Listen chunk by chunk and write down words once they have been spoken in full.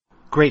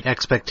Great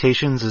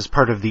Expectations is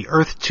part of the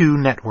Earth 2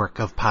 network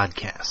of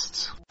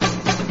podcasts.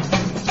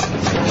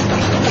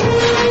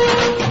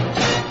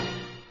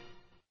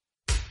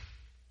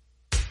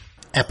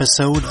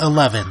 Episode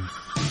 11.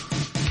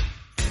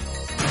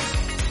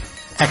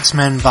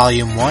 X-Men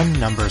Volume 1,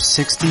 numbers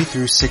 60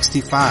 through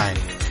 65.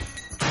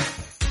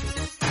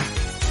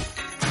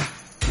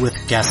 With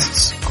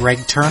guests Greg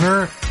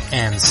Turner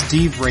and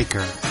Steve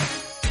Raker.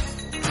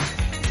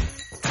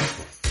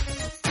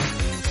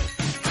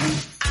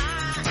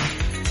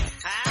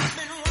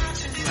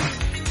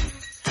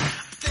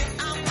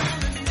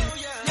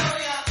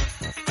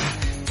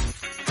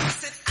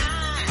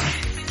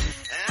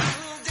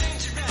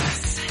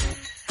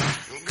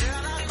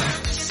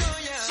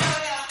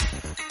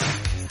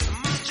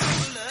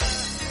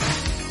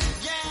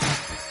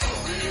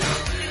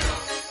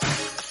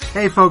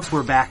 Hey folks,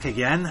 we're back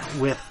again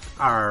with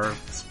our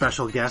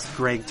special guest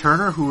Greg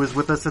Turner, who was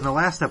with us in the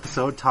last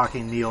episode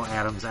talking Neal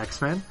Adams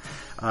X-Men.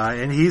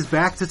 And he's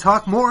back to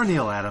talk more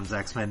Neal Adams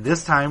X-Men.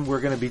 This time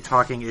we're going to be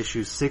talking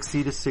issues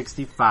 60 to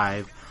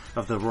 65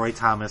 of the Roy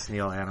Thomas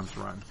Neal Adams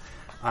run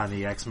on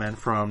the X-Men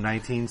from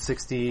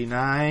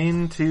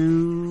 1969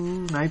 to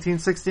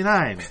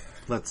 1969,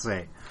 let's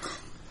say.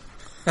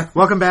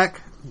 Welcome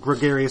back,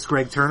 gregarious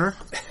Greg Turner.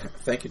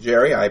 Thank you,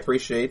 Jerry. I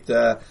appreciate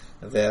that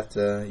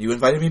you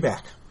invited me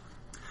back.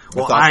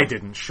 Well, I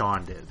didn't.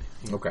 Sean did.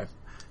 Okay.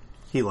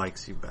 He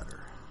likes you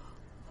better.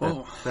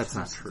 Oh, that's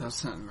not true.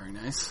 That's not very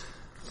nice.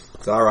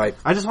 It's all right.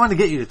 I just wanted to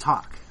get you to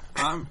talk.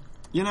 I'll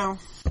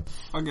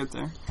get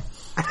there.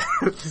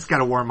 Just got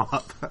to warm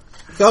up.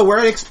 So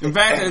in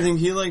fact, I think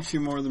he likes you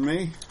more than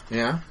me.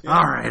 Yeah?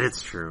 All right,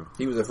 it's true.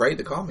 He was afraid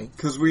to call me.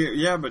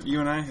 But you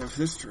and I have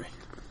history.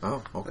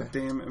 Oh, okay. That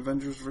damn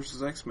Avengers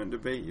vs. X-Men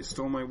debate. You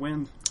stole my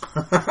win.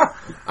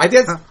 I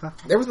did.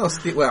 There was no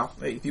steal. Well,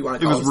 if you want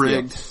to call it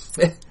rigged.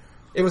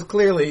 It was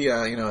clearly,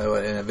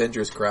 an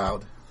Avengers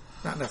crowd.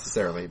 Not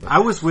necessarily, but... I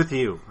was with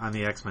you on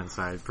the X-Men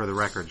side, for the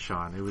record,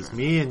 Sean. It was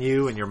me and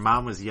you, and your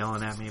mom was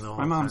yelling at me the whole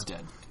time. My mom's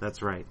dead.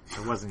 That's right.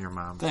 It wasn't your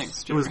mom.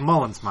 Thanks, It Jerry. was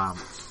Mullen's mom.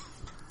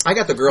 I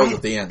got the girls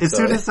at the end. As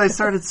soon as I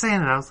started saying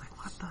it, I was like,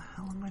 what the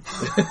hell am I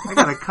doing? I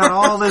gotta cut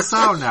all this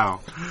out now.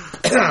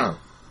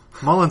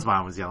 Mullen's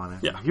mom was yelling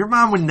at me. Yeah. Your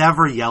mom would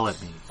never yell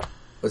at me.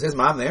 Was his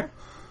mom there?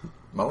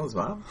 Mullen's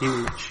mom?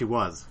 She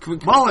was.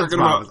 Mullen's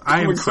mom. I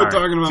am sorry. Do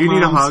you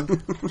need a hug?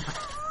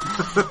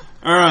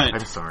 All right.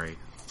 I'm sorry.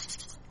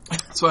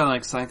 That's why I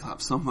like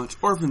Cyclops so much.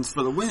 Orphans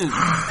for the win.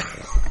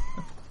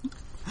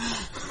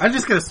 I'm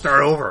just gonna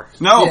start over.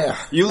 No, Yeah.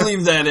 You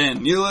leave that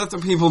in. You let the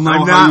people know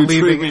I'm how not you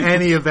treat leaving me.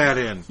 any of that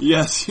in.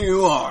 Yes,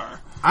 you are.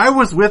 I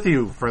was with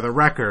you, for the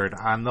record,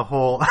 on the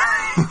whole...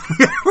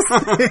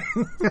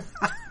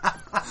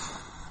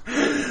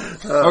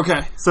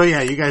 Okay. So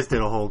yeah, you guys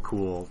did a whole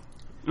cool...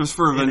 It was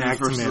for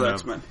Avengers X-Men vs.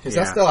 X-Men. Is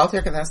that still out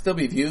there? Can that still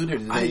be viewed? Or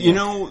did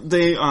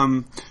they,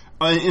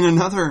 they, in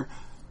another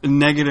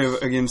negative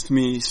against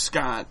me,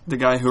 Scott, the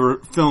guy who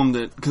filmed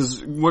it,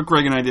 because what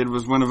Greg and I did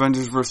was when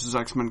Avengers vs.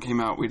 X-Men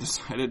came out, we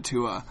decided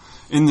to,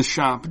 in the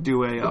shop,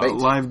 do a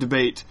live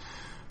debate.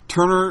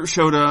 Turner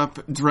showed up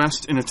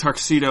dressed in a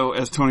tuxedo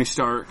as Tony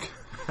Stark.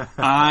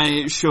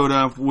 I showed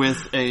up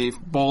with a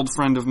bald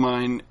friend of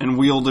mine and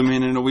wheeled him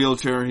in a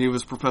wheelchair. He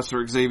was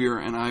Professor Xavier,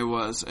 and I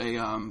was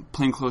a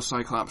plainclothes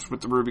Cyclops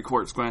with the ruby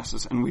quartz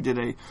glasses. And we did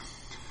a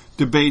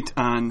debate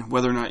on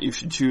whether or not you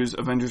should choose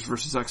Avengers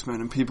vs.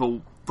 X-Men. And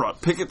people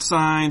brought picket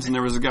signs, and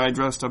there was a guy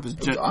dressed up as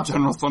awesome.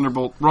 General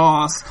Thunderbolt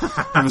Ross.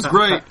 It was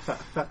great.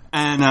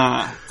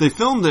 And they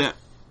filmed it,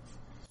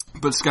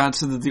 but Scott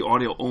said that the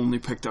audio only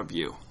picked up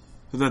you.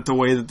 That the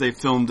way that they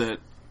filmed it,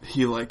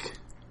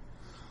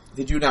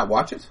 Did you not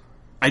watch it?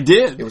 I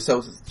did. It was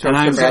so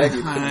dramatic.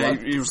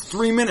 dramatic. It was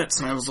 3 minutes,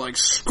 and I was like,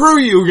 "Screw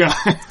you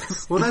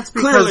guys!" Well, that's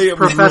Clearly because it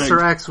was Professor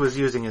rigged. X was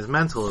using his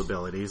mental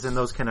abilities, and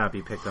those cannot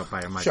be picked up by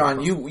a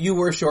microphone. Sean, you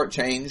were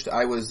shortchanged.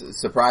 I was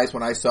surprised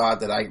when I saw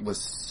it that I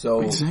was so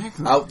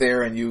Exactly. out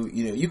there, and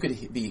you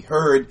could be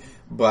heard,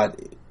 but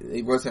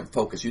it wasn't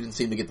focused. You didn't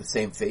seem to get the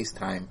same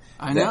FaceTime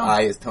I that know.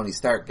 I, as Tony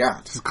Stark,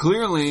 got. It's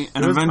clearly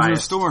an It was Avengers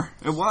biased. store.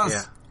 It was.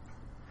 Yeah.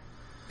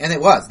 And it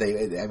was.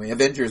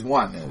 Avengers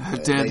won.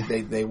 It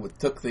did. They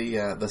took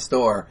the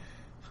store.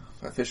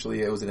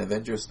 Officially, it was an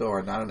Avengers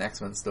store, not an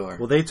X-Men store.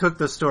 Well, they took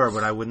the store,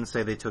 but I wouldn't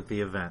say they took the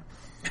event.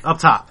 Up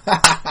top.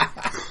 I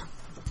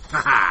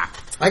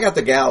got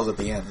the gals at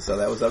the end, so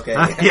that was okay.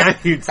 Yeah,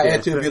 you did. I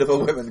had two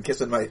beautiful women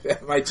kissing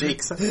my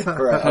cheeks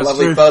for a That's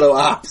lovely true. photo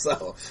op,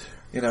 so,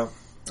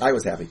 I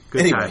was happy.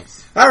 Good anyway,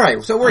 times. all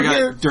right, so I we're got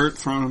here. dirt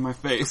thrown in my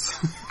face.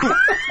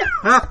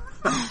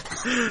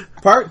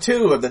 Part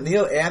 2 of the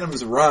Neal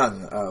Adams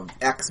run of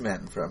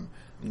X-Men from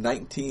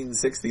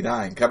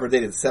 1969, cover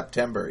dated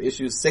September,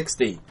 issue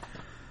 60.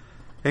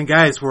 And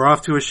guys, we're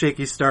off to a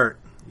shaky start.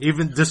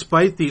 Even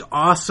despite the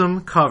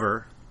awesome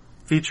cover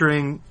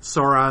featuring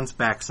Sauron's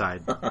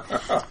backside.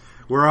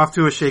 We're off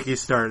to a shaky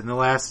start. In the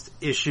last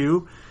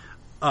issue,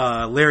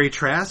 Larry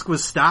Trask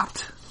was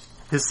stopped.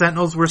 His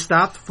sentinels were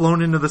stopped,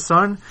 flown into the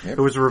sun. Yep.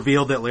 It was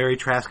revealed that Larry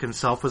Trask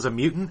himself was a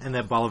mutant and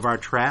that Bolivar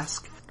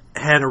Trask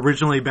had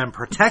originally been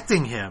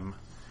protecting him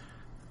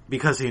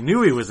because he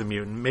knew he was a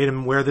mutant, made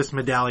him wear this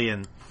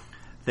medallion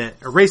that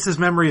erased his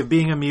memory of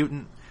being a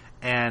mutant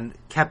and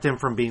kept him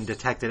from being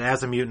detected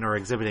as a mutant or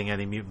exhibiting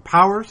any mutant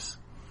powers.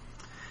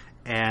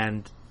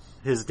 And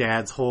his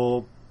dad's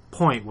whole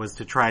point was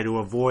to try to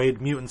avoid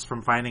mutants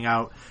from finding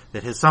out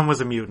that his son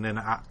was a mutant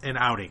and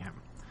outing him.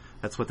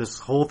 That's what this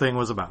whole thing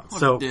was about.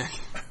 What a dick.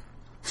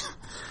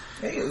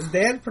 Hey, his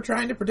dad for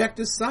trying to protect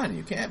his son.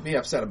 You can't be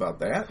upset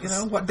about that. You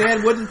know, what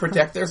dad wouldn't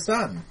protect their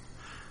son?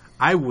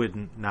 I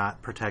wouldn't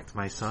not protect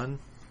my son.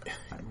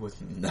 I would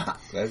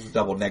not. That's a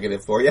double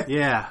negative for you.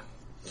 Yeah.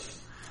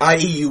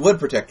 I.e., you would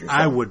protect your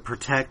son. I would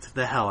protect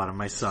the hell out of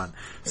my son.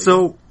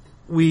 So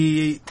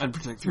I'd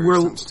protect your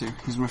sons too.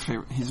 He's my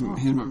favorite. He's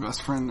my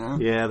best friend now.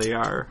 Yeah, they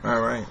are.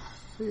 All right.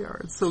 They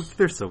are.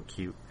 They're so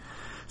cute.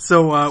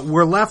 So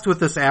we're left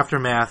with this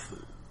aftermath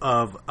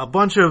of a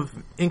bunch of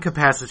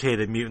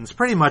incapacitated mutants.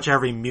 Pretty much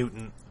every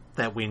mutant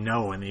that we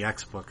know in the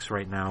X books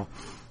right now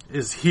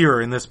is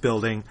here in this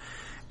building.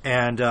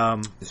 And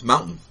this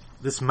mountain.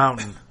 This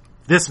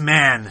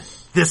man.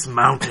 This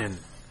mountain.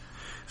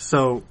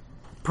 So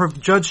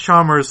Judge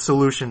Chalmers'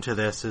 solution to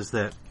this is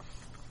that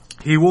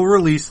he will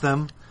release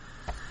them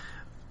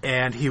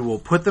and he will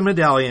put the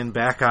medallion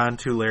back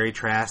onto Larry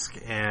Trask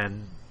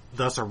and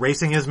thus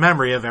erasing his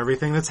memory of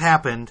everything that's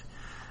happened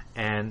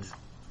and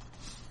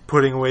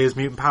putting away his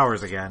mutant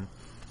powers again.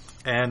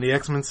 And the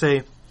X-Men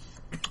say,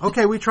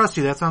 okay, we trust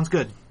you. That sounds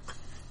good.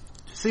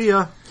 See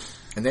ya.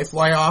 And they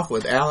fly off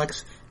with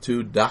Alex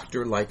to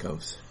Dr.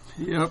 Lycos.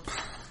 Yep.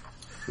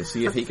 To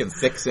see if he can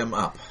fix him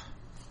up.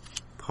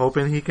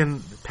 Hoping he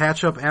can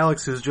patch up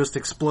Alex, who's just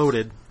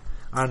exploded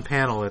on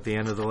panel at the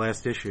end of the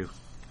last issue.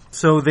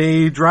 So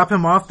they drop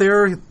him off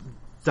there.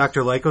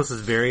 Dr. Lycos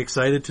is very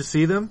excited to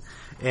see them.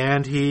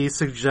 And he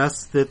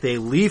suggests that they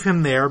leave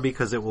him there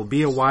because it will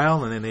be a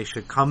while and then they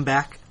should come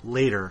back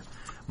later.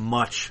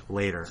 Much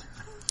later.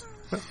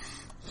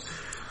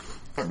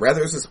 I'm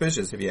rather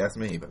suspicious if you ask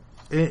me, but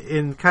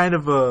in kind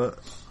of a,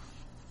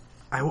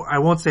 I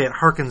won't say it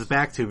harkens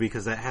back to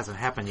because that hasn't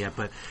happened yet,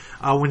 but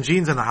when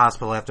Jean's in the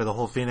hospital after the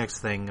whole Phoenix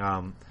thing,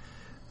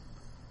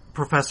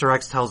 Professor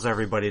X tells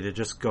everybody to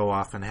just go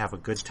off and have a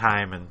good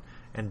time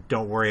and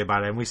don't worry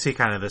about it. And we see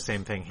kind of the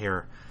same thing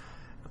here,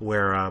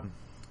 where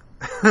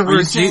Are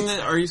you saying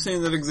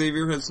that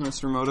Xavier has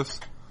sinister motives?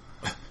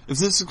 If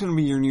this is going to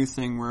be your new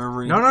thing,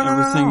 wherever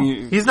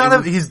no. He's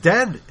not. He's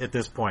dead at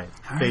this point.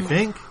 They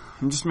think.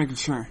 I'm just making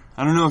sure.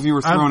 I don't know if you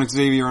were throwing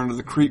Xavier under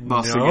the creep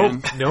bus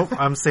again. Nope.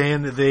 I'm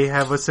saying that they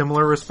have a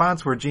similar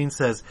response where Jean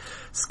says,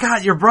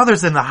 "Scott, your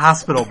brother's in the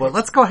hospital, but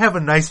let's go have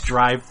a nice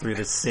drive through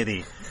the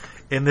city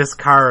in this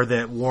car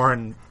that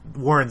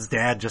Warren's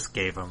dad just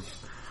gave him."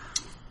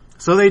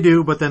 So they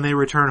do, but then they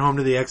return home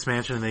to the X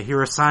Mansion and they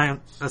hear a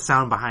sound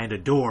behind a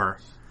door.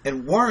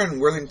 And Warren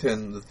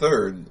Worthington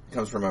III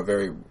comes from a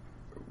very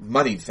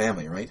moneyed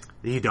family, right?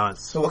 He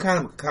does. So what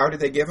kind of car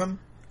did they give him?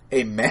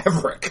 A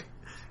Maverick.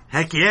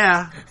 Heck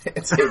yeah.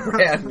 It's a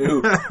brand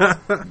new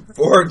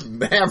Ford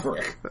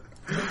Maverick.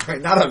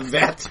 Not a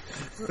Vet.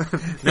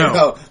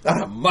 No.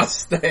 Not a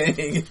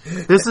Mustang.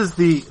 This is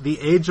the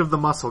age of the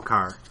muscle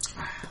car.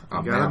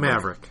 You got a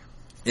Maverick.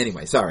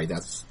 Anyway, sorry,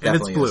 that's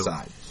definitely an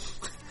aside.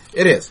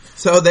 It is.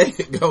 So they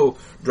go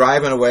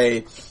driving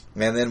away,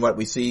 and then what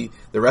we see,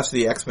 the rest of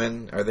the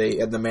X-Men, are they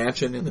in the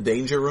mansion in the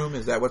danger room?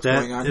 Is that what's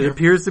going on here? It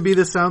appears to be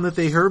the sound that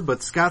they heard,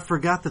 but Scott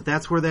forgot that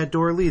that's where that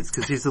door leads,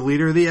 because he's the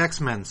leader of the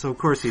X-Men, so of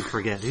course he'd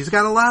forget. He's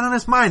got a lot on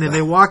his mind, and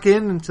they walk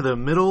into the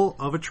middle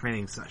of a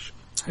training session.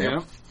 Yeah.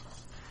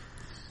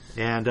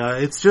 And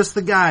it's just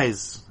the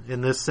guys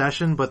in this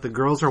session, but the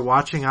girls are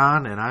watching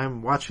on, and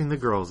I'm watching the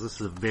girls.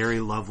 This is a very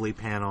lovely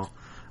panel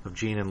of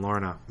Jean and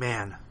Lorna.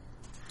 Man.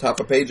 Top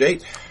of page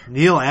 8.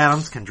 Neil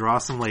Adams can draw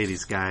some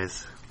ladies,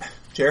 guys.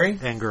 Jerry?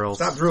 And girls.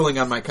 Stop drooling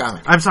on my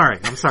comic. I'm sorry.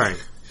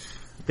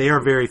 They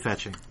are very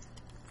fetching.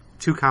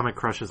 2 comic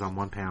crushes on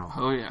one panel.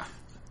 Oh, yeah.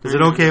 Is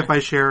it okay if I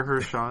share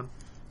her, Sean?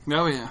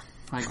 Oh, yeah.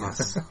 I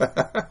guess.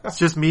 It's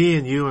just me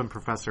and you and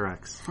Professor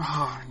X.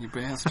 Oh, you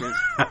bastard.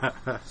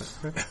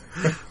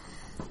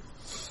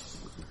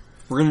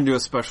 We're going to do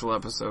a special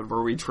episode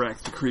where we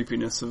track the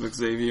creepiness of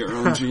Xavier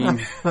and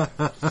Jean.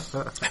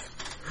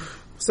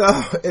 So,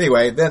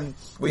 anyway, then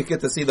we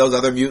get to see those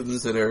other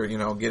mutants that are,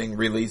 getting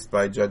released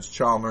by Judge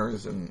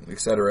Chalmers and et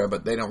cetera,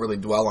 but they don't really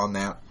dwell on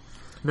that.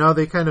 No,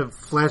 they kind of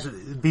flash,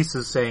 Beast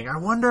is saying, I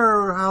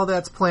wonder how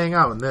that's playing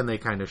out, and then they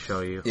kind of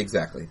show you.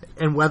 Exactly.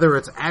 And whether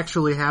it's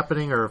actually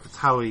happening or if it's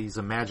how he's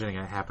imagining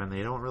it happen,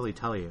 they don't really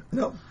tell you.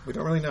 No, we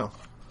don't really know.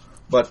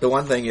 But the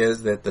one thing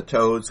is that the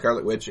Toad,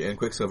 Scarlet Witch, and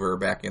Quicksilver are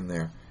back in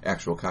their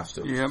actual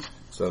costumes. Yep.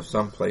 So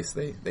someplace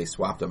they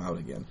swapped them out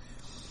again.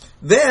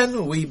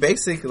 Then we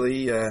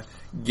basically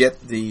get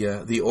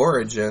the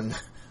origin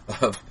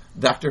of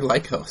Dr.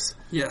 Lycos.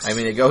 Yes. I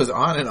mean, it goes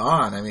on and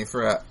on. I mean,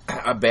 for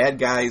a bad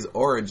guy's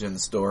origin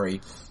story,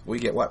 we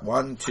get,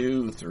 1,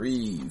 2,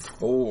 3,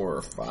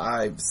 4,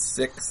 5,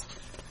 6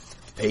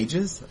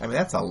 pages? I mean,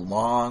 that's a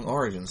long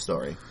origin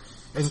story.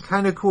 And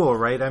kind of cool,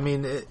 right? I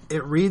mean,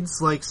 it reads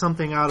like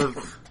something out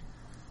of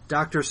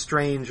Doctor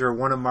Strange or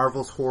one of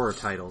Marvel's horror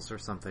titles or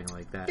something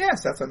like that.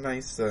 Yes, that's a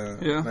nice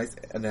nice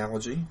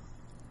analogy.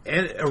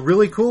 And a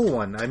really cool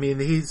one. I mean,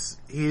 he's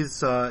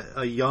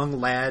a young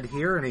lad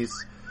here, and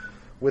he's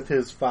with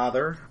his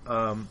father,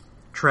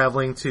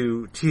 traveling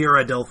to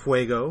Tierra del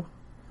Fuego,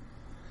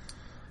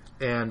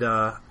 and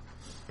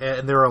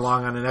they're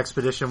along on an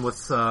expedition with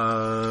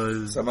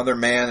some other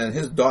man and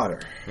his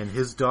daughter.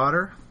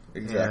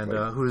 Exactly.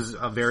 And who's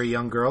a very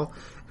young girl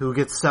who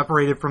gets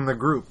separated from the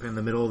group in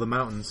the middle of the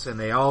mountains, and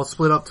they all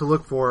split up to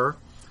look for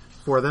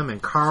them.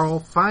 And Carl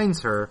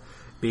finds her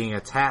being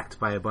attacked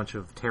by a bunch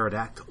of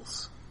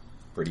pterodactyls.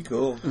 Pretty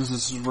cool. This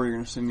is where you're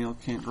going to say Neil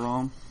can't draw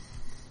them?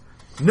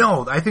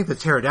 No, I think the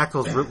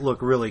pterodactyls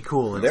look really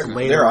cool. It's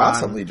they're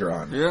awesomely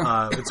drawn.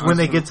 Yeah. It's when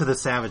they get to the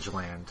Savage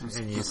Land,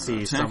 and you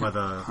see some of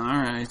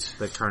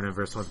the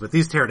Carnivorous ones. But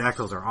these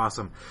pterodactyls are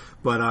awesome.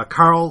 But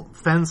Carl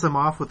fends them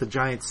off with a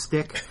giant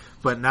stick,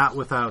 but not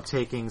without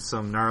taking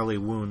some gnarly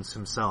wounds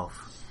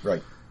himself.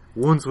 Right.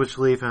 Wounds which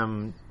leave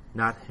him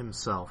not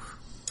himself.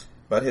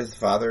 But his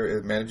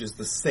father manages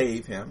to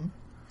save him.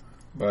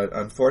 But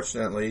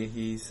unfortunately,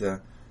 he's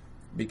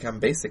become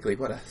basically,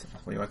 what do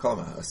you want to call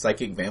him? A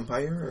psychic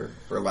vampire, or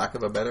for lack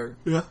of a better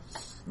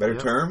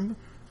term?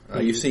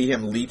 You see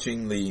him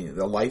leeching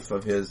the life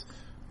of his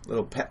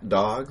little pet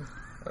dog.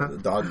 The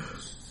dog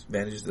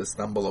manages to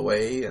stumble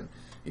away, and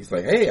he's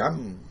like, hey,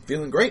 I'm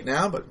feeling great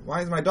now, but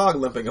why is my dog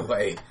limping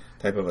away?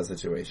 Type of a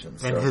situation.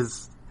 So. And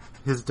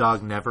his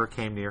dog never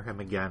came near him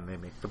again, they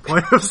make the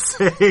point of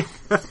saying.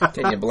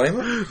 Can you blame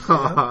him?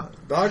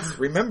 Dogs,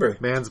 remember.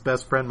 Man's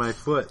best friend, my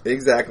foot.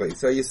 Exactly.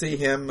 So you see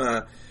him,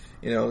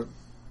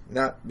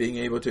 not being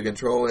able to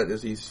control it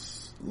as he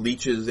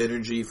leeches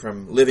energy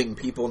from living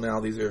people. Now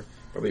these are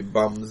probably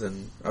bums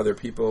and other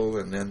people.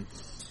 And then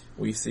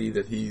we see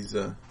that he's,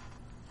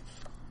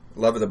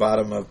 love at the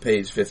bottom of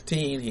page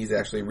 15, he's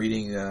actually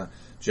reading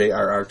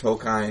J.R.R.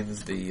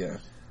 Tolkien's The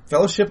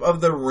Fellowship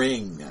of the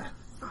Ring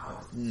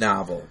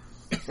novel.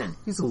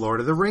 He's a Lord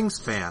of the Rings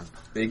fan.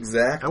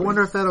 Exactly. I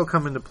wonder if that'll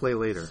come into play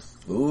later.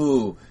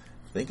 Ooh,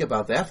 think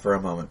about that for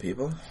a moment,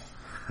 people.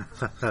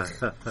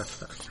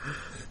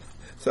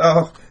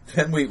 So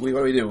then what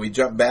do we do? We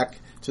jump back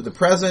to the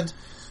present,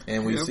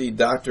 and we see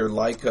Dr.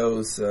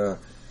 Lycos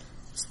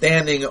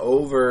standing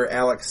over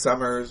Alex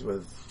Summers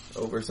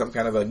over some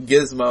kind of a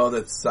gizmo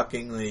that's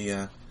sucking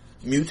the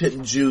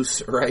mutant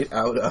juice right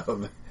out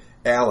of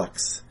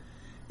Alex.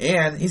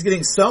 And he's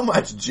getting so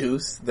much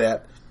juice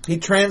that he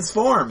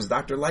transforms.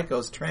 Dr.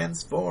 Lycos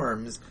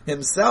transforms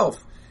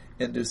himself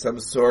into some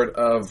sort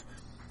of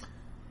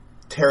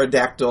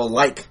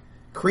pterodactyl-like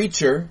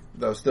creature,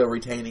 though still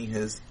retaining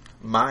his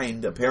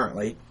mind,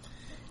 apparently.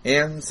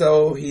 And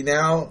so he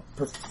now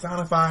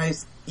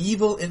personifies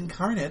evil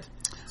incarnate,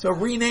 so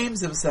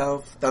renames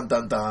himself, dun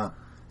dun dun,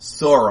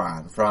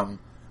 Sauron, from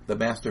the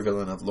master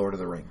villain of Lord of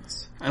the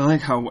Rings. I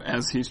like how,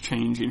 as he's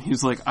changing,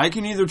 he's like, I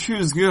can either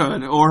choose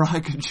good, or I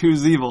could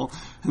choose evil.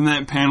 And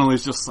that panel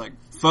is just like,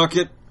 fuck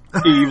it,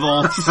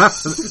 evil.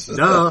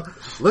 No,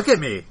 look at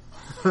me.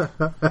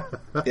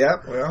 Yeah,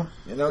 well,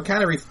 it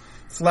kind of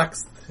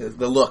reflects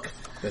the look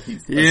that he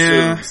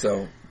assumed,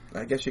 so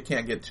I guess you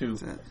can't get too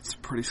it's a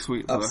pretty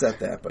sweet upset look.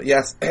 that. But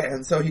yes,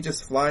 and so he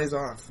just flies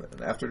off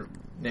after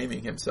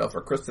naming himself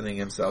or christening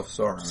himself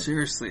Sauron.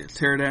 Seriously, a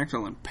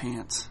pterodactyl in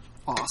pants.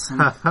 Awesome.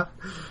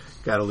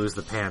 Gotta lose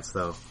the pants,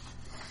 though.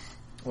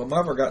 Well,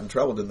 Marvel got in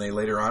trouble, didn't they,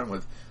 later on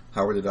with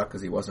Howard the Duck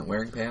because he wasn't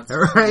wearing pants?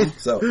 Right.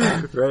 So,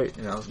 right.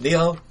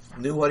 Neil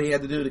knew what he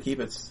had to do to keep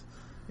it,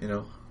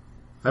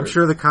 I'm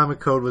sure the comic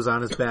code was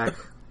on his back.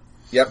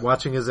 Yep.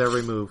 Watching his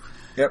every move.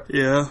 Yep.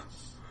 Yeah.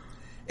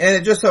 And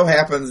it just so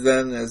happens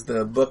then, as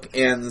the book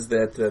ends,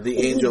 that the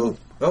angel...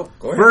 Oh,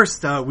 go ahead.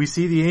 First, we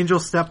see the angel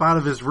step out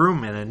of his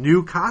room in a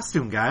new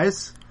costume,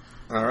 guys.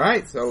 All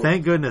right, so...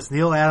 Thank goodness.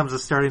 Neil Adams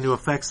is starting to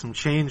affect some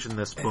change in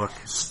this book.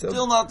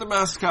 Still not the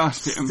best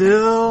costume.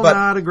 Still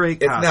not a great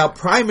costume. It's now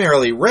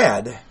primarily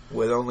red,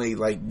 with only,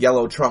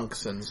 yellow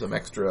trunks and some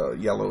extra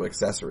yellow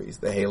accessories.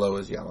 The halo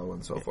is yellow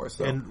and so forth.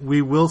 So. And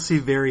we will see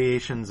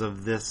variations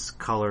of this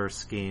color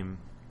scheme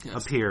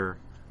appear.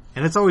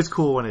 And it's always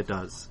cool when it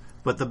does.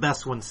 But the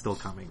best one's still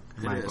coming,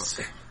 in my book.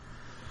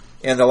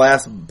 And the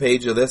last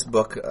page of this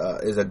book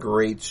is a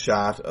great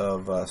shot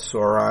of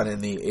Sauron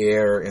in the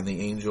air and the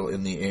angel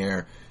in the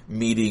air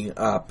meeting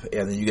up.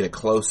 And then you get a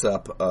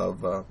close-up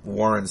of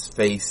Warren's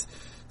face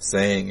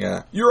saying,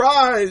 "Your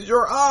eyes,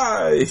 your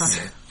eyes!"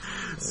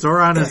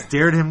 Sauron has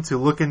dared him to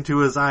look into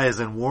his eyes,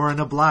 and Warren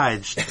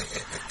obliged.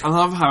 I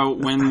love how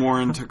when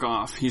Warren took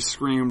off, he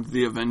screamed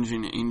the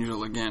avenging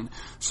angel again.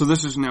 So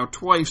this is now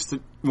twice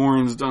that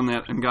Warren's done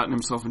that and gotten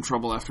himself in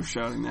trouble after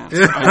shouting that.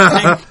 So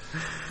I think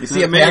you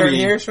see a pattern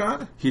here,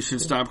 Sean? He should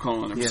stop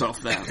calling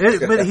himself that.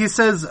 But he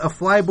says a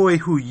flyboy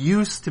who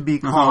used to be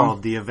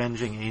called the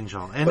avenging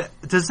angel. And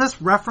does this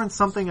reference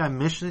something I'm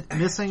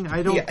missing?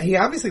 I don't. He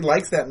obviously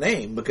likes that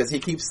name because he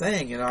keeps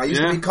saying, I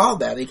used to be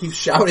called that. He keeps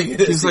shouting it.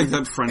 He's like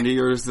that friend of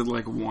yours that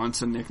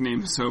wants a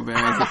nickname so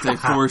bad that they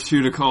force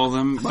you to call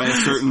them by a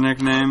certain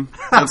nickname.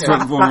 That's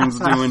what Warren's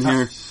doing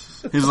here.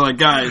 He's like,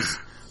 guys,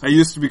 I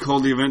used to be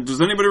called the Avenging...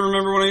 Does anybody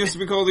remember when I used to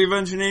be called the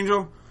Avenging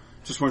Angel?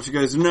 Just want you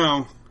guys to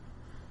know.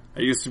 I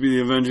used to be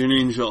the Avenging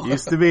Angel.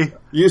 Used to be.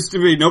 Used to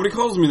be. Nobody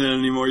calls me that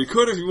anymore. You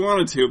could if you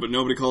wanted to, but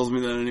nobody calls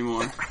me that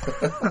anymore.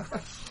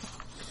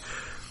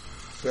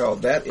 So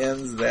that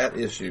ends that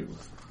issue.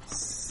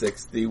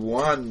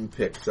 61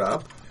 picks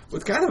up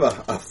with kind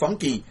of a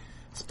funky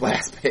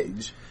splash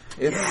page.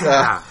 It's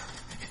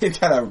it's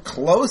kind of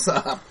close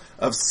up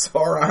of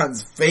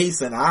Sauron's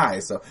face and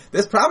eyes. So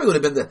this probably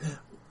would have been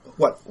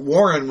what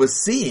Warren was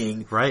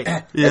seeing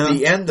at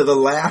the end of the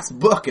last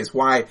book is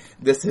why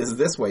this is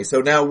this way.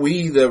 So now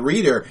we, the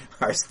reader,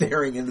 are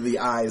staring into the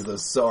eyes of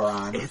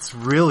Sauron. It's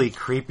really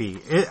creepy.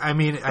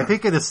 I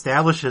think it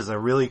establishes a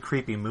really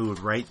creepy mood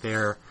right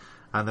there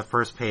on the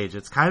first page.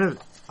 It's kind of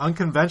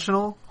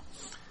unconventional.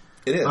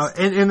 It is.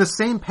 And in the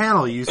same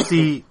panel, you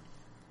see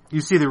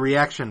the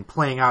reaction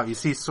playing out. You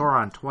see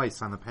Sauron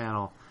twice on the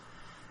panel.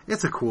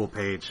 It's a cool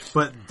page,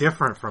 but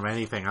different from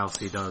anything else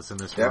he does in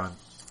this run.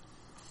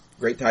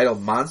 Great title,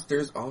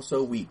 Monsters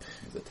Also Weep,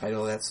 is the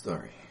title of that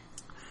story.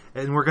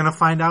 And we're going to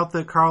find out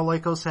that Carl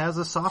Lycos has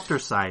a softer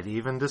side,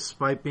 even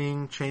despite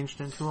being changed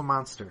into a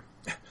monster.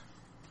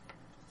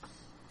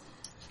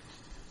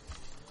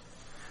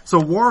 So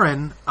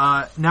Warren,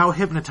 now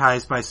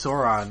hypnotized by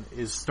Sauron,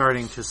 is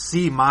starting to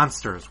see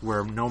monsters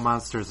where no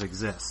monsters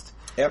exist.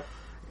 Yep.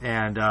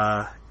 And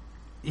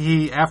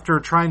he, after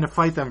trying to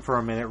fight them for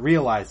a minute,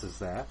 realizes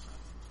that.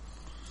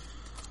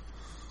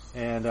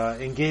 And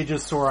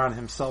engages Sauron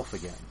himself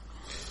again.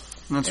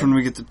 And that's when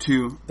we get the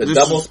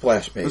double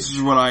splash page. This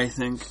is what I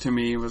think, to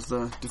me, was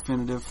the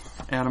definitive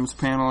Adams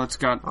panel. It's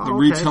got the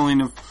retelling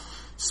of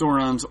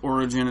Sauron's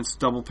origin. It's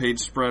double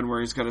page spread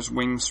where he's got his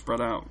wings spread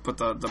out, but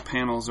the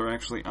panels are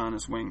actually on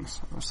his wings.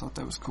 I just thought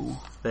that was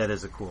cool. That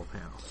is a cool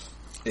panel.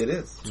 It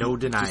is. No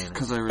denying it.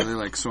 Because I really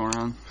like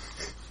Sauron.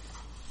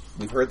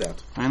 We've heard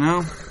that. I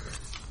know.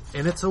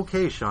 And it's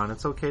okay, Sean.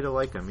 It's okay to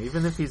like him,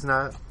 even if he's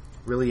not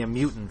really a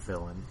mutant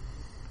villain.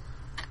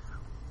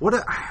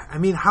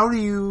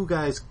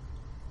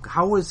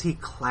 How is he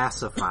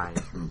classified?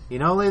 You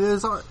know, like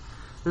there's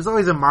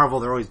always in Marvel,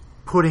 they're always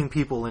putting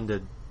people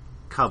into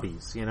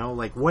cubbies, you know?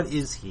 Like, what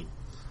is he?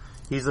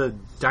 He's a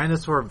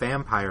dinosaur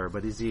vampire,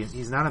 but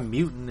he's not a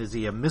mutant. Is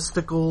he a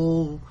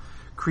mystical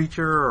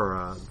creature or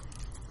a...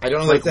 I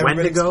don't know if that's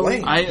ever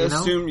explained. I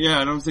assume,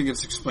 I don't think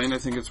it's explained. I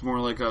think it's more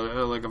like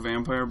a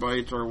vampire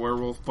bite or a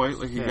werewolf bite.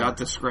 Like he got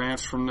the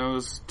scratch from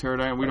those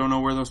pterodactyls. We don't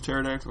know where those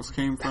pterodactyls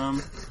came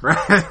from.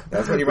 Right.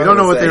 That's what we don't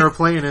know what they were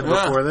playing in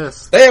before this.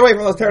 Stay away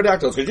from those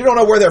pterodactyls because you don't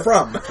know where they're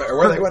from or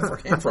where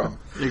they came from.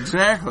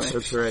 Exactly.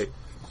 That's right.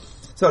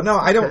 So no,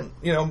 I don't.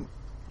 You know,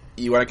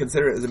 you want to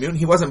consider it as a mutant.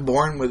 He wasn't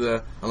born with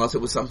unless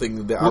it was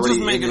something that already. We'll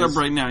just make it up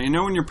right now. You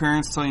know when your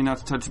parents tell you not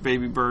to touch a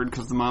baby bird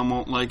because the mom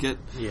won't like it.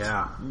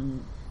 Yeah.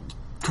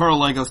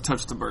 Carl Lycos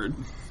touched the bird.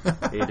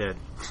 He did.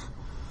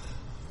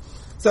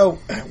 So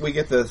we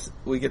get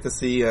to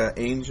see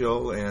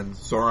Angel and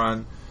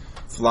Sauron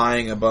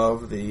flying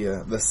above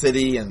the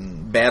city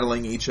and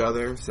battling each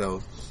other.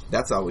 So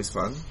that's always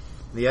fun.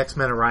 The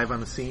X-Men arrive on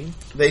the scene.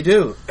 They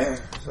do.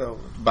 So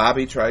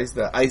Bobby tries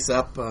to ice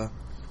up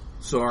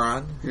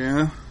Sauron.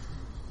 Yeah.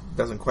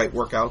 Doesn't quite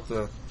work out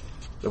the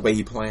way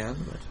he planned.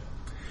 But.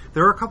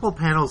 There are a couple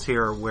panels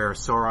here where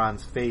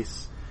Sauron's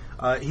face,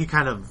 he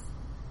kind of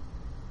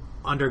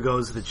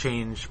undergoes the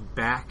change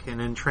back,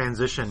 and in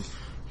transition,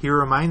 he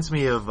reminds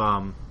me of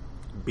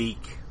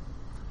Beak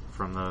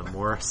from the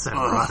Morrison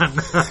run.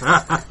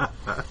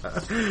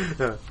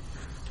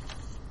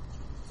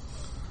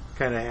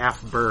 Kind of half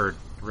bird,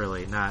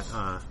 really,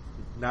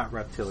 not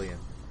reptilian.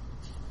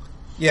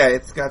 Yeah,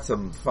 it's got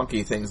some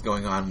funky things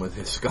going on with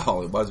his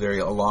skull. It was very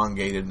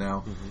elongated now.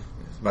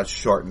 Mm-hmm. It's much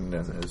shortened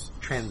in his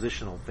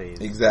transitional phase.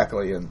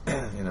 Exactly, and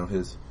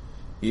his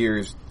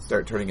ears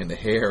start turning into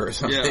hair or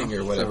something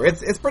or whatever.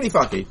 It's pretty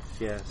funky.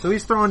 Yeah. So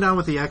he's throwing down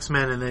with the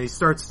X-Men, and then he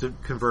starts to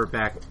convert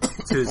back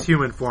to his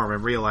human form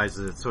and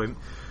realizes it. So he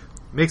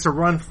makes a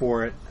run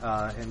for it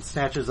and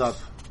snatches up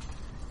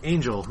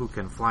Angel, who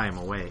can fly him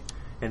away.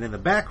 And in the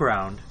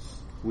background,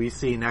 we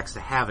see next to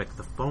Havoc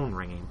the phone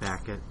ringing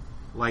back at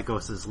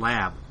Lycos'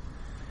 lab.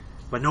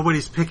 But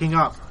nobody's picking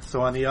up.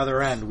 So on the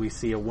other end, we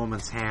see a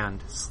woman's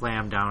hand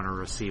slam down a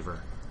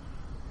receiver.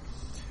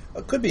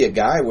 It could be a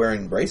guy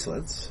wearing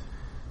bracelets.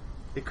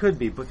 It could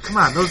be, but come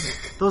on,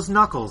 those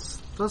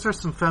knuckles. Those are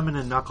some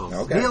feminine knuckles.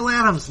 Okay. Neil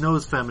Adams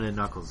knows feminine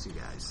knuckles, you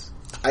guys.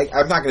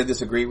 I'm not going to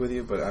disagree with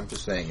you, but I'm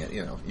just saying it.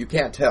 You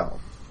can't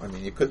tell. I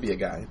mean, it could be a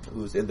guy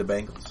who's into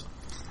bangles.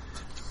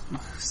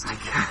 I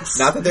guess.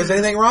 Not that there's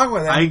anything wrong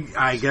with that.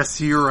 I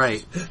guess you're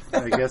right.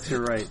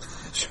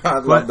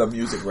 Sean loved the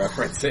music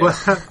reference.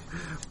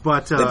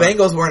 But the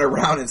Bengals weren't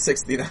around in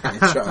 '69,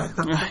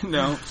 Sean.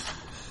 No.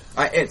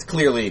 It's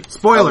clearly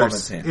spoilers. A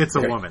woman's hand. It's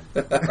a woman.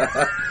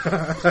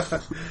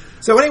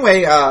 So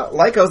anyway,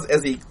 Lycos,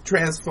 as he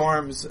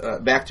transforms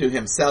back to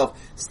himself,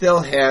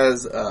 still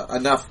has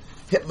enough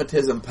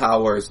hypnotism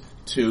powers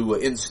to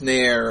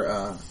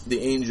ensnare the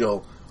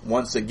Angel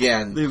once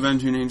again. The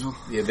Avenging Angel.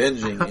 The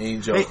Avenging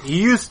Angel.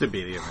 He used to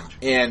be the Avenger.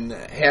 And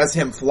has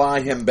him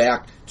fly him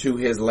back to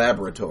his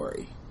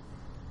laboratory.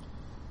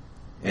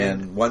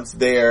 And once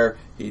there,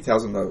 he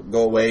tells him to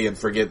go away and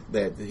forget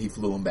that he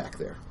flew him back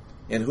there.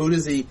 And who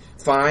does he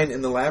find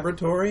in the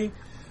laboratory?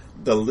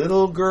 The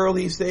little girl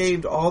he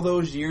saved all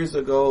those years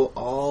ago,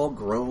 all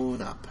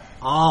grown up.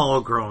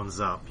 All grown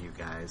up, you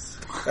guys.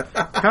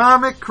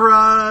 Comic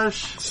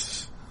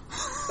crush.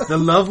 The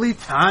lovely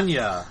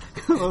Tanya.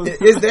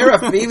 Is there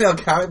a female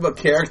comic book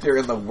character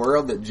in the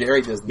world that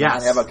Jerry does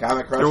not have a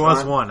comic crush on? There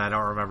was one. I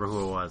don't remember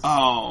who it was.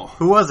 Oh.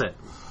 Who was it?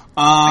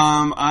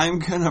 I'm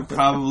gonna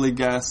probably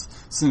guess,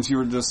 since you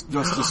were just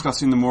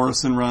discussing the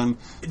Morrison run,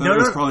 that it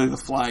was probably the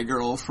Fly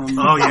Girl from...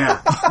 Oh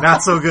yeah,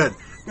 not so good.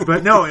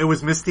 But no, it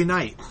was Misty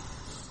Knight.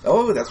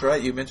 Oh, that's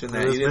right, you mentioned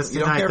that. It was you Misty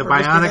don't Knight. care The for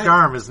Misty bionic Knight?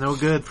 arm is no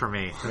good for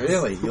me.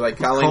 Really? You like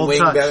Colleen Cold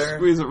Wing touch. better?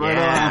 Squeeze it right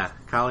Yeah,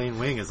 Colleen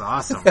Wing is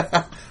awesome.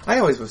 I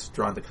always was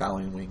drawn to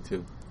Colleen Wing,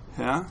 too.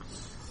 on. Yeah?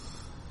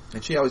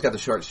 And she always got the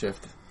short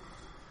shift.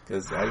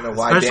 Because I don't know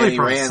why Especially Danny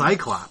from Rand...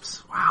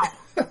 Cyclops.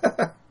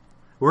 Wow.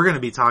 We're going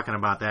to be talking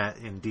about that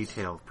in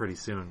detail pretty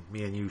soon,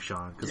 me and you,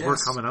 Sean, because we're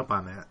coming up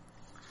on that.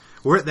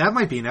 That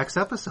might be next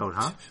episode,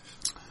 huh?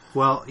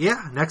 Well,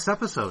 yeah, next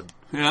episode.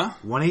 Yeah?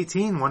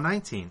 118,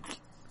 119.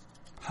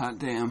 Hot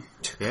damn.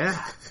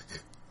 Yeah.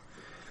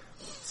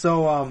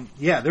 So,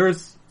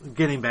 there's,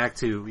 getting back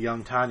to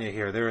young Tanya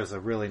here, there is a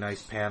really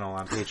nice panel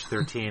on page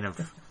 13 of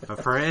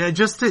her. And I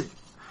just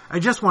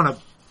want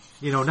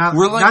to,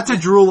 not to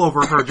drool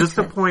over her, just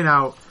to point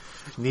out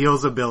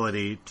Neil's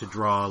ability to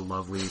draw a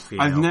lovely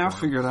female I've now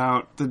form. figured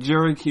out that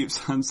Jerry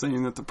keeps on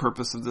saying that the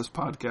purpose of this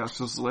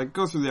podcast is like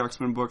go through the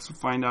X-Men books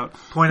and point out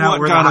where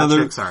the hot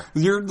chicks are.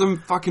 You're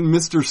the fucking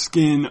Mr.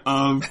 Skin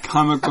of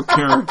comic book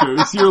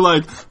characters. You're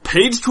like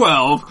page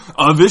 12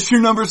 of issue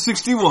number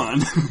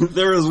 61.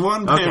 There is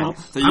one panel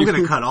that I'm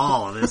going to cut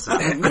all of this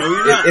out. No,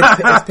 you're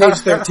not. It's page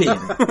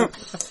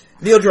 13.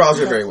 Neil draws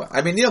her very well.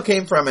 I mean, Neil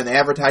came from an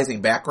advertising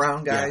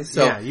background, guys.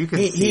 Yeah, you can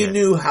see he it.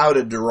 knew how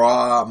to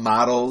draw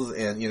models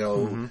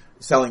and,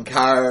 selling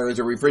cars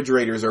or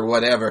refrigerators or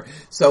whatever.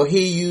 So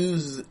he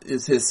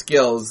uses his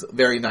skills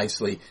very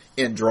nicely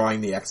in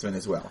drawing the X-Men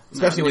as well.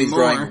 Especially when he's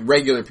drawing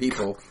regular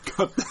people.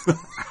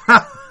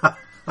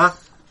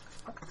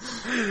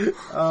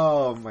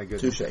 Oh, my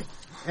goodness. Touche.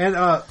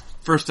 And,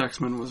 First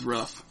X-Men was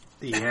rough.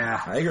 yeah.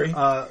 I agree.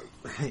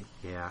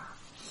 Yeah.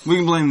 We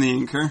can blame the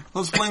inker.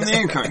 Let's blame the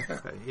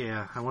inker.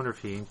 Yeah, I wonder if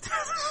he inked.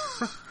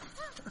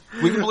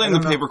 We can blame the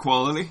paper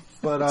quality.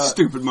 But,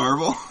 stupid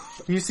Marvel.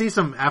 You see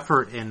some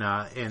effort in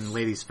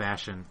ladies'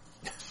 fashion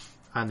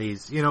on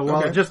these,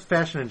 just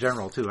fashion in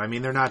general too. I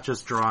mean, they're not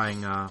just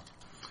drawing,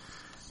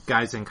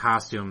 guys in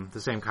costume, the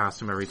same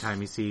costume every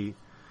time. You see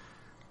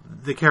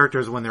the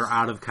characters when they're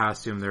out of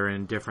costume, they're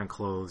in different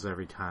clothes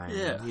every time.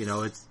 Yeah.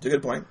 It's a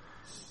good point.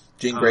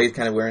 Jean Grey's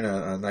kind of wearing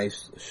a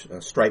nice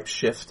striped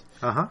shift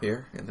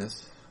here in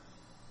this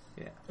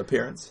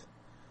appearance.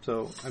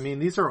 So, I mean,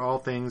 these are all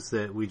things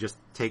that we just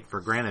take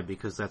for granted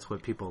because that's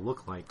what people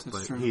look like.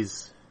 That's but true.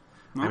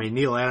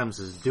 Neil Adams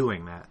is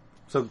doing that.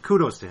 So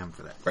kudos to him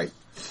for that. Right.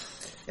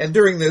 And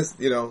during this,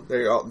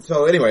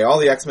 so anyway, all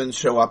the X-Men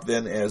show up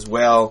then as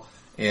well,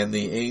 and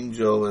the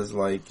Angel is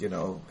like,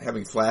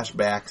 having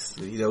flashbacks.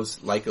 He knows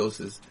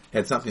Lycos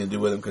had something to do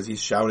with him because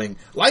he's shouting,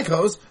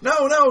 Lycos,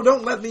 no,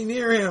 don't let me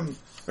near him.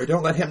 Or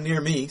don't let him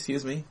near me,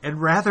 excuse me. And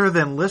rather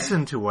than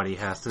listen to what he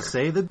has to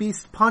say, the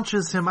Beast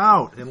punches him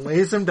out and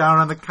lays him down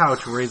on the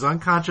couch where he's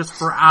unconscious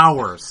for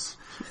hours.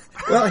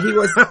 Well, he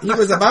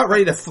was about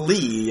ready to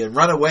flee and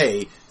run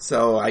away,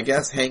 so I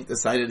guess Hank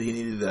decided he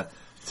needed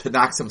to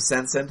knock some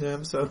sense into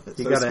him,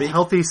 He got a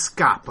healthy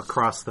scop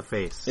across the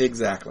face.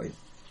 Exactly.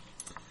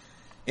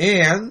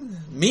 And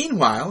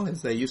meanwhile,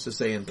 as they used to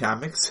say in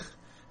comics,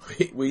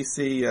 we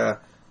see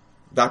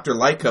Dr.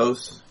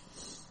 Lycos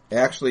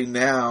actually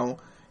now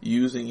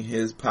using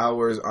his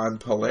powers on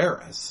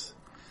Polaris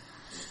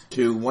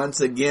to once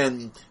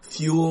again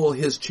fuel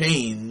his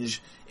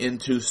change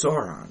into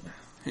Sauron.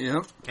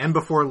 Yep. And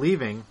before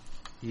leaving,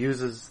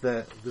 uses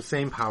the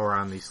same power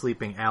on the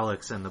sleeping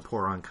Alex and the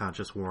poor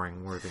unconscious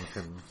Warring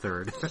Worthington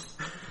III.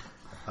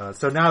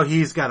 So now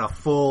he's got a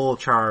full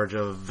charge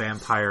of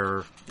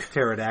vampire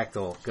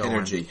pterodactyl going.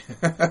 Energy.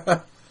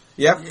 Yep.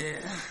 Yeah.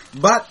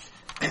 But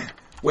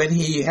when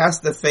he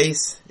has to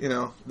face,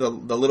 the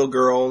little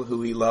girl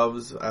who he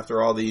loves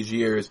after all these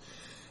years,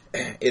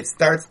 it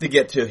starts to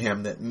get to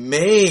him that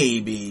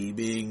maybe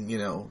being,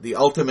 the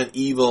ultimate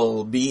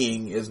evil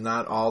being is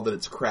not all that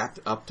it's cracked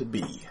up to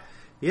be.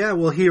 Yeah,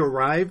 well, he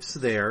arrives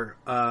there,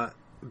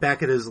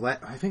 back at his,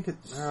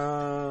 it's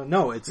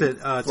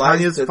at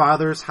Tanya's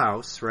father's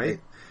house, right?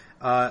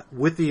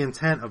 With the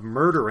intent of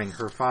murdering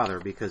her father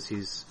because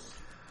he's,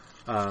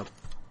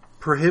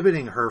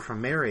 prohibiting her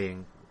from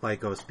marrying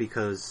Lycos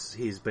because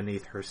he's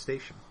beneath her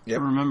station.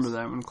 Yep. I remember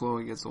that when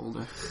Chloe gets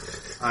older.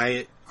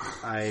 I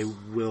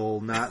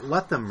will not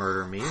let them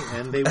murder me,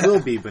 and they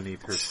will be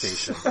beneath her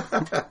station.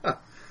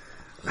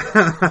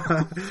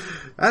 I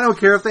don't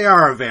care if they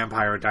are a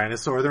vampire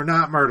dinosaur, they're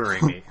not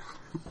murdering me.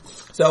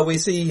 So we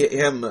see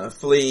him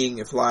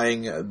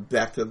flying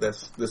back to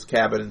this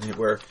cabin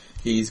where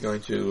he's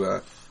going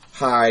to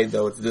hide,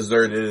 though it's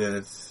deserted and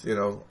it's,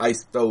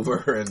 iced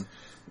over and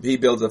he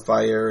builds a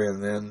fire,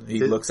 and then he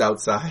looks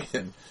outside,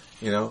 and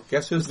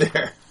guess who's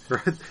there?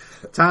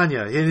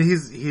 Tanya.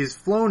 He's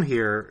flown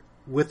here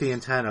with the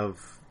intent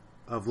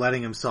of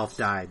letting himself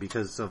die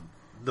because of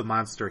the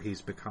monster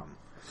he's become,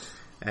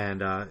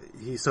 and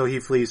he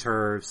flees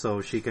her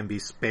so she can be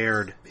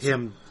spared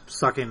him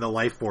sucking the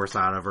life force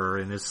out of her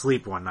in his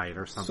sleep one night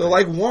or something. So,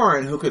 like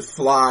Warren, who could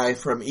fly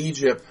from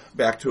Egypt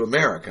back to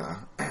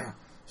America,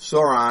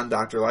 Sauron,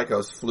 Dr.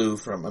 Lycos, flew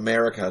from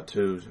America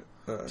to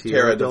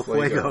Terra del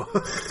Fuego.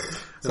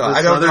 So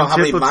I don't know how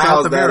many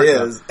miles that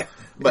is,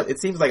 but it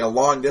seems like a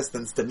long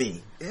distance to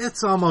me.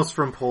 It's almost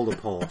from pole to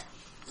pole.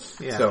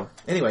 Yeah. So,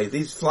 anyway,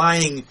 these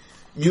flying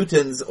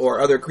mutants or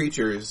other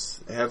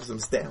creatures have some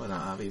stamina,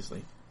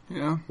 obviously.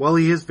 Yeah. Well,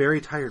 he is very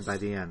tired by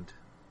the end.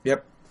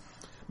 Yep.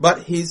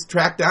 But he's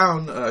tracked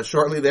down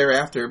shortly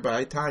thereafter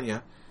by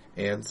Tanya,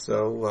 and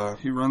so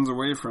he runs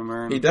away from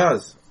her. He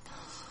does.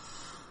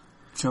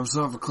 Jumps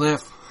off a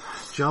cliff.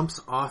 Jumps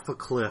off a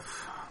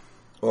cliff.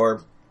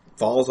 Or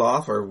falls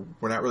off, or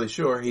we're not really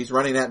sure. He's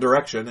running that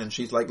direction, and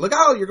she's like, "Look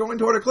out, you're going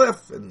toward a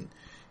cliff." And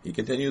he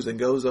continues and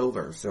goes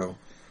over, so...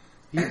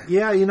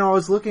 Yeah, I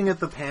was looking at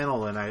the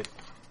panel, and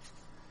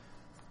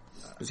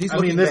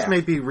this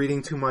may be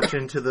reading too much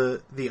into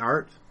the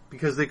art,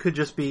 because they could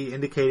just be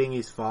indicating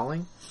he's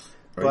falling.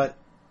 Right.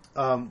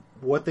 But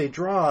what they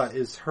draw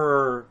is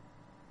her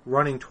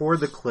running toward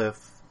the cliff,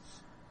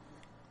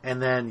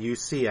 and then you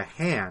see a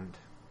hand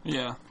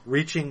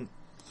reaching...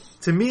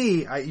 To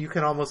me, you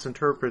can almost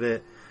interpret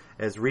it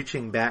as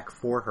reaching back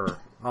for her,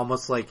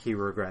 almost like he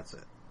regrets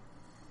it.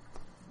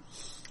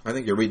 I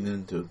think you're reading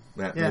into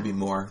that maybe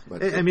more.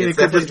 But it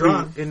could just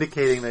be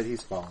indicating that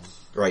he's falling.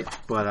 Right.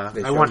 But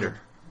I wonder.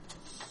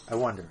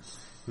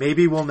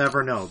 Maybe we'll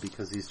never know,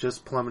 because he's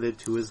just plummeted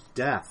to his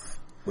death.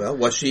 Well,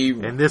 was she...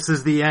 And this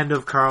is the end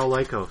of Carl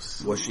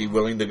Lycos. Was she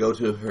willing to go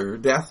to her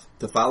death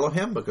to follow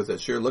him? Because it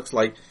sure looks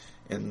like,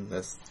 in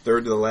this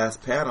third to the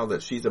last panel,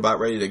 that she's about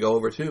ready to go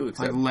over too.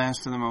 Except, like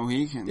Last of the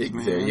Mohicans,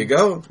 man. There you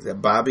go.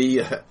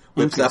 Bobby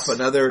whips up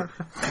another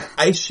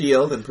ice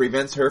shield and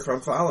prevents her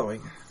from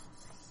following.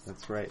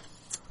 That's right.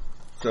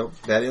 So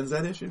that ends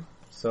that issue.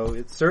 So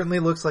it certainly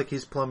looks like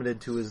he's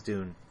plummeted to his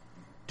doom.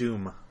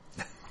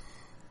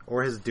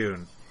 Or his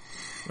dune.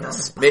 Well,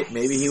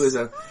 maybe he was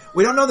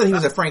we don't know that he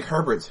was a Frank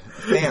Herbert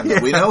fan.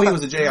 Yeah. We know he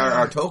was a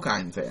J.R.R.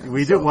 Tolkien fan.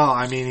 We do. Well,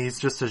 he's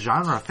just a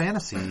genre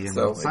fantasy and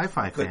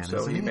sci-fi fan, so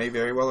isn't he may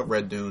very well have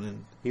read Dune.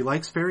 And he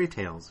likes fairy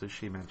tales, as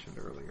she mentioned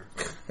earlier.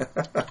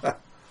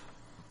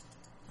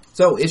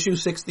 So, issue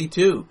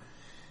 62.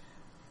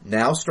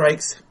 Now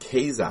strikes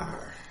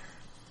Khazar.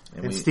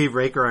 And Steve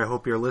Raker, I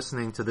hope you're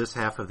listening to this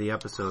half of the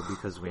episode,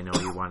 because we know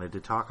you wanted to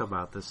talk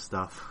about this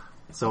stuff.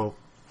 So,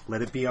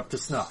 let it be up to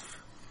snuff.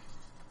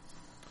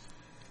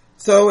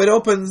 So it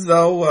opens,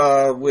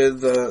 though,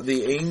 with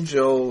the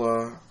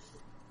angel,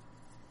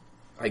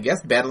 I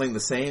guess, battling the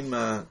same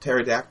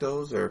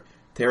pterodactyls or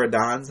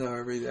pterodons,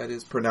 however that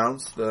is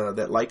pronounced,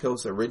 that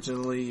Lycos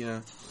originally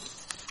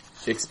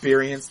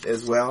experienced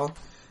as well.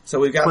 So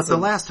we've got. But the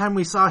last time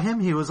we saw him,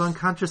 he was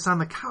unconscious on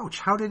the couch.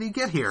 How did he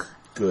get here?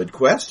 Good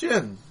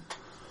question.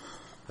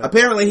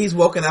 Apparently, he's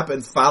woken up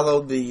and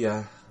followed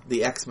the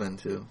X-Men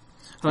too.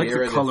 I like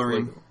the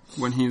coloring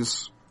when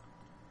he's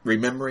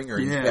remembering, or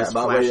he's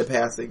about ready to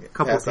pass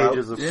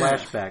pages of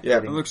flashback. Yeah,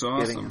 it looks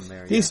awesome. Him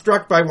there, he's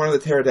struck by one of the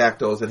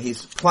pterodactyls, and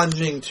he's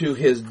plunging to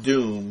his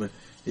doom.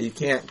 He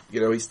can't,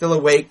 he's still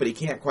awake, but he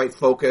can't quite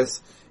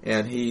focus.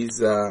 And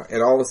he's,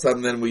 and all of a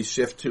sudden, then we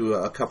shift to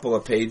a couple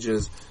of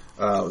pages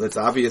that's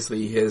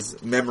obviously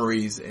his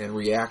memories and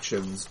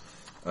reactions,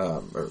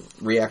 or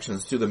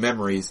reactions to the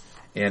memories.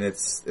 And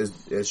it's,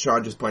 as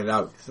Sean just pointed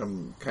out,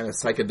 some kind of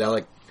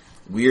psychedelic,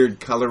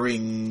 weird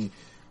coloring.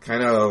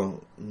 Kind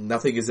of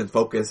nothing is in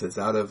focus. It's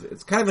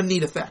kind of a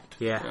neat effect.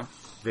 Yeah.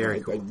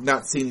 Very cool. I've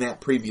not seen that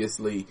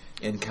previously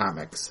in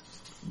comics,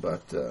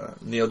 but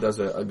Neil does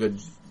a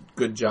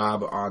good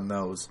job on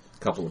those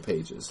couple of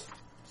pages.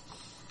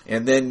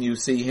 And then you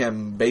see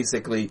him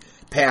basically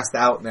passed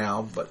out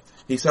now, but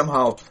he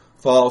somehow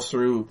falls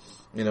through,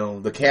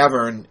 the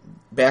cavern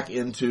back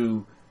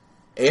into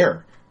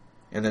air,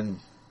 and then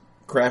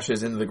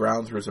crashes into the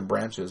ground through some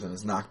branches and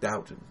is knocked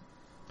out. And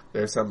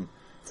there's some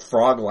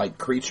frog-like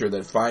creature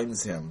that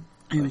finds him,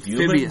 a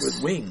human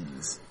with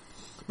wings,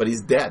 but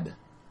he's dead.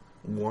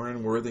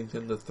 Warren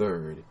Worthington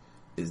III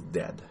is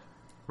dead.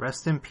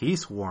 Rest in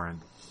peace,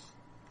 Warren.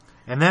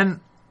 And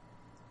then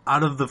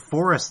out of the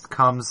forest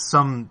comes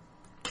some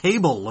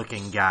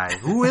Cable-looking guy.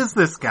 Who is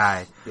this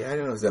guy? Yeah, I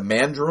don't know. Is it a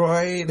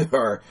mandroid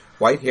or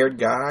white-haired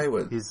guy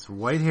with? He's a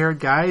white-haired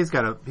guy.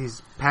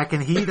 He's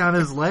packing heat on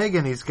his leg,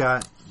 and he's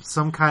got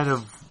some kind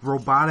of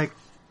robotic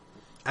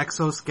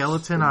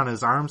exoskeleton on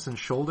his arms and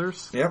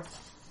shoulders. Yep.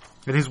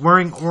 And he's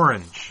wearing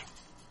orange.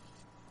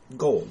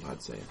 Gold,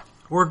 I'd say.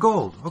 Or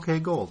gold. Okay,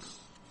 gold.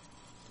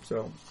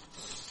 So,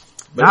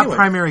 but not anyway.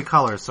 Primary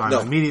color, so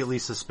I'm immediately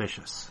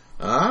suspicious.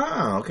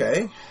 Ah,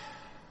 okay.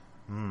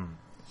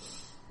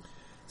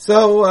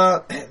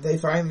 So, they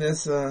find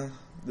this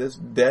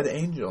dead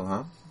angel,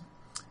 huh?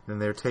 Then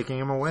they're taking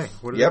him away.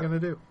 What are they going to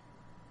do?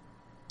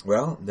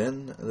 Well,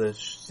 then the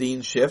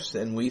scene shifts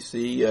and we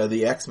see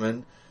the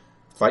X-Men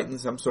fighting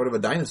some sort of a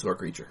dinosaur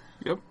creature.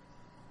 Yep.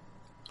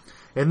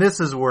 And this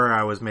is where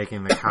I was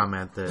making the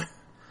comment that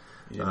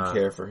You didn't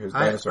care for his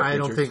dinosaur I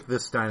creatures? don't think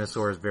this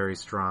dinosaur is very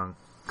strong.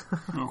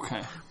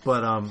 Okay.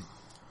 But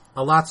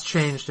a lot's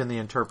changed in the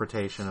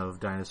interpretation of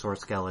dinosaur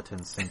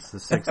skeletons since the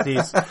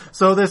 60s.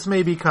 So this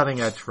may be cutting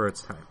edge for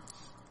its time.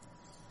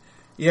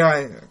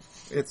 Yeah,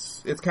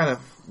 it's kind of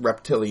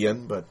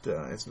reptilian, but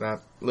it's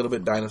not a little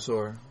bit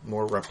dinosaur,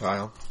 more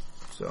reptile.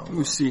 So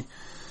We see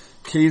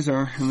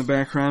Kazar in the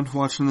background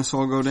watching this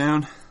all go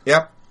down.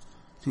 Yep.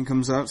 He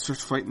comes out,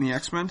 starts fighting the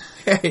X-Men.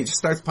 He just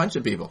starts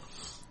punching people.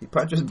 He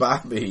punches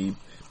Bobby. He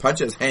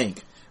punches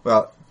Hank.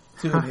 Well,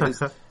 to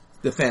his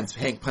defense,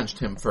 Hank punched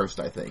him first,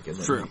 I think. And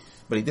then True.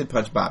 But he did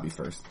punch Bobby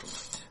first.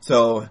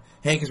 So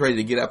Hank is ready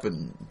to get up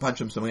and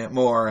punch him some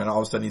more, and all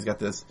of a sudden he's got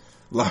this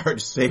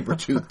large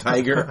saber-toothed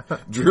tiger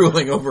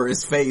drooling over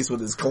his face with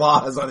his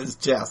claws on his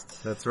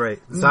chest. That's right.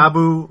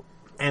 Zabu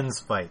ends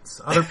fights.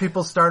 Other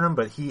people start them,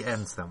 but he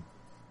ends them.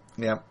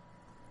 Yep.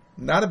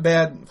 Not a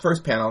bad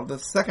first panel. The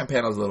second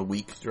panel is a little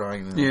weak,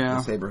 drawing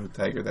the saber-toothed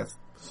tiger. That's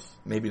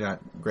maybe not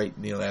great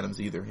Neil Adams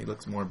either. He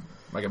looks more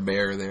like a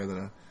bear there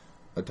than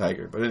a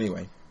tiger. But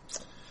anyway.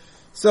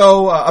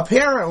 So,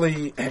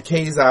 apparently,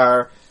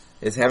 Kazar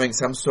is having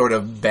some sort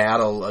of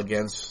battle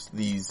against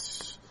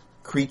these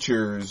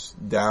creatures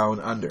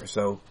down under.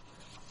 So,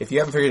 if you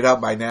haven't figured it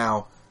out by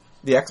now,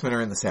 the X-Men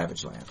are in the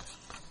Savage Land.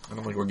 I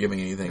don't think we're giving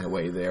anything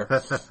away there,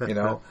 you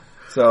know.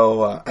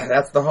 So,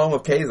 that's the home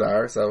of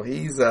Kazar. So,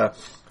 he's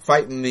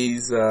fighting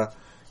these,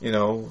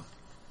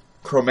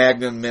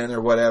 Cro-Magnon men or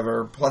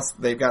whatever. Plus,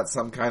 they've got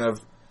some kind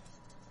of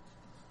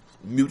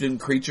mutant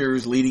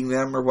creatures leading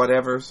them or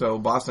whatever, so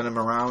bossing them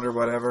around or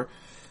whatever.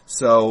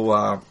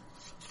 So,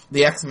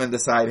 the X-Men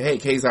decide, hey,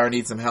 Kazar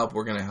needs some help,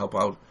 we're gonna help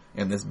out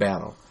in this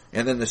battle.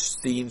 And then the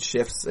scene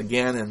shifts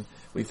again, and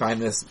we find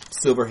this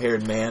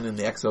silver-haired man in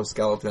the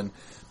exoskeleton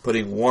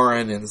putting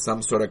Warren in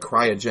some sort of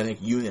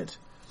cryogenic unit.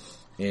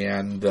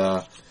 And,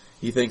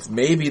 he thinks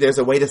maybe there's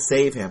a way to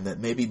save him, that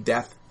maybe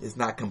death is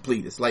not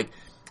complete. It's like,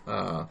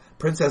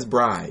 Princess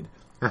Bride.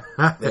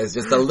 There's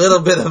just a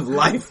little bit of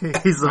life.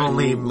 He's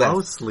only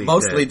left.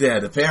 mostly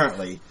dead,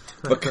 apparently,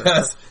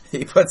 because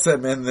he puts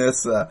him in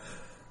this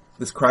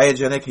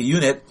cryogenic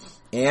unit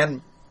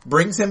and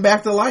brings him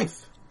back to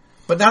life.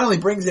 But not only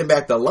brings him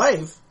back to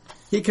life,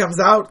 he comes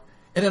out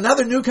in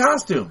another new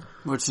costume,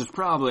 which is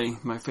probably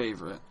my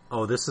favorite.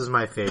 Oh, this is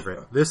my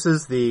favorite. This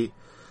is the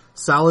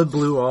solid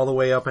blue all the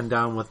way up and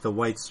down with the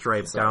white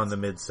stripes down the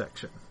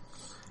midsection.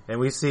 And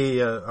we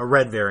see a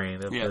red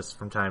variant of this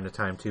from time to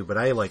time too, but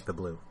I like the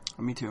blue.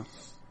 Me too.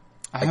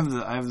 I have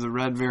the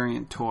red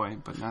variant toy,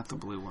 but not the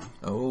blue one.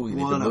 Oh, you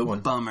need the blue one.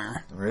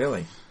 Bummer.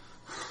 Really?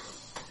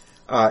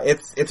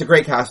 It's a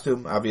great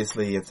costume.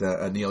 Obviously, it's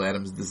a Neil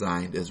Adams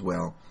design as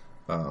well.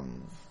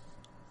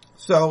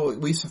 So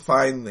we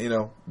find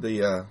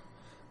the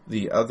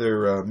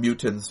other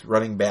mutants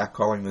running back,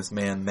 calling this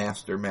man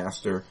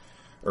Master,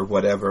 or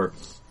whatever,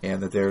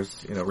 and that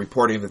there's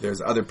reporting that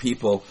there's other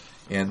people,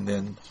 and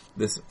then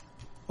this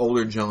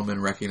older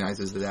gentleman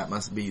recognizes that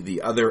must be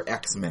the other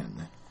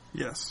X-Men.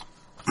 Yes.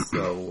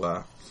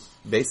 So,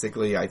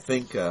 basically, I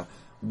think,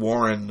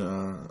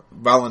 Warren,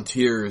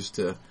 volunteers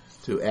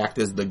to act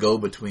as the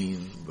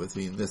go-between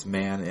between this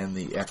man and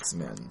the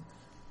X-Men.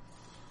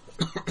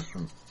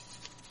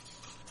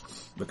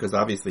 Because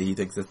obviously he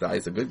thinks this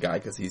guy's a good guy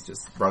because he's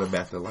just brought him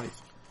back to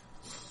life.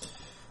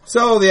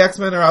 So the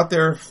X-Men are out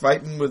there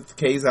fighting with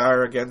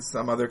Kazar against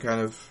some other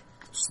kind of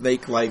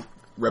snake-like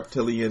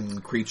reptilian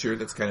creature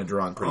that's kind of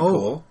drawn pretty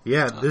cool.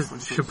 Yeah,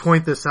 this should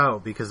point this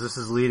out because this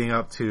is leading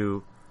up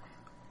to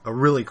a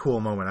really cool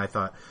moment, I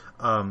thought.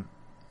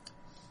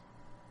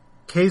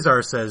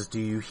 Kazar says, "Do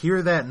you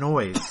hear that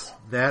noise?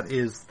 That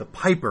is the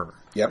Piper."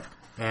 Yep.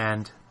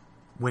 And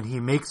when he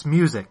makes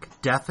music,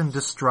 death and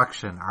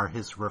destruction are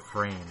his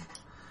refrain.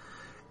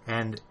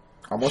 And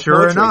almost sure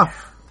poetry.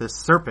 enough, this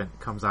serpent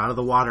comes out of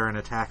the water and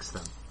attacks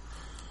them.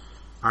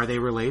 Are they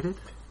related?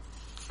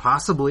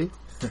 Possibly.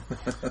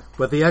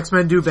 But the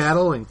X-Men do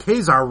battle and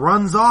Kazar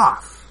runs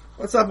off.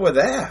 What's up with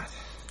that?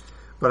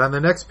 But on the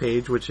next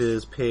page, which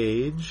is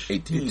page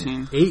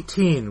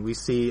 18, we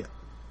see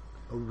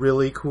a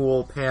really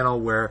cool panel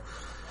where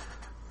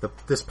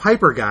this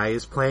Piper guy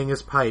is playing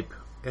his pipe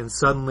and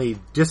suddenly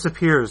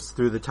disappears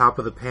through the top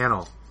of the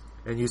panel.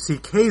 And you see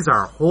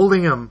Kazar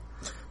holding him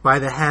by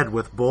the head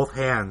with both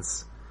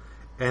hands.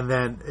 And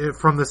then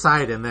from the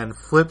side, and then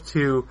flip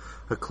to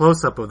a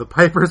close-up of the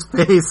Piper's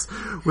face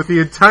with the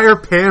entire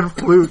pan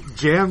flute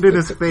jammed in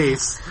his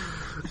face.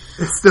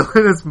 It's still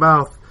in his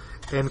mouth.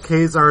 And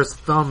Kazar's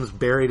thumbs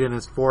buried in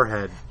his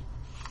forehead.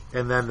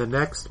 And then the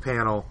next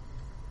panel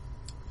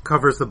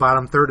covers the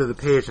bottom third of the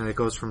page, and it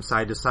goes from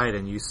side to side,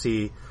 and you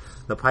see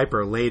the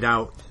Piper laid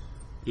out,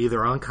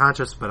 either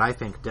unconscious, but I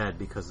think dead,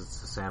 because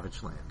it's the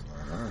Savage Land.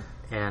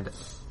 And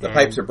the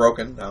pipes are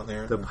broken down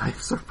there. The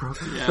pipes are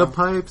broken. Yeah. The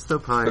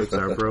pipes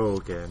are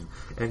broken.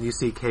 And you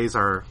see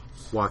Kazar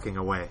walking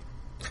away.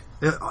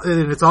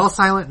 And it's all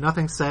silent,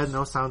 nothing said,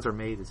 no sounds are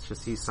made. It's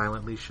just he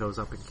silently shows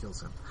up and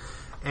kills him.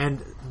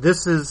 And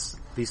this is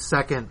the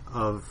second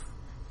of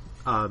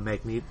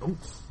Magneto. Oh,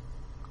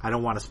 I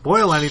don't want to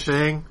spoil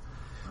anything.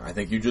 I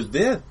think you just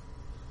did.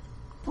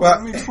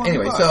 Well,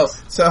 anyway,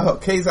 so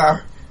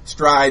Ka-Zar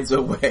strides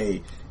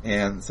away,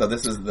 and so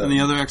this is the... And the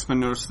other X-Men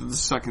noticed that the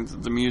second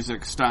that the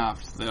music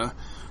stopped, the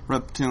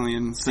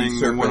reptilian thing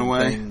went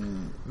away.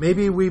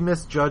 Maybe we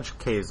misjudged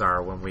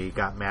Ka-Zar when we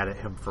got mad at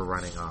him for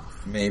running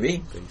off.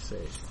 Maybe. They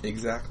say.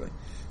 Exactly.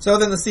 So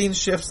then the scene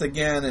shifts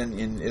again,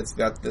 and it's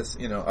got this,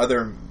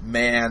 other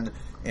man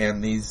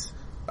and these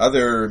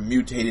other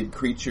mutated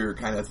creature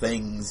kind of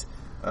things.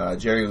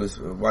 Jerry was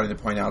wanting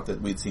to point out that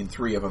we'd seen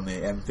 3 of them.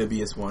 The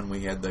amphibious one,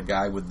 we had the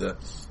guy with the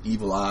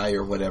evil eye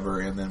or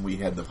whatever, and then we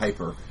had the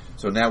Piper.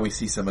 So now we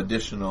see some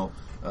additional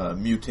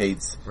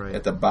mutates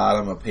at the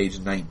bottom of page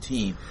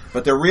 19.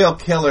 But the real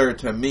killer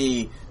to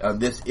me of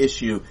this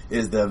issue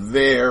is the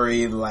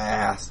very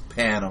last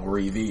panel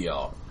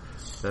reveal.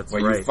 That's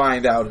where right. You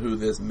find out who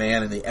this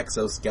man in the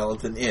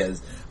exoskeleton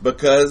is.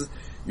 Because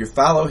you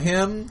follow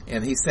him,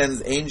 and he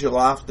sends Angel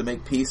off to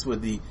make peace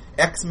with the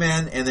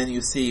X-Men, and then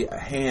you see a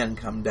hand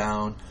come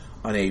down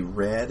on a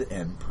red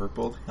and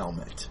purple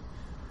helmet.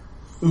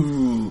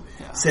 Ooh,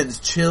 sends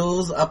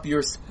chills up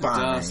your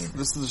spine.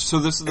 This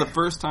is the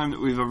first time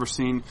that we've ever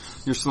seen,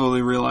 you're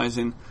slowly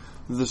realizing,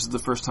 this is the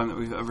first time that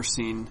we've ever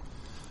seen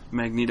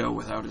Magneto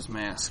without his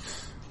mask.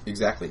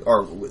 Exactly.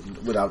 Or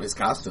without his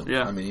costume.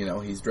 Yeah. I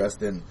mean, he's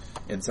dressed in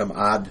some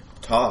odd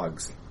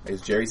togs.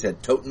 As Jerry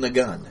said, toting a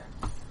gun.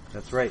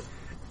 That's right.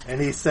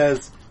 And he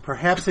says,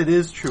 perhaps it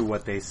is true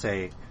what they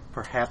say.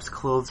 Perhaps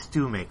clothes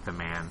do make the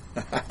man.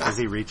 As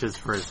he reaches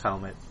for his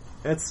helmet.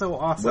 It's so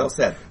awesome. Well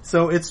said.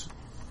 So it's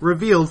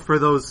revealed for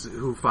those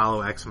who follow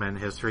X-Men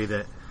history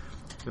that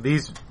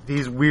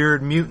these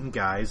weird mutant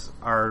guys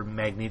are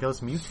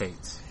Magneto's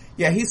mutates.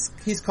 Yeah,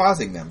 he's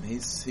causing them.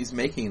 He's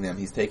making them.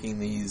 He's taking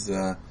these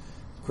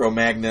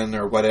Cro-Magnon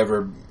or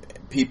whatever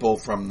people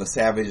from the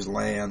Savage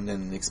Land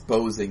and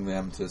exposing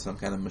them to some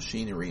kind of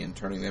machinery and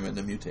turning them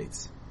into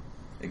mutates.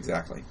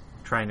 Exactly.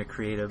 Trying to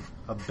create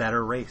a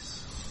better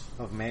race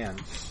of man.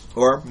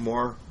 Or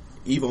more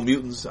evil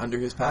mutants under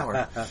his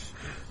power.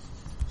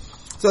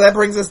 So that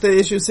brings us to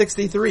issue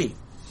 63.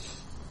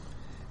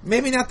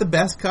 Maybe not the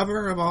best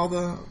cover of all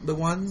the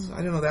ones.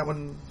 I don't know, that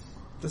one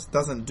just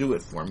doesn't do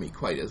it for me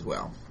quite as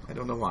well. I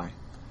don't know why.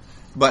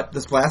 But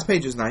the splash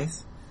page is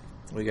nice.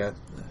 We got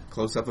a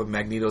close-up of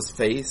Magneto's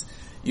face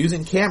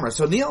using camera.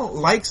 So Neil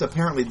likes,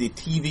 apparently, the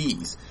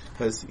TVs.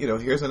 Because,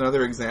 here's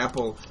another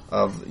example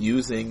of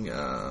using,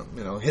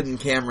 hidden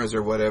cameras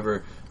or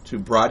whatever to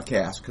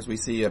broadcast. Because we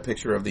see a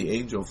picture of the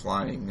Angel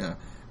flying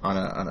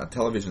on a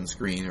television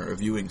screen or a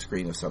viewing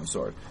screen of some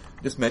sort.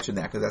 Just mention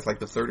that because that's like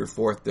the 3rd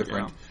or 4th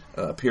different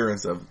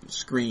appearance of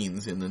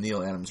screens in the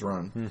Neil Adams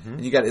run. Mm-hmm.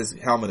 And you got his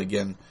helmet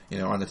again,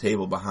 on the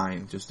table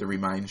behind, just to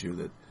remind you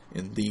that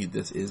indeed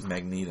this is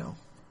Magneto.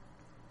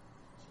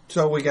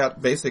 So we got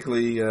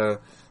basically the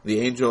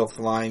Angel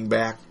flying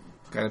back,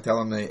 kind of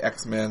telling the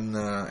X-Men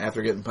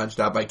after getting punched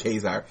out by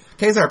Ka-Zar.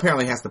 Ka-Zar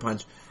apparently has to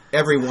punch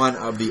every one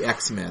of the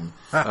X-Men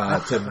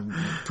to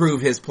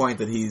prove his point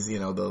that he's,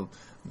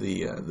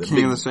 the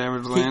King of the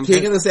Savage Land.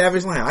 King of the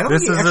Savage Land. I don't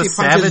this think he is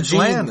actually a punches Savage Jean,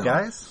 Land, though.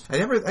 guys. I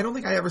don't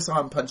think I ever saw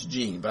him punch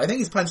Jean, but I think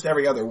he's punched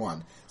every other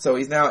one. So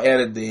he's now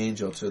added the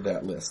Angel to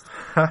that list.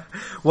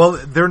 Well,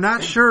 they're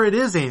not sure it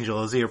is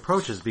Angel as he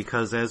approaches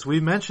because, as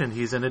we mentioned,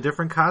 he's in a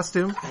different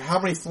costume. How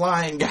many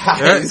flying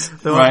guys?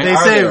 They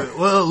say,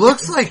 well, it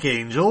looks like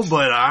Angel,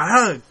 but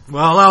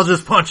I'll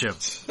just punch him.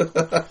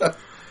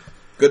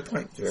 Good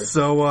point, Jerry.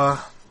 So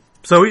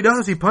he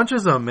does. He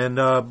punches him,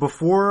 and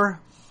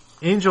before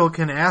Angel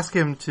can ask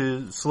him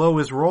to slow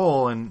his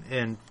roll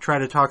and try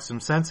to talk some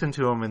sense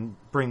into him and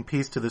bring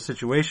peace to the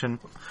situation,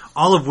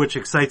 all of which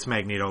excites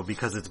Magneto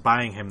because it's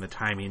buying him the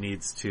time he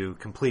needs to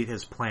complete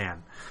his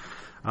plan.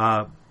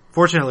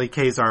 Fortunately,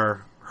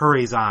 Ka-Zar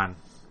hurries on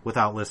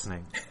without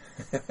listening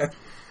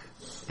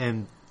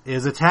and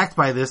is attacked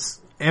by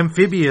this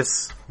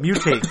amphibious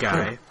mutate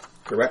guy.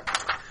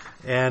 Correct.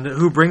 And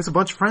who brings a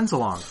bunch of friends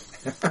along.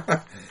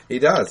 He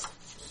does.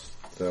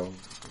 So,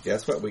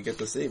 guess what we get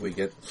to see? We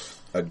get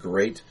a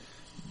great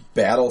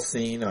battle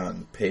scene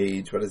on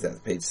page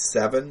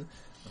 7,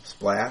 a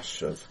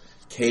splash of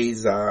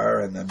Ka-Zar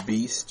and the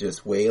Beast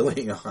just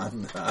wailing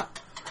on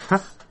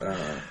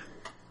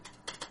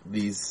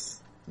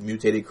these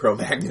mutated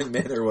Cro-Magnon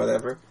men or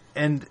whatever.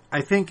 And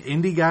I think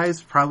indie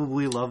guys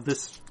probably love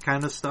this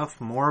kind of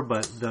stuff more,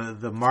 but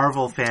the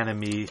Marvel fan in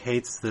me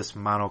hates this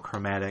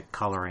monochromatic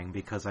coloring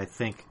because I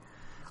think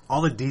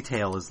all the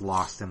detail is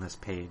lost in this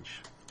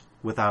page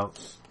without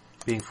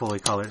being fully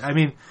colored. I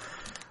mean,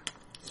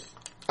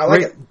 I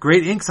like it.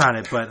 Great inks on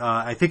it, but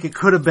I think it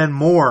could have been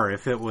more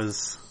if it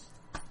was,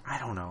 I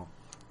don't know.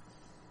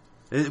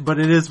 But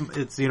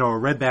it's a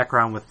red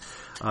background with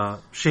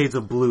shades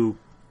of blue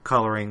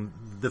coloring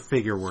the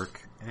figure work,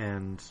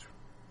 and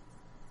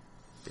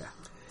yeah,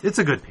 it's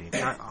a good page.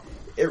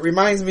 It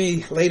reminds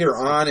me later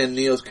on in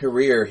Neil's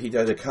career, he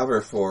does a cover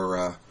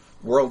for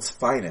World's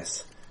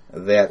Finest.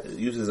 that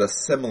uses a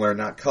similar,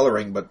 not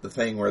coloring, but the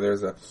thing where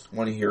there's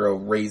one hero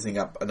raising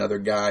up another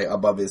guy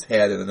above his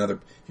head and another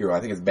hero,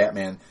 I think it's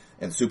Batman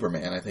and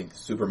Superman. I think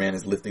Superman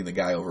is lifting the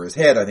guy over his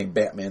head. I think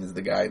Batman is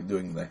the guy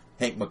doing the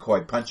Hank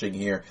McCoy punching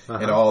here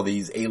and all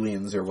these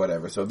aliens or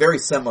whatever. So very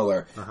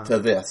similar to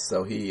this.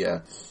 So he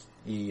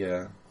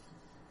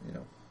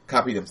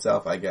copied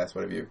himself, I guess,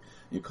 whatever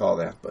you call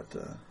that. But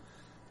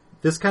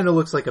this kind of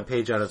looks like a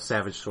page out of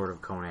Savage Sword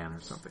of Conan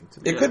or something.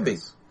 To me. It could be.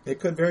 It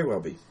could very well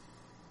be.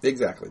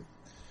 Exactly.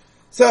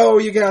 So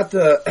you got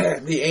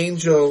the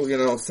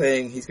angel,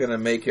 saying he's going to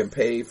make him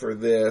pay for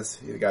this.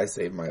 The guy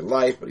saved my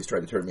life, but he's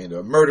trying to turn me into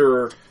a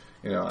murderer.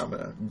 I'm going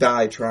to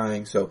die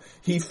trying. So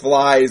he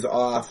flies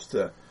off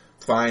to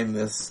find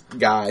this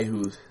guy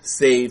who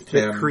saved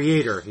him. The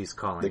creator, he's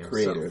calling himself. The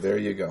creator, himself. there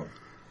you go.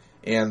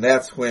 And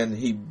that's when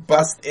he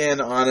busts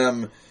in on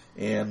him,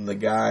 and the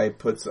guy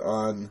puts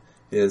on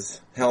his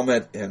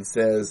helmet and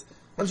says,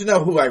 "Don't you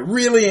know who I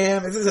really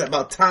am? Isn't it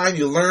about time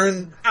you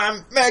learn?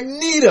 I'm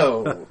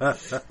Magneto!"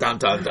 Dun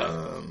dun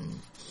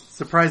dun.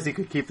 Surprised he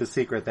could keep the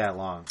secret that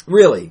long.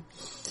 Really.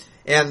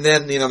 And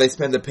then, they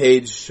spend a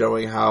page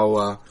showing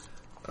how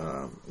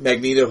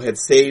Magneto had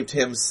saved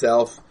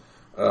himself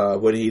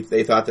when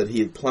they thought that he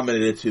had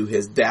plummeted to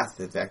his death.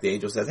 In fact, the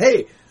angel says,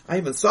 "Hey, I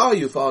even saw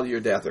you fall to your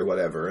death," or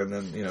whatever. And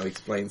then, he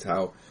explains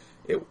how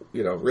it,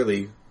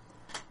 really,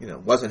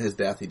 wasn't his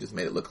death. He just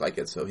made it look like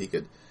it so he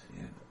could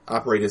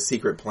operate his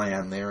secret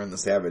plan there in the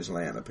Savage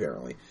Land,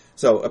 apparently.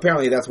 So,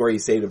 apparently that's where he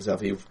saved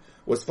himself. He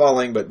was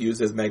falling, but used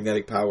his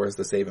magnetic powers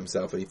to save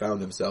himself, and he found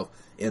himself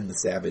in the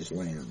Savage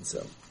Land.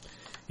 So,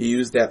 he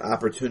used that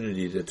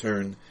opportunity to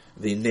turn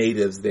the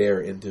natives there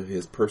into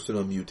his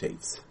personal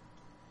mutates.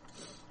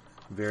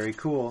 Very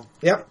cool.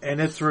 Yep.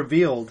 And it's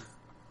revealed,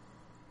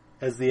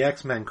 as the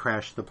X-Men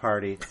crash the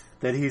party,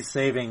 that he's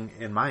saving,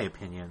 in my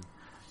opinion,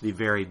 the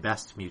very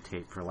best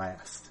mutate for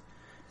last.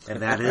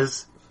 And that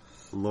is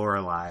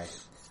Lorelei,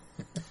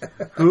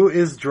 who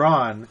is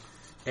drawn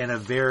in a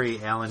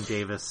very Alan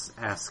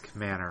Davis-esque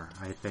manner,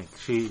 I think.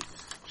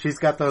 She's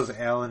got those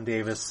Alan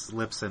Davis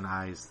lips and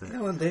eyes.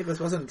 Alan Davis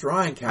wasn't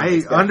drawing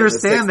comics. I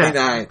understand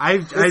that.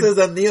 This is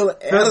a Neil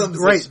Adams.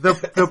 Right.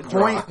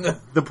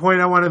 The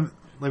point I want to,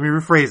 let me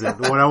rephrase it.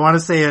 What I want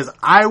to say is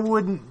I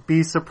wouldn't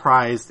be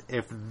surprised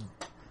if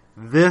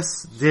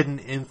this didn't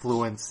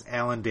influence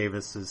Alan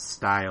Davis's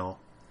style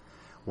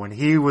when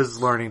he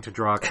was learning to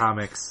draw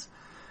comics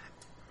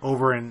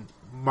over in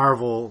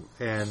Marvel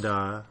and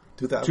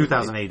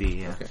 2000 AD.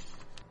 Yeah. Okay.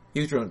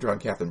 He was drawing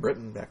Captain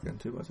Britain back then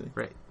too, wasn't he?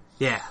 Right.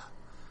 Yeah.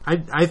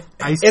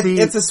 I see.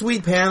 It's a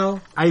sweet panel.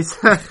 I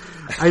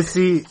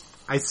see.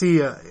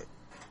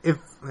 If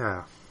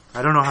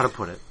I don't know how to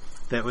put it,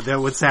 that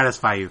would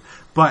satisfy you,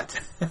 but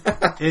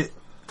it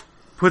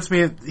puts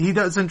me. He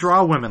doesn't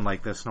draw women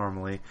like this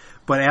normally,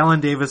 but Alan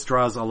Davis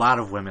draws a lot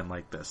of women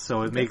like this,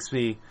 so it makes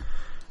me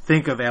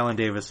think of Alan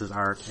Davis's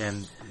art,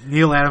 and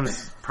Neil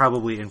Adams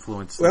probably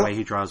influenced the way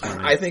he draws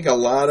women. I think a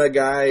lot of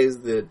guys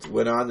that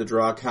went on to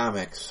draw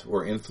comics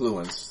were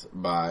influenced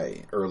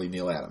by early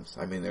Neil Adams.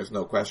 I mean, there's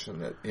no question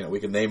that, we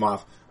can name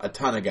off a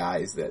ton of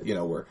guys that,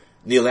 were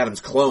Neil Adams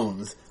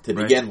clones to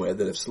begin with,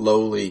 that have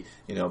slowly,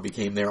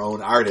 became their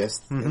own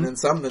artists, and then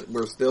some that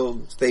were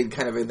still stayed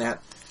kind of in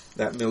that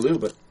milieu.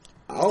 But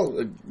I'll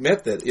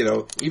admit that,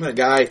 even a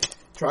guy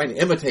trying to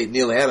imitate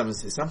Neil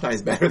Adams is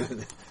sometimes better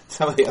than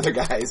some of the other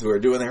guys who are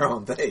doing their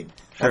own thing.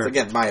 That's,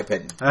 again, my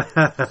opinion.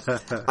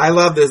 I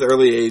love this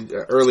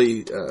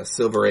early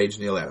Silver Age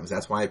Neil Adams.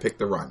 That's why I picked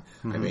the run.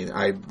 I mean,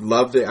 I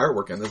love the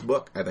artwork in this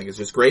book. I think it's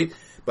just great.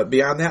 But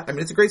beyond that, I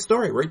mean, it's a great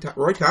story.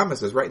 Roy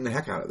Thomas is writing the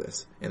heck out of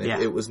this. And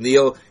it was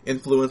Neil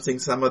influencing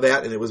some of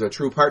that, and it was a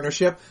true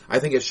partnership. I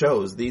think it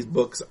shows. These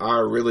books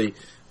are really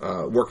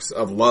works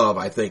of love,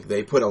 I think.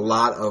 They put a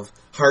lot of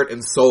heart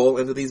and soul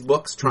into these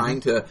books, trying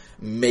to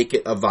make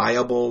it a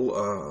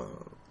viable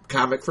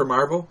comic for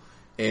Marvel.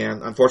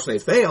 And unfortunately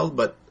it failed,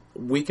 but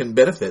we can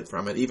benefit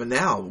from it even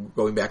now,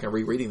 going back and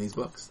rereading these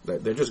books.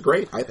 They're just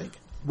great, I think.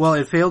 Well,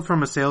 it failed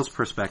from a sales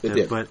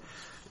perspective, but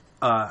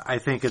I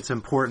think it's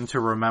important to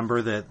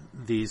remember that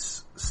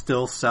these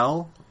still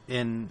sell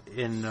in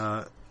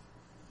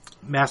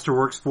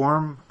Masterworks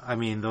form. I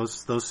mean,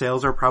 those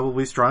sales are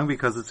probably strong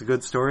because it's a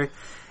good story.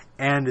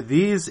 And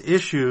these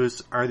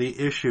issues are the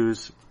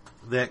issues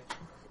that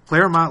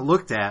Claremont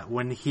looked at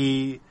when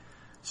he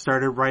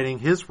started writing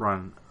his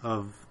run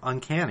of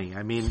Uncanny.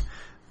 I mean,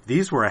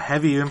 these were a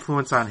heavy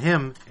influence on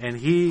him, and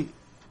he,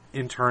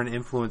 in turn,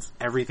 influenced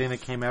everything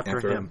that came after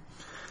him.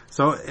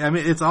 So, I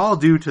mean, it's all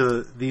due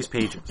to these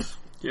pages.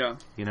 Yeah.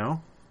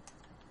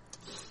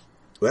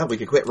 Well, we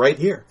could quit right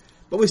here.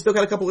 But we still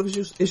got a couple of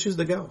issues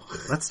to go.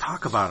 Let's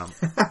talk about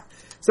them.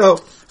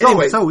 So,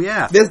 anyway,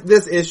 yeah.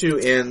 This issue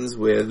ends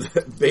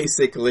with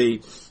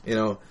basically,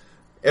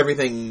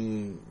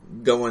 everything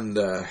going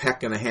to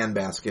heck in a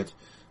handbasket,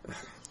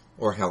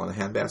 or hell in a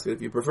handbasket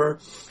if you prefer,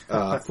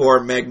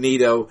 for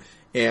Magneto,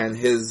 and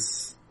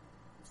his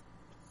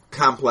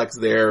complex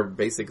there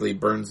basically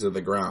burns to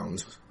the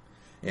ground.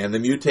 And the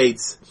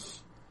mutates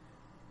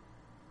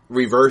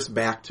reverse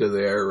back to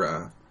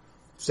their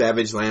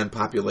Savage Land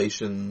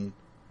population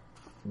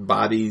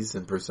bodies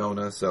and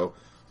persona. So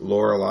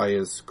Lorelei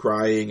is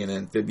crying, and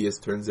Amphibious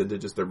turns into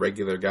just a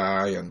regular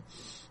guy, and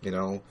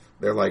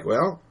they're like,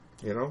 well,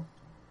 they'll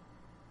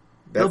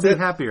that's be it.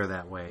 happier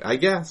that way. I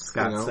guess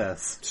Scott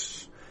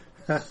says.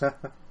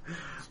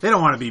 They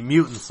don't want to be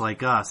mutants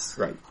like us,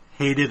 right?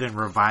 Hated and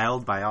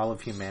reviled by all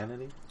of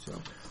humanity. So,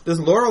 does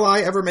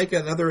Lorelei ever make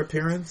another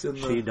appearance?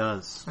 She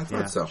does. I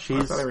thought so.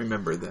 I thought I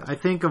remembered that. I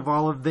think of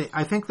all of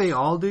I think they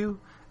all do,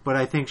 but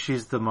I think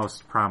she's the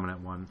most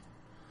prominent one.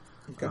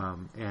 Okay.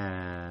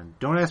 And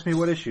don't ask me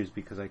what issues,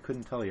 because I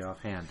couldn't tell you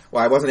offhand.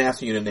 Well, I wasn't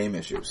asking you to name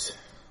issues.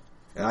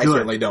 And I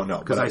certainly don't know.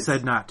 Because I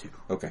said not to.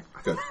 Okay,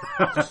 good.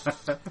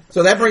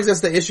 So that brings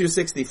us to issue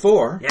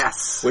 64.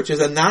 Yes. Which is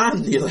a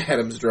non-Neil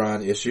Adams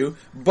drawn issue,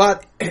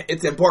 but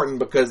it's important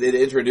because it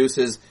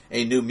introduces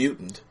a new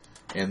mutant,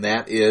 and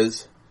that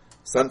is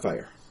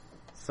Sunfire.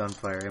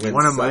 Sunfire. When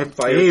One of my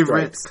Sunfire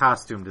favorite strikes.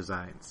 costume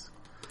designs.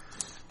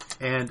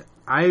 And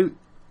I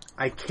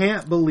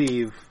can't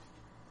believe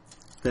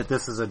that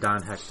this is a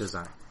Don Heck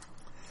design.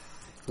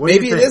 What do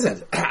Maybe you it think?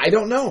 isn't. I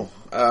don't know.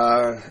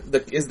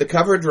 Is the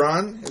cover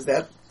drawn? Is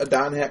that a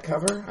Don Heck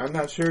cover? I'm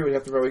not sure. We'd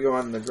have to probably go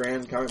on the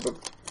Grand Comic Book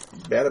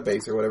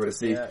database or whatever to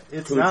see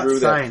It's who not drew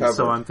that signed, cover.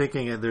 so I'm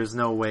thinking there's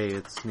no way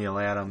it's Neil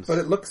Adams. But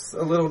it looks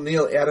a little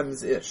Neil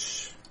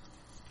Adams-ish.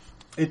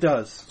 It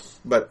does.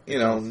 But,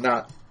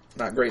 not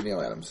great Neil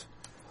Adams.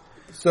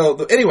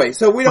 So, anyway,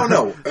 we don't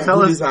know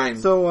who designed...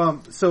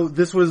 So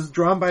this was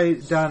drawn by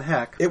Don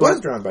Heck. It was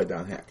drawn by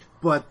Don Heck.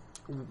 But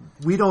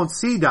we don't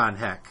see Don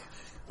Heck.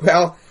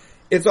 Well,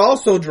 it's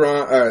also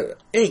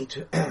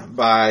inked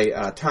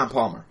by Tom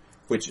Palmer,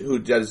 who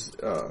does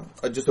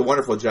just a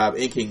wonderful job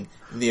inking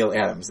Neil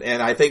Adams.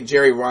 And I think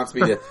Jerry wants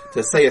me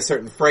to say a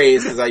certain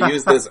phrase because I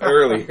used this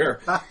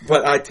earlier.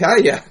 But I tell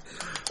you,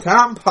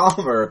 Tom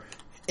Palmer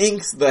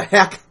inks the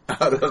heck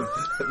out of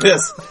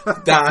this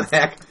Don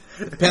Heck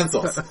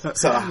pencils.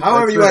 So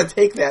however you want to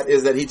take that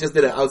is that he just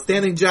did an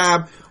outstanding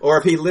job, or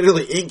if he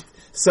literally inked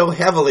so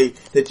heavily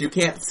that you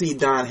can't see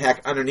Don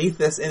Heck underneath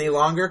this any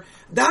longer.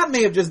 Don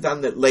may have just done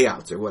the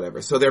layouts or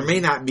whatever, so there may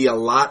not be a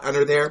lot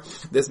under there.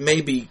 This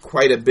may be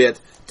quite a bit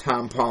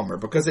Tom Palmer,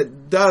 because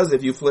it does,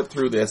 if you flip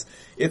through this,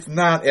 it's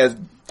not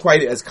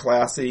quite as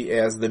classy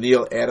as the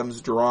Neil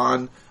Adams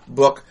drawn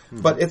book,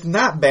 but it's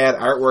not bad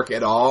artwork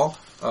at all.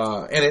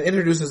 And it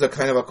introduces a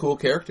kind of a cool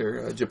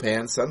character,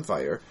 Japan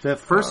Sunfire. The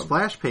first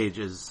splash page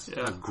is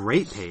a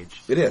great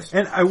page. It is.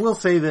 And I will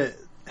say that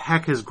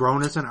Heck has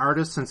grown as an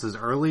artist since his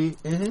early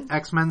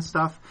X-Men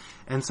stuff.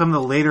 And some of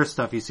the later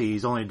stuff you see,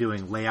 he's only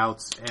doing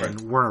layouts,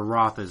 and Werner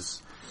Roth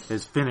is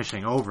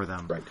finishing over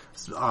them. Right.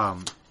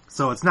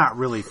 So it's not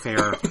really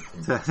fair.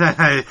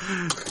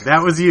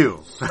 That was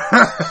you.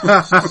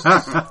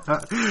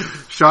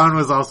 Sean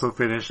was also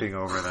finishing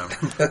over them.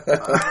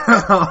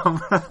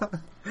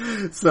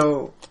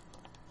 So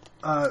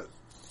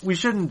we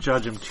shouldn't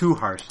judge him too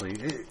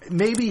harshly.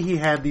 Maybe he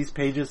had these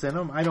pages in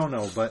him. I don't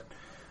know. But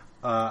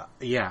I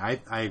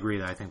agree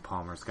that I think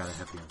Palmer's got a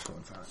heavy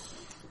influence on it.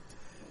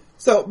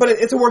 So, but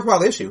it's a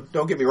worthwhile issue.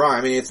 Don't get me wrong.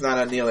 I mean, it's not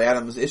a Neil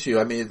Adams issue.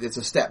 I mean, it's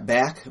a step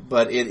back,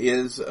 but it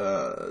is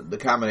the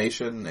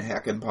combination.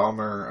 Heck and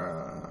Palmer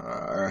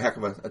are a heck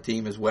of a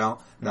team as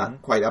well.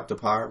 Not quite up to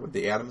par with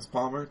the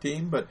Adams-Palmer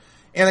team,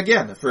 and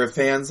again, for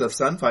fans of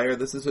Sunfire,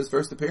 this is his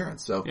first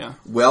appearance. So,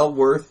 well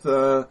worth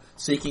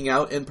seeking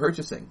out and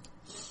purchasing.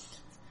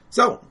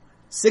 So,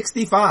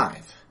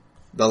 65.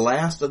 The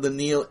last of the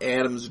Neil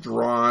Adams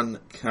drawn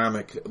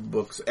comic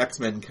books,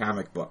 X-Men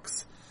comic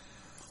books.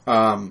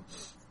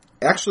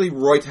 Actually,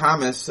 Roy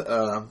Thomas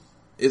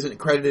isn't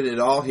credited at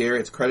all here.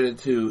 It's credited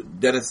to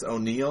Dennis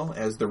O'Neil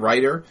as the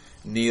writer,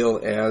 Neil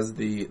as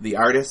the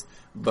artist.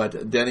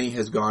 But Denny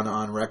has gone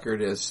on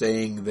record as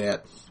saying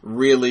that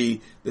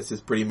really this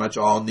is pretty much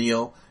all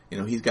Neil.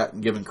 He's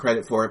gotten given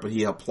credit for it, but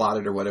he helped plot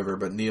it or whatever.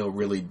 But Neil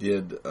really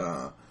did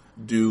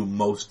do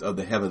most of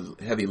the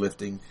heavy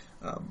lifting,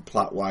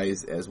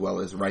 plot-wise as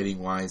well as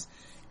writing-wise.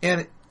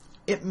 And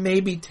it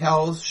maybe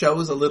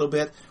shows a little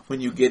bit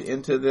when you get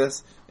into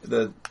this.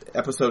 The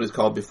episode is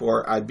called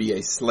Before I'd Be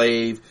a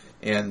Slave,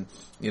 and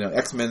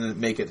X-Men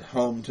make it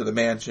home to the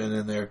mansion,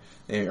 and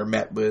they are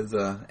met with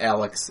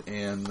Alex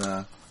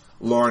and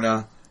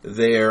Lorna.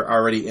 They're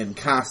already in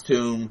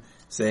costume,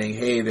 saying,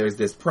 "Hey, there's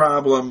this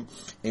problem,"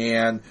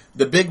 and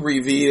the big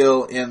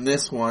reveal in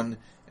this one.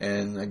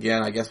 And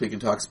again, I guess we can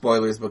talk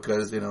spoilers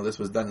because, this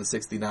was done in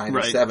 69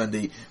 or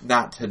 70,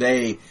 not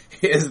today,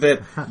 is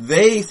that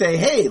they say,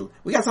 "Hey,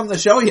 we got something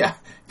to show you.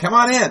 Come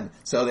on in."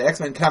 So the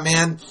X-Men come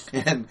in,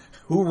 and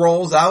who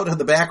rolls out of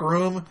the back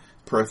room?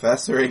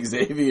 Professor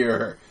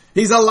Xavier.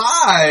 He's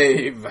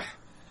alive!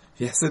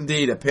 Yes,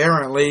 indeed.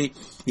 Apparently,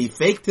 he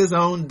faked his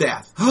own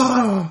death.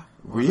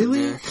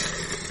 Really?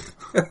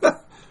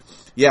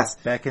 Yes.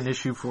 Back in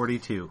issue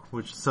 42,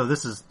 so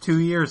this is 2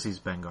 years he's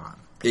been gone.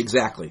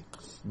 Exactly.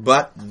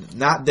 But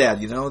not dead.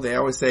 They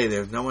always say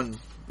there's no one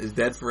is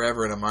dead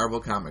forever in a Marvel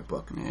comic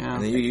book. Yeah.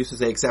 And then you used to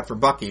say, except for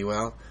Bucky.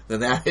 Well,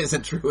 then that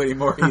isn't true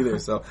anymore either.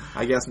 So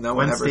I guess no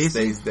one ever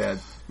stays dead.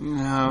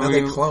 No,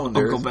 They cloned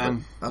Uncle hers,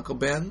 Ben. Uncle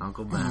Ben?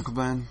 Uncle Ben. Uncle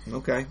Ben.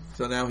 Okay.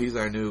 So now he's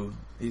the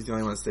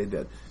only one that stayed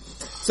dead.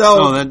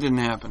 So that didn't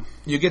happen.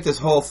 you get this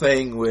whole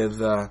thing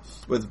with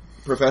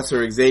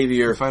Professor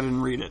Xavier If I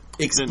didn't read it.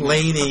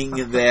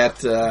 explaining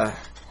that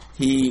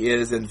he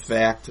is in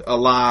fact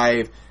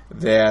alive,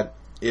 that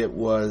it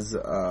was,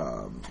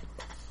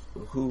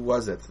 who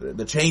was it?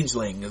 The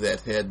Changeling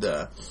that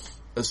had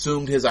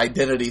assumed his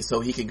identity so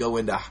he could go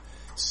into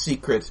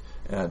secret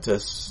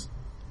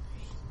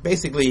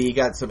basically he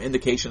got some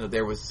indication that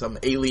there was some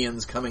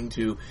aliens coming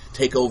to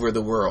take over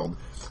the world.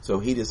 So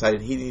he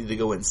decided he needed to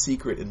go in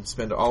secret and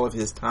spend all of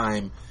his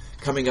time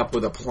coming up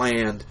with a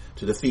plan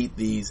to defeat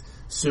these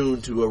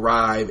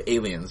soon-to-arrive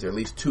aliens, or at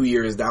least 2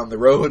 years down the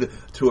road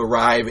to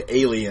arrive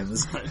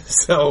aliens.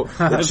 So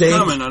it's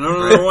coming. I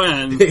don't know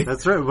when.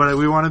 That's right, but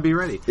we want to be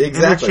ready.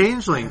 Exactly. And the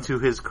Changeling, to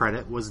his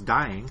credit, was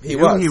dying. He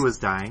was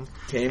dying.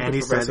 Came and to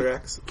Professor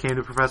X. Came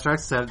to Professor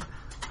X, said,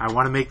 I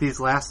want to make these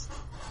last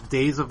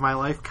days of my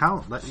life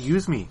count.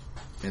 Use me.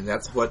 And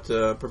that's what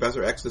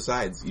Professor X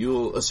decides.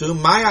 You'll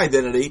assume my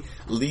identity,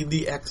 lead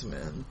the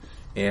X-Men,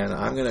 and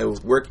I'm going to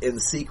work in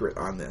secret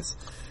on this.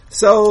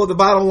 So the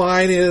bottom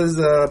line is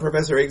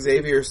Professor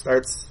Xavier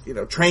starts,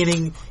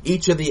 training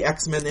each of the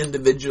X-Men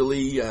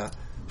individually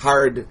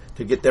hard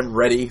to get them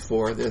ready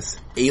for this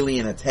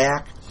alien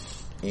attack.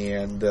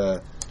 And I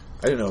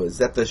don't know, is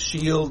that the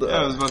SHIELD?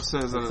 I was about to say,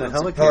 is that a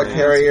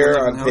helicarrier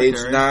Yeah, on page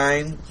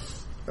 9.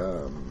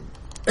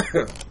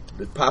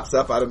 It pops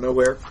up out of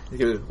nowhere.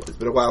 It's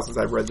been a while since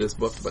I've read this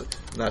book, but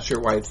I'm not sure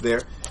why it's there.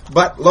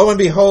 But lo and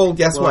behold,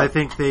 guess what? I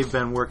think they've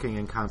been working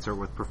in concert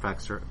with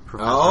Professor X to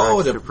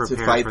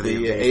fight for the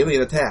invasion.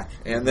 alien attack.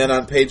 And then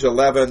on page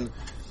 11,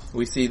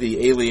 we see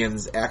the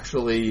aliens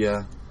actually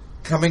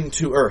coming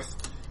to Earth.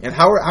 And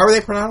how are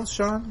they pronounced,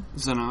 Sean?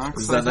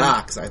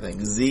 Xenox, I think.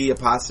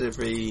 Z''Nox.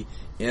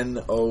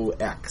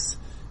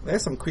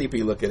 There's some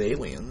creepy looking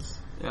aliens.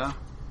 Yeah.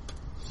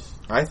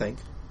 I think.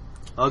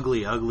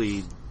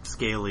 Ugly,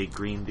 scaly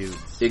green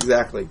dudes.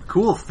 Exactly.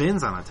 Cool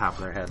fins on the top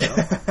of their head, though.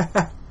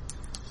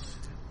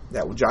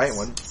 That giant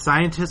one.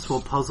 Scientists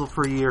will puzzle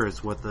for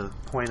years what the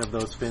point of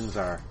those fins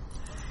are.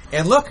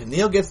 And look,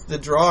 Neil gets the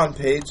draw on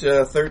page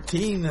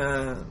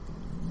 13.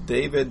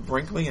 David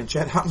Brinkley and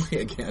Chet Huntley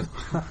again.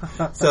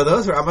 So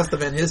those must have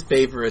been his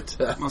favorite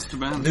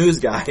news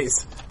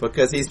guys,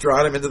 because he's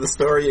drawn him into the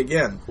story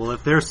again. Well,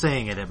 if they're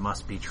saying it, it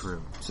must be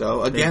true.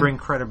 So again, they bring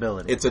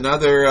credibility. It's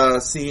another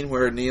scene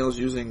where Neil's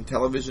using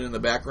television in the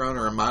background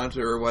or a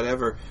monitor or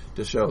whatever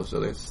to show.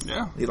 So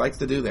he likes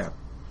to do that.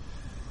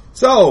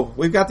 So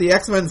we've got the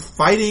X-Men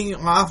fighting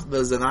off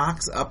the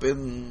Xenox up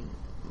in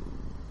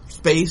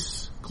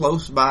space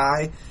close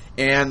by.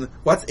 And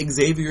what's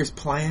Xavier's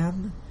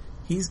plan?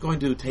 He's going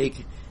to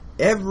take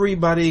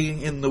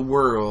everybody in the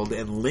world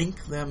and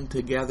link them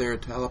together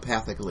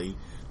telepathically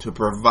to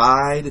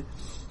provide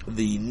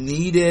the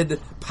needed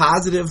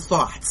positive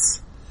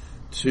thoughts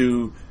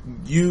to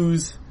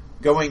use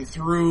going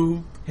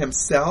through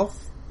himself,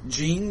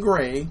 Jean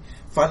Grey,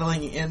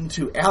 funneling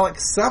into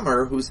Alex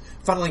Summer, who's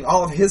funneling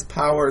all of his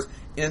powers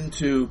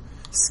into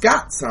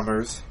Scott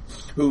Summers,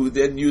 who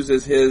then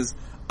uses his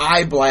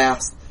eye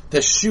blast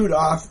to shoot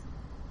off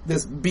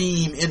this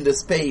beam into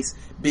space,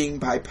 being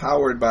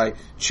powered by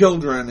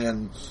children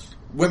and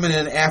women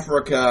in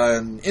Africa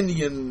and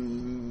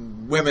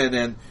Indian women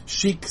and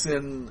sheiks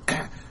in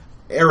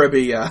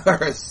Arabia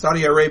or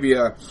Saudi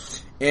Arabia.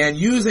 And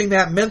using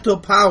that mental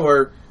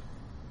power,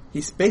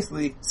 he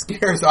basically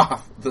scares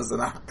off the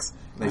Xenox.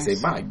 And they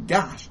say, my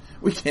gosh,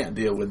 we can't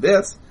deal with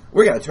this.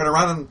 We're going to turn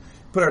around and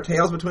put our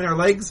tails between our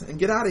legs and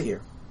get out of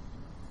here.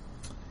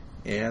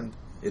 And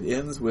it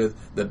ends with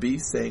the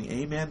Beast saying,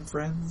 amen,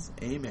 friends,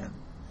 amen.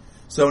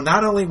 So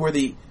not only were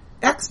the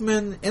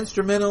X-Men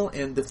instrumental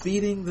in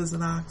defeating the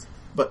Xenox,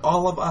 but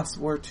all of us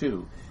were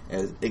too,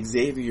 as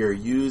Xavier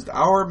used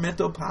our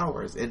mental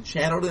powers and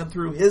channeled them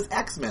through his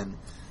X-Men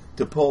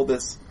to pull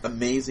this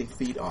amazing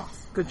feat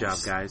off. Good job,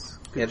 guys.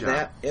 Good job.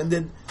 That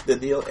ended the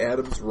Neil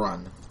Adams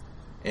run.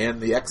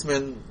 And the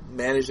X-Men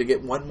managed to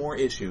get one more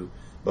issue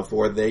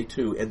before they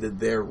too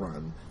ended their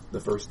run the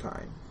first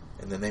time.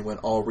 And then they went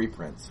all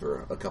reprints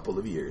for a couple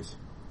of years.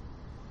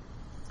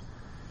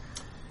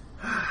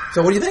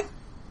 So what do you think?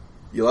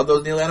 You love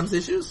those Neil Adams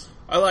issues?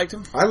 I liked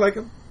them. I like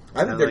them.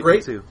 I think they're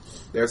great. Too.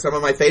 They're some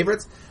of my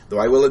favorites, though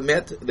I will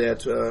admit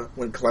that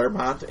when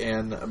Claremont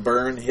and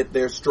Byrne hit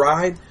their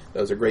stride,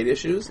 those are great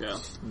issues. Yeah.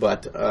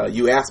 But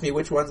you asked me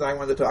which ones I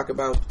wanted to talk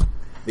about.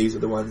 These are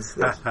the ones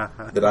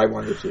that I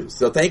wanted to.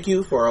 So thank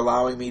you for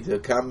allowing me to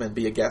come and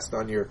be a guest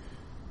on your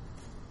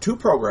 2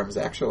 programs,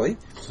 actually.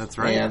 That's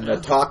right.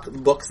 And talk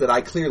books that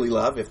I clearly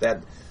love. If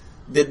that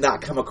did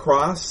not come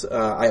across,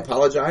 I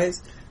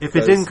apologize. If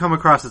it didn't come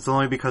across, it's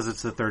only because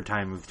it's the 3rd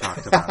time we've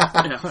talked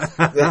about it.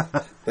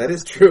 That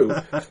is true.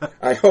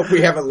 I hope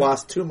we haven't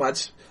lost too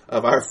much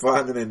of our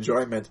fun and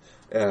enjoyment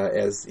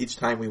as each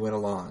time we went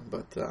along.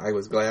 But I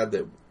was glad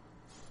that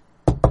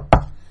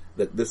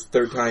that this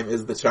third time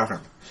is the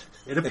charm.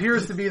 It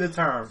appears to be the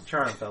charm,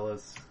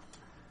 fellas.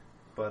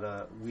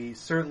 But we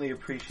certainly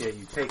appreciate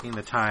you taking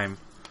the time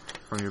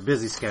from your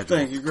busy schedule.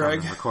 Thank you,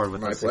 Greg. To record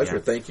with My us pleasure.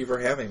 again. Thank you for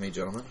having me,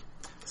 gentlemen.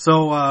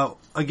 So,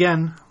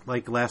 again,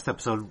 like last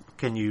episode,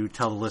 can you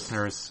tell the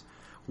listeners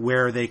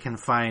where they can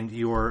find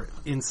your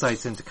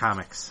insights into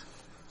comics?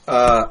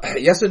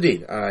 Yes,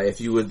 indeed. If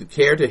you would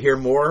care to hear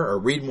more or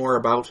read more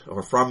about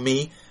or from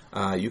me,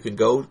 you can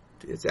go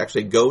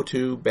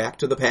to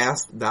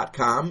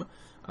backtothepast.com.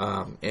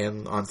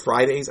 And on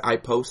Fridays, I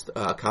post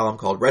a column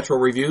called Retro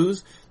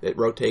Reviews that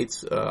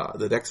rotates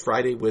the next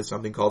Friday with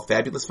something called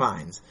Fabulous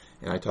Finds.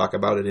 And I talk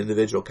about an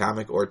individual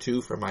comic or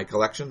two from my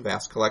collection,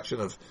 vast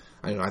collection of,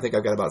 I think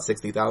I've got about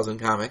 60,000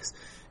 comics,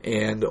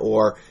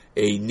 or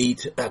a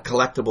neat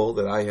collectible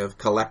that I have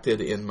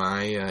collected in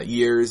my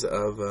years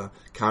of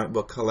comic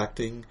book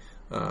collecting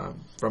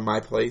from my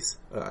place,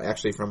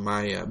 actually from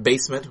my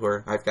basement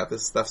where I've got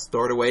this stuff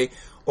stored away.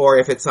 Or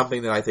if it's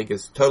something that I think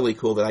is totally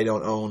cool that I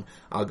don't own,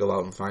 I'll go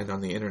out and find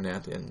on the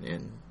internet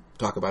and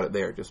talk about it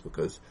there just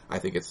because I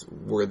think it's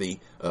worthy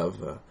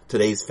of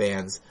today's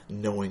fans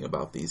knowing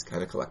about these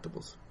kind of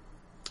collectibles.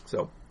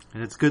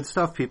 And it's good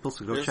stuff, people,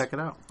 so go check it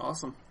out.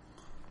 Awesome.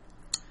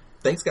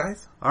 Thanks,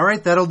 guys. All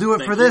right, that'll do it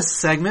Thank for you. this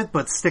segment,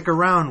 but stick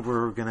around.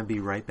 We're going to be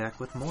right back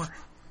with more.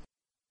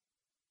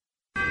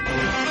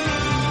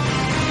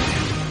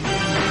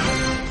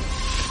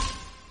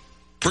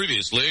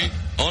 Previously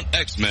on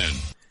X-Men.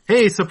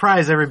 Hey,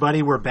 surprise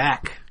everybody, we're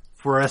back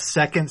for a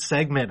second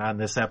segment on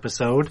this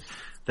episode.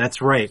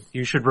 That's right,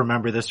 you should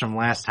remember this from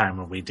last time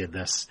when we did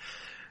this.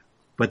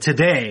 But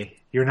today,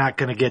 you're not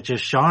going to get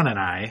just Sean and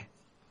I.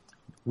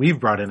 We've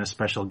brought in a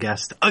special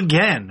guest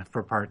again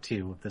for part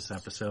 2 of this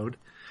episode.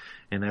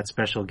 And that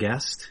special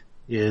guest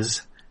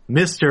is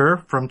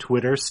Mr. from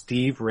Twitter,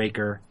 Steve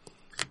Raker,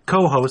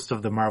 co-host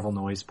of the Marvel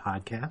Noise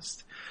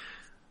podcast,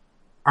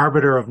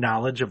 arbiter of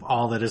knowledge of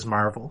all that is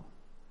Marvel.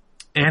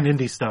 And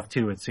indie stuff,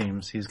 too, it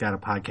seems. He's got a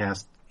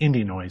podcast,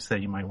 Indie Noise,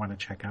 that you might want to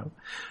check out.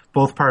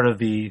 Both part of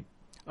the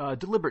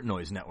Deliberate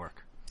Noise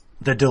Network.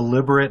 The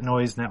Deliberate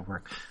Noise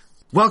Network.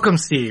 Welcome,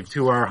 Steve,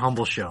 to our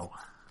humble show.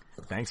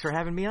 Thanks for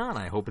having me on.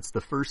 I hope it's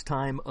the first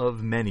time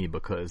of many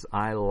because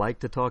I like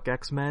to talk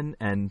X-Men,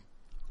 and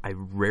I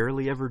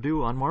rarely ever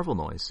do on Marvel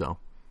Noise, so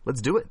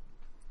let's do it.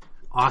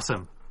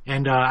 Awesome.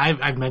 And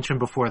I've mentioned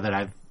before that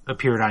I've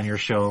appeared on your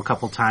show a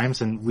couple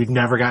times, and we've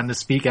never gotten to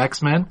speak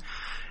X-Men.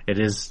 It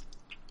is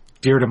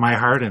dear to my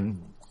heart,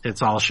 and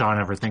it's all Sean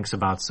ever thinks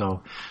about.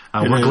 So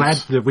we're glad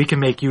that we can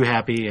make you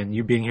happy, and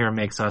you being here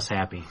makes us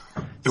happy.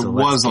 It So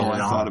was let's all get I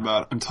it on. thought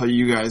about until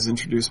you guys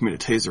introduced me to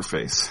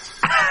Taserface.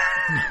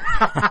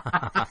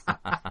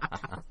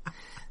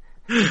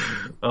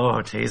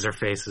 Oh,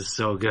 Taserface is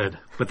so good.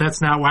 But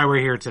that's not why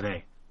we're here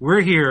today.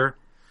 We're here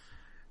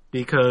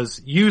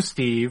because you,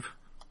 Steve,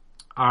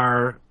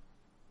 are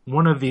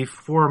one of the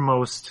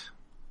foremost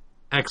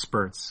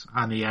experts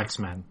on the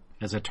X-Men,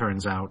 as it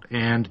turns out.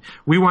 And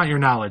we want your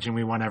knowledge, and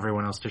we want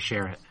everyone else to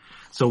share it.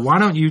 So why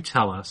don't you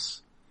tell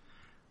us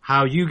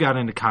how you got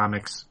into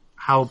comics,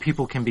 how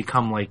people can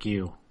become like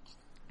you?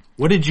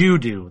 What did you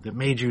do that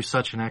made you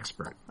such an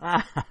expert?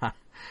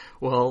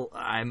 Well,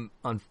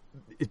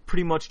 it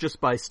pretty much just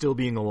by still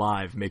being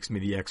alive makes me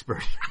the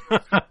expert.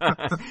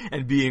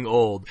 And being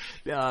old.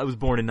 I was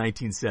born in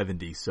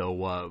 1970,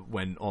 so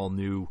when all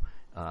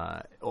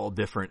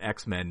different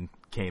X-Men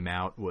came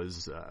out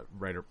was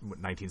right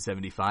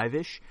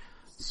 1975-ish.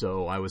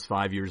 So I was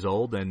 5 years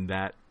old, and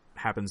that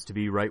happens to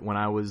be right when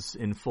I was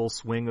in full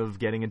swing of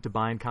getting into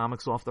buying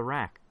comics off the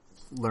rack.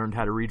 Learned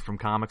how to read from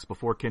comics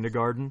before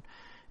kindergarten,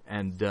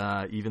 and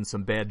even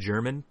some bad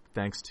German,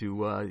 thanks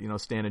to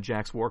Stan and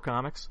Jack's War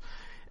Comics.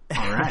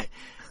 All right.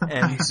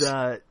 And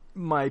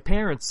my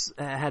parents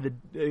had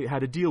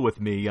to deal with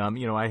me.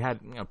 I had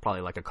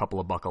probably like a couple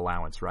of buck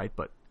allowance, right?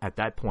 But at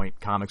that point,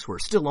 comics were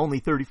still only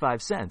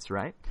 35 cents,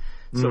 right?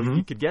 So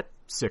you could get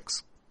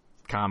 6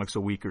 comics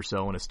a week or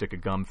so and a stick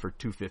of gum for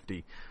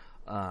 $2.50.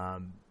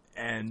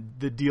 And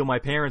the deal my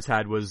parents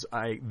had was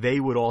they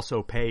would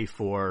also pay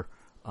for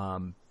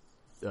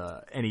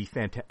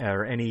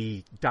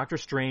any Doctor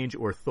Strange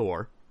or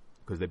Thor,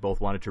 because they both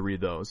wanted to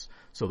read those.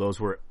 So those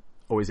were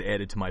always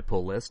added to my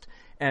pull list.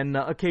 And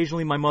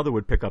occasionally my mother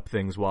would pick up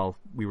things while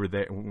we were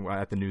there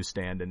at the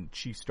newsstand, and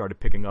she started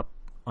picking up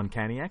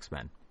Uncanny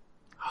X-Men.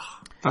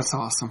 That's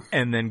awesome.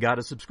 And then got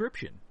a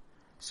subscription.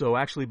 So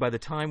actually, by the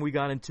time we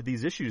got into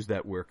these issues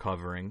that we're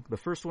covering, the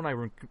first one I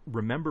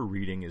remember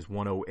reading is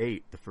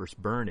 108, the first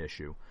Byrne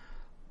issue.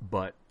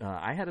 But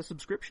I had a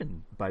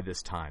subscription by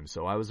this time,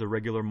 so I was a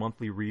regular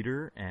monthly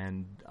reader,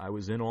 and I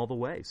was in all the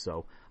way.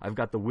 So I've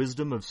got the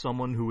wisdom of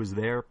someone who was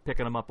there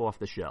picking them up off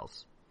the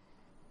shelves.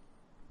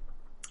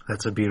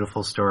 That's a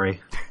beautiful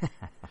story.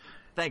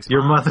 Thanks,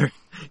 Your Mom.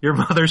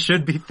 mother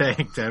should be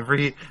thanked.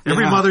 Every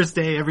Mother's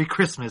Day, every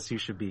Christmas, you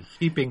should be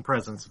heaping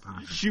presents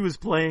upon her. She was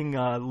playing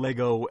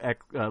Lego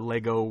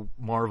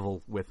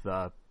Marvel with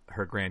her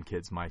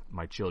grandkids,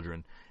 my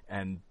children,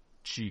 and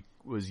she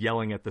was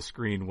yelling at the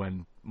screen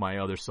when my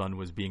other son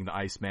was being the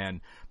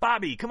Iceman.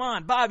 Bobby, come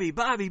on, Bobby,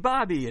 Bobby,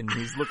 Bobby. And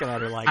he's looking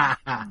at her like,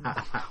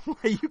 why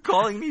are you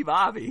calling me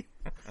Bobby?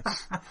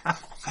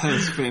 That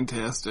is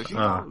fantastic. She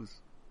knows.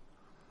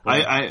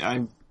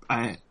 I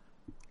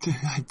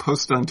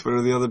posted on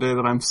Twitter the other day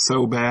that I'm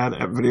so bad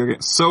at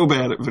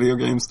video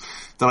games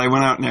that I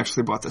went out and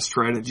actually bought the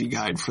strategy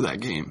guide for that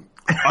game.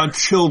 A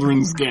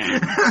children's game.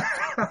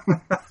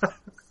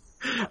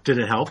 Did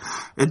it help?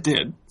 It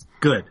did.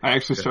 Good. I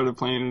actually started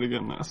playing it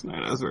again last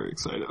night. I was very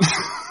excited.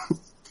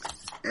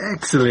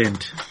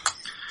 Excellent.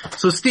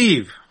 So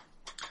Steve,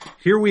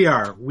 here we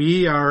are.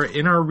 We are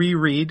in our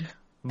reread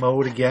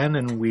mode again,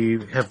 and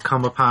we have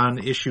come upon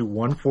issue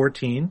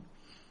 114.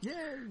 Yay!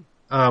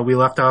 We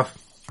left off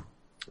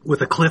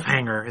with a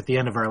cliffhanger at the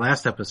end of our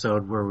last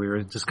episode where we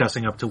were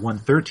discussing up to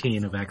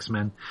 113 of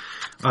X-Men.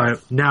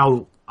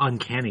 Now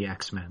Uncanny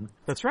X-Men.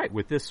 That's right.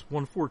 With this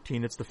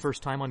 114, it's the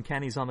first time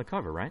Uncanny's on the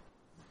cover, right?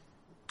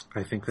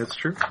 I think that's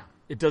true.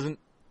 It doesn't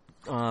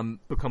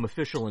become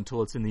official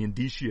until it's in the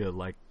indicia,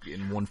 like in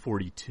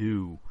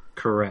 142.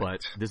 Correct.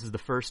 But this is the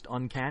first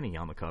Uncanny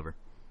on the cover.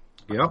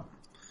 Yep.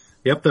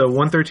 Yep, the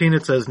 113,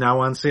 it says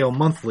now on sale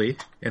monthly,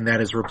 and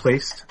that is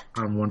replaced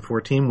on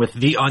 114 with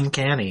the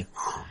Uncanny.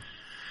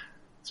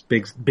 It's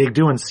big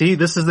doing. See,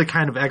 this is the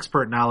kind of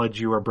expert knowledge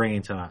you are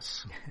bringing to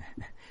us.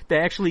 They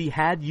actually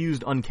had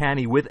used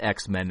Uncanny with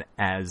X-Men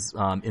as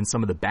in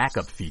some of the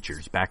backup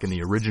features back in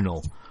the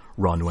original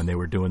run when they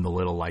were doing the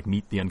little, like,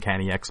 Meet the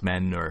Uncanny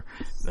X-Men or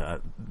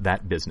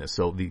that business.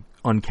 So the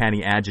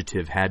Uncanny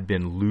adjective had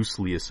been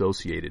loosely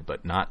associated,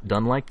 but not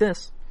done like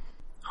this.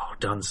 Oh,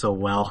 done so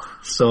well.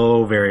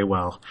 So very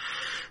well.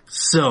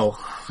 So,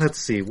 let's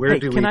see. Where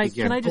do we begin?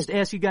 Can I just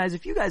ask you guys,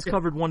 if you guys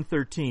covered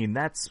 113,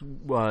 that's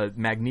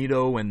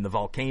Magneto and the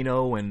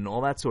volcano and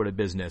all that sort of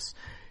business.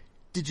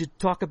 Did you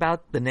talk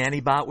about the nanny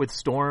bot with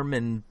Storm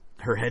and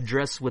her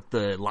headdress with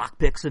the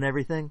lockpicks and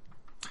everything?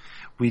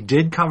 We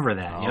did cover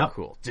that, Oh, yep.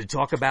 Cool. Did you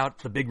talk about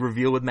the big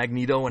reveal with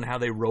Magneto and how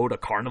they rode a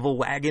carnival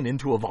wagon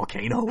into a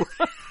volcano?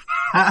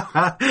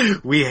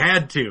 We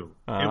had to.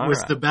 It was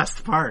right. the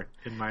best part,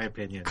 in my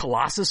opinion.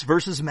 Colossus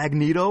versus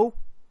Magneto?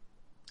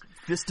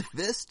 Fist to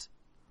fist?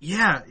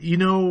 Yeah,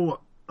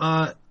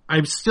 I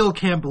still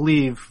can't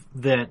believe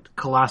that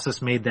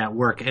Colossus made that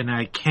work, and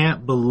I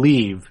can't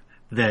believe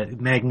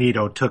that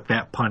Magneto took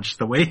that punch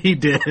the way he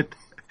did.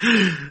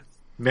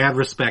 Mad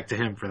respect to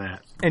him for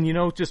that. And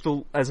just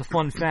as a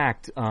fun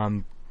fact,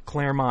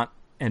 Claremont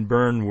and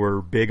Byrne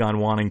were big on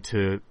wanting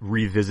to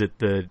revisit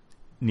the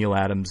Neil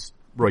Adams,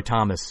 Roy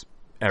Thomas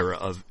era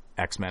of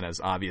X-Men, as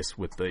obvious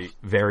with the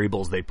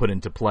variables they put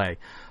into play.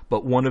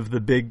 But one of the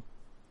big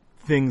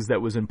things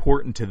that was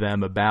important to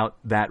them about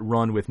that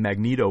run with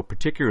Magneto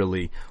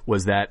particularly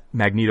was that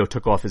Magneto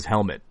took off his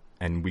helmet,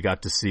 and we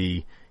got to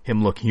see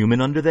him look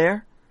human under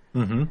there.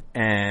 Mm-hmm.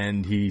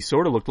 And he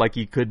sort of looked like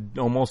he could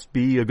almost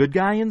be a good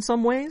guy in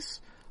some ways,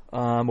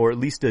 or at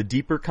least a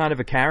deeper kind of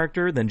a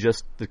character than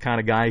just the kind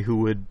of guy who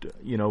would,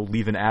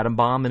 leave an atom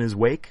bomb in his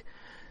wake.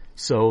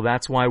 So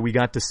that's why we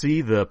got to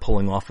see the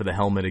pulling off of the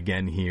helmet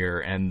again here,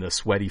 and the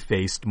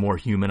sweaty-faced, more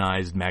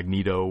humanized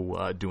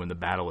Magneto doing the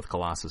battle with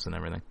Colossus and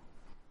everything.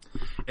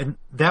 And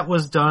that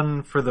was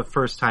done for the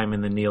first time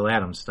in the Neil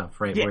Adams stuff,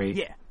 right?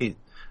 Yeah.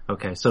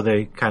 Okay, so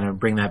they kind of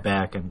bring that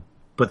back,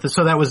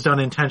 so that was done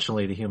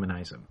intentionally to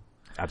humanize him.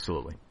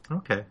 Absolutely.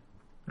 Okay,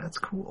 that's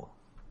cool.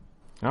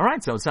 All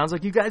right, so it sounds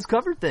like you guys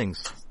covered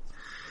things.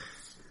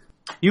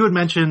 You had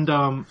mentioned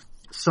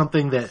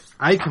something that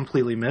I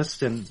completely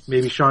missed, and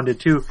maybe Sean did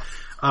too,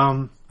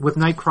 with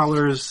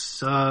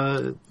Nightcrawler's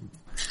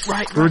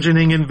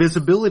burgeoning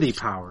invisibility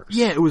powers.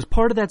 Yeah, it was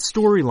part of that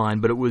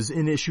storyline, but it was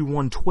in issue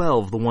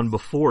 112, the one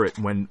before it,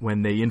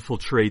 when they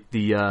infiltrate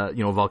the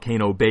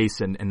volcano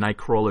base and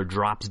Nightcrawler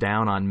drops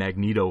down on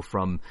Magneto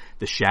from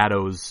the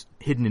shadows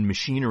hidden in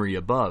machinery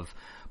above.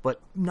 But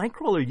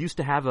Nightcrawler used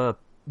to have a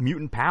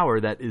mutant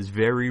power that is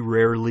very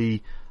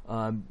rarely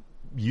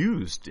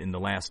used in the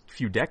last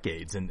few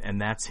decades,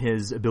 and that's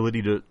his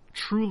ability to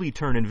truly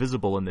turn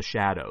invisible in the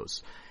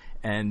shadows.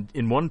 And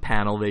in one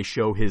panel, they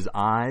show his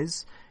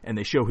eyes, and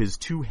they show his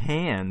two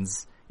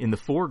hands in the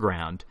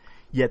foreground,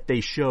 yet they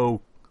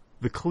show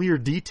the clear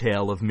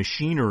detail of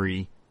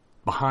machinery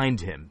behind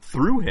him,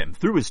 through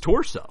his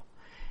torso.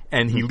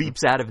 And he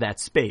leaps out of that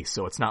space,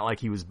 so it's not like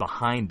he was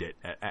behind it,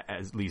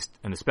 at least,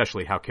 and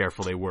especially how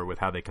careful they were with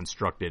how they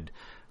constructed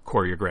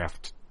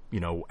choreographed,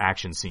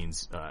 action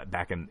scenes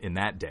back in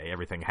that day.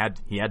 Everything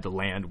he had to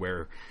land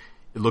where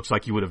it looks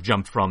like he would have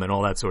jumped from and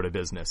all that sort of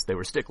business. They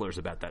were sticklers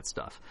about that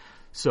stuff.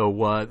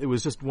 So it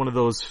was just one of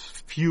those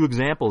few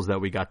examples that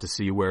we got to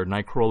see where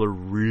Nightcrawler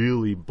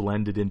really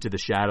blended into the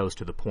shadows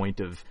to the point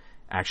of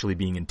actually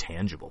being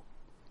intangible.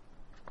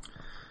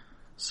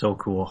 So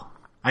cool.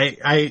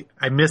 I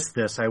missed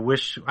this.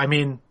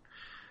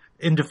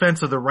 In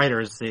defense of the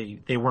writers,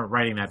 they weren't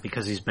writing that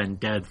because he's been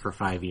dead for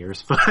 5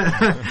 years. But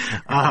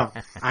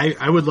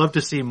I would love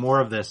to see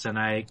more of this, and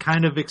I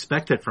kind of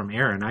expect it from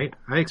Aaron. I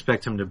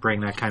expect him to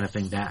bring that kind of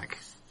thing back.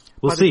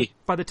 We'll see.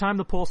 By the time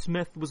the Paul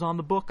Smith was on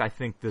the book, I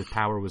think the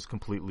power was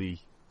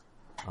completely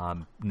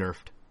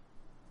nerfed.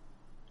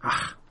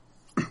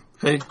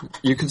 Hey,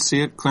 you can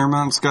see it.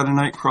 Claremont's got a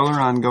Nightcrawler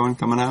ongoing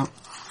coming out.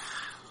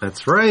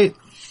 That's right.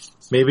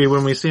 Maybe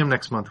when we see him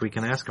next month, we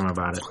can ask him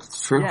about it.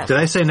 It's true. Yeah. Did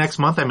I say next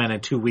month? I meant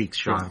in 2 weeks,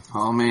 Sean.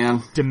 Oh,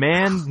 man.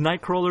 Demand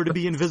Nightcrawler to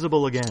be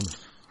invisible again.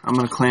 I'm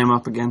going to clam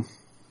up again.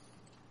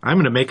 I'm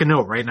going to make a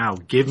note right now.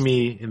 Give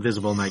me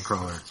invisible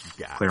Nightcrawler,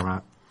 Yeah.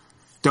 Claremont.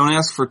 Don't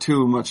ask for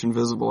too much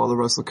invisible, all the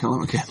rest will kill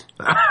him again.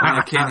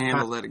 I can't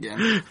handle that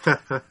again.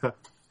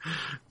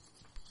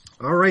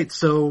 All right,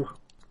 so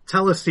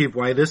tell us, Steve,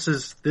 why this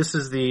is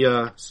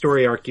the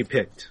story arc you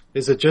picked.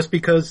 Is it just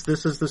because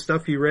this is the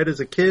stuff you read as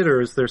a kid,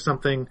 or is there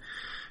something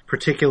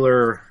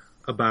particular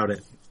about it?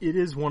 It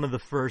is one of the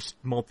first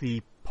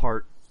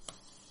multi-part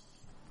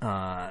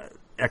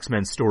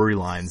X-Men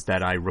storylines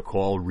that I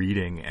recall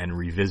reading and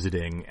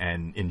revisiting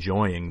and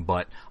enjoying,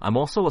 but I'm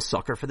also a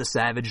sucker for the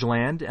Savage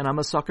Land, and I'm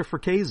a sucker for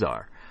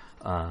Kazar.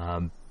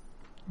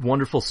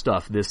 Wonderful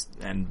stuff, this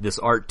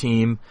art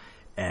team,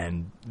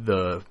 and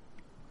the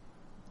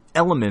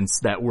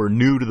elements that were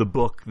new to the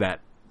book that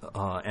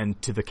and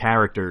to the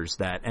characters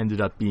that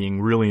ended up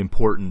being really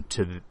important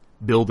to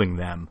building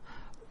them.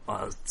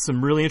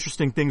 Some really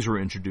interesting things were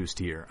introduced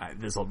here.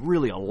 There's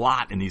really a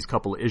lot in these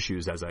couple of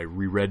issues as I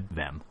reread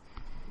them.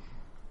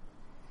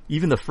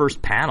 Even the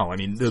first panel, I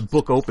mean, the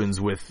book opens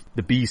with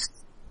the Beast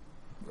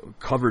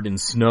covered in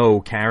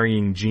snow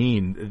carrying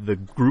Jean. The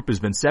group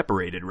has been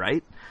separated,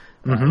 right?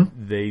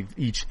 Mm-hmm. They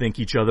each think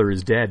each other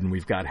is dead, and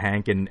we've got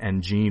Hank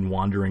and Jean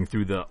wandering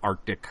through the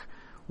Arctic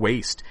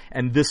waste.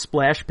 And this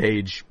splash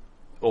page,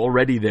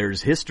 already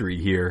there's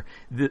history here.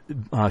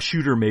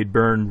 Shooter made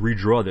Byrne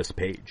redraw this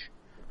page.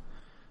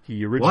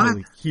 He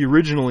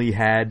originally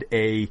had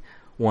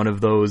one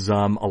of those a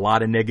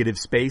lot of negative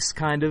space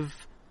kind of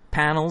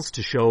panels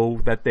to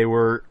show that they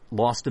were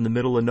lost in the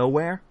middle of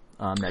nowhere,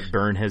 that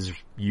Byrne has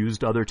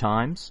used other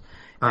times.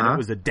 And it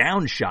was a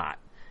down shot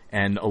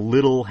and a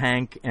little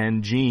Hank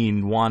and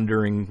Jean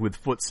wandering with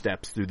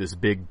footsteps through this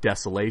big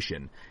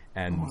desolation.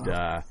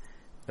 And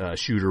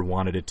Shooter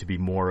wanted it to be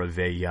more of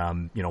a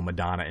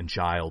Madonna and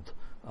Child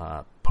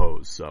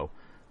pose. So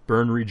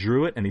Byrne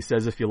redrew it, and he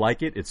says if you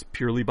like it, it's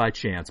purely by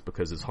chance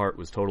because his heart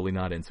was totally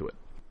not into it.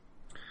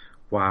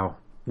 Wow.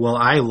 Well,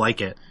 I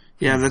like it.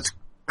 Yeah, that's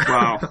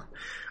wow.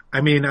 I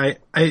mean,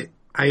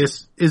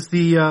 is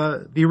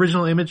the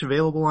original image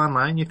available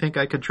online? You think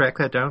I could track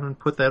that down and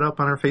put that up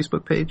on our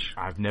Facebook page?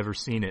 I've never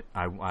seen it.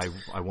 I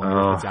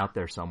wonder if it's out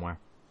there somewhere.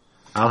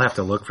 I'll have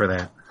to look for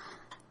that.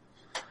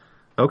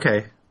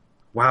 Okay.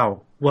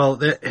 Wow. Well,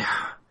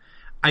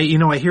 I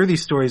hear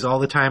these stories all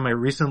the time. I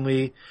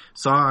recently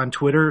saw on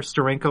Twitter,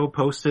 Steranko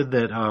posted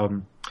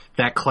that,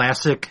 that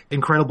classic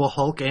Incredible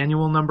Hulk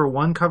annual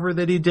 #1 cover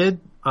that he did,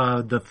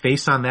 the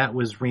face on that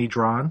was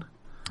redrawn.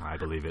 I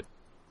believe it.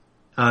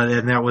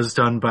 And that was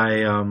done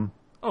by,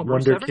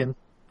 Wonderkin.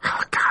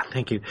 Oh, God,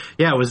 thank you.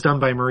 Yeah, it was done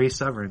by Marie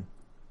Severin.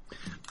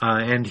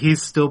 And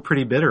he's still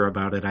pretty bitter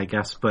about it, I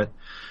guess, but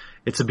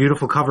it's a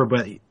beautiful cover,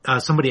 but,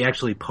 somebody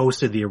actually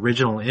posted the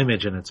original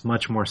image and it's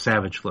much more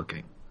savage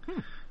looking.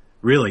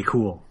 Really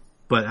cool.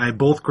 But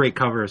both great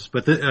covers.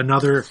 But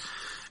another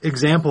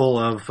example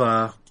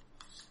of,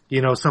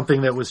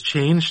 something that was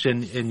changed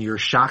and you're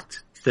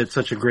shocked that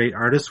such a great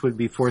artist would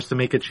be forced to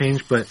make a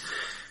change, but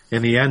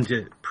in the end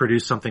it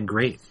produced something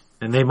great.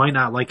 And they might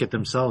not like it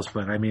themselves,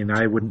 but I mean,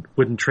 I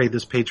wouldn't trade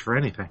this page for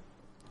anything.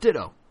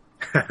 Ditto.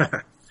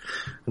 I'm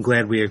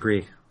glad we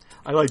agree.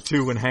 I like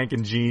too when Hank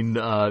and Jean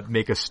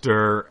make a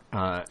stir.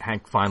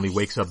 Hank finally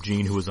wakes up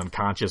Jean, who is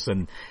unconscious,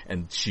 and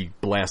she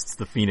blasts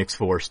the Phoenix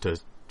Force to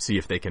see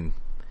if they can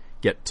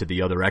get to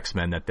the other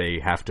X-Men that they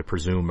have to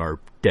presume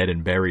are dead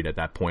and buried at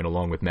that point,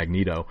 along with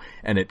Magneto.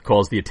 And it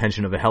calls the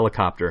attention of a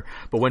helicopter.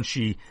 But when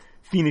she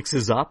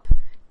phoenixes up,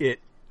 it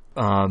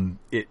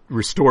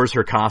restores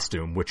her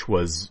costume, which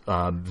was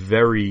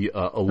very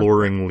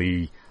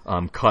alluringly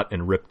cut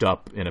and ripped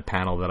up in a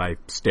panel that I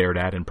stared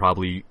at and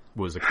probably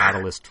was a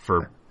catalyst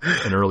for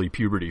an early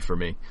puberty for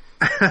me.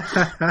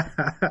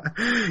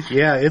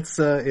 Yeah, it's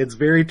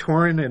very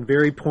torn and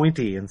very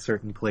pointy in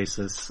certain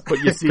places. But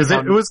you see, because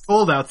it was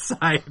cold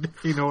outside,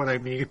 if you know what I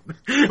mean.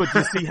 But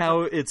you see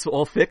how it's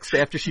all fixed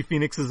after she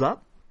phoenixes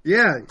up?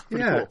 Yeah,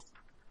 Pretty yeah. cool.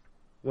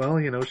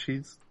 Well,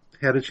 she's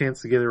had a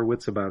chance to get her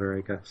wits about her,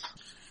 I guess.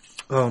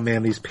 Oh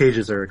man, these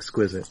pages are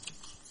exquisite.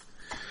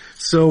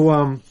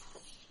 So,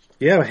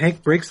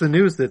 Hank breaks the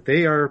news that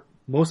they are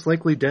most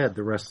likely dead,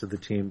 the rest of the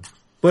team.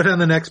 But on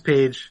the next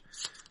page,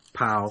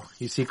 pow,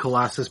 you see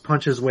Colossus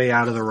punch his way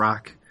out of the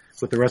rock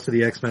with the rest of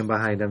the X-Men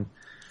behind him.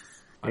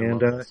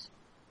 And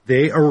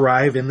they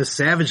arrive in the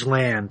Savage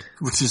Land.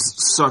 Which is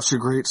such a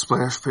great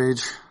splash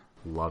page.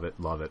 Love it.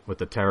 With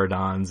the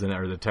pterodons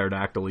or the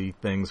pterodactyl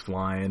things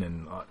flying,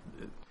 and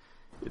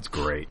it's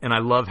great. And I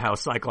love how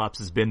Cyclops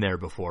has been there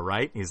before,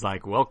 right? He's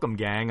like, "Welcome,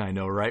 gang. I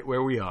know right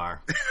where we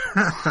are."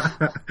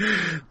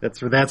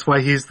 That's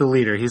why he's the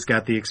leader. He's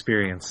got the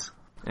experience.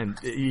 And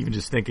even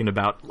just thinking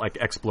about like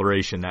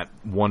exploration, that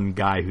one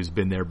guy who's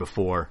been there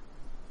before,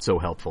 so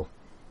helpful.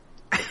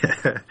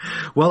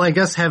 Well, I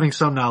guess having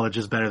some knowledge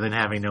is better than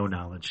having no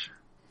knowledge.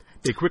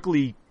 They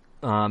quickly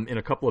in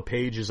a couple of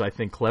pages, I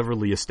think,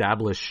 cleverly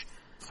establish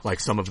like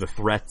some of the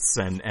threats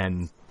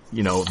and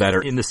that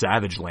are in the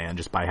Savage Land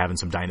just by having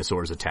some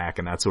dinosaurs attack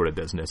and that sort of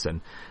business,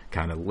 and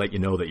kind of let you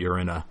know that you're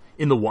in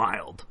the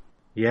wild.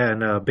 Yeah,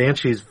 and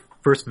Banshee's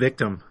first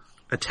victim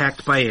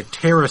attacked by a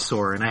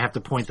pterosaur, and I have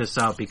to point this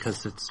out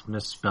because it's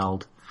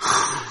misspelled.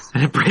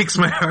 And it breaks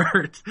my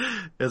heart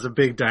as a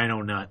big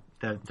dino nut.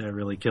 That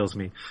really kills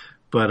me.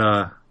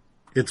 But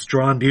it's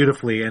drawn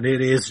beautifully, and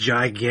it is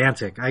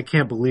gigantic. I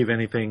can't believe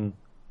anything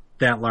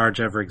that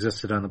large ever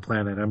existed on the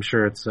planet. I'm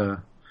sure it's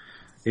a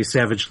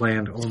Savage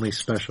Land only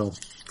special.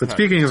 But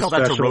speaking of tell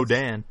special, that to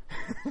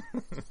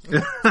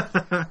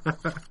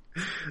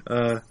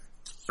Rodan.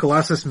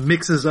 Colossus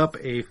mixes up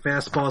a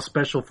fastball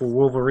special for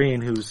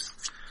Wolverine, who's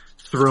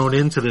thrown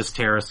into this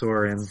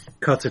pterosaur, and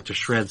cuts it to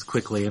shreds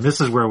quickly. And this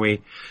is where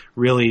we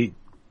really,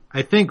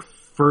 I think,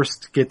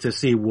 first get to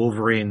see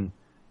Wolverine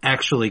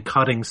actually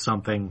cutting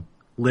something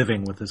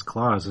living with his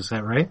claws. Is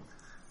that right?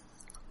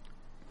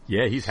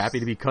 Yeah, he's happy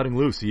to be cutting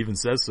loose. He even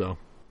says so.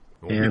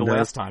 It won't be the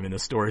last time in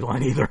this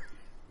storyline either.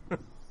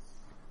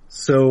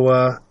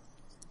 So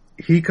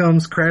he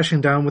comes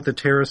crashing down with the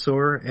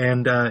pterosaur,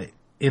 and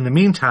in the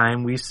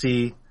meantime, we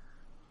see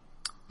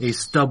a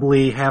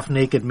stubbly,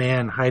 half-naked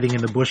man hiding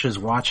in the bushes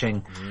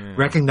watching,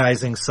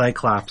 recognizing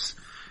Cyclops.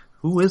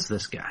 Who is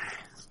this guy?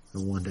 I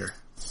wonder.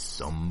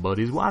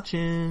 Somebody's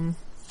watching.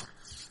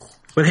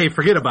 But hey,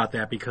 forget about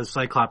that, because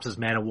Cyclops is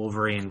mad at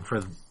Wolverine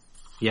for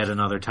yet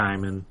another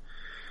time, and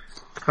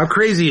how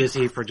crazy is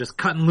he for just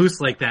cutting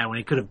loose like that when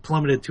he could have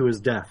plummeted to his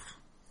death?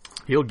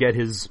 He'll get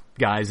his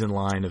guys in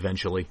line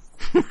eventually.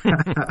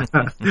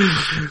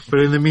 But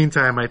in the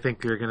meantime, I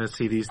think you're going to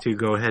see these two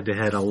go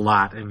head-to-head a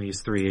lot in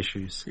these 3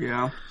 issues.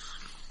 Yeah.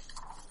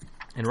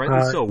 And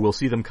rightly so. We'll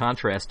see them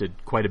contrasted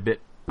quite a bit,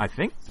 I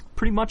think,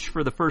 pretty much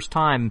for the first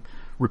time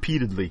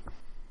repeatedly.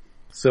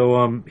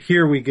 So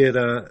here we get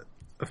a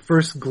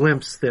first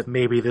glimpse that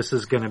maybe this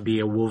is going to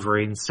be a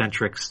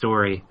Wolverine-centric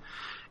story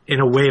in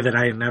a way that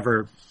I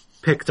never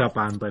picked up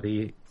on. But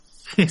he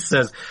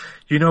says,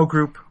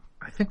 group,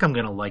 I think I'm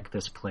going to like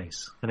this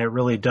place. And it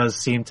really does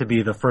seem to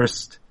be the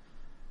first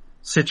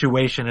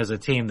situation as a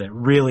team that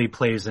really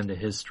plays into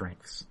his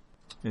strengths.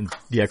 And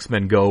the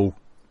X-Men go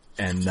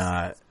and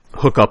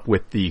hook up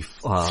with the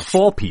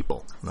fall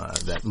people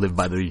that live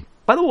by the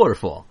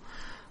waterfall.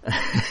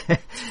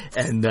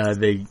 And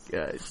they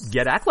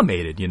get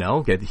acclimated,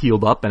 get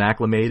healed up and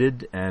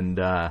acclimated, and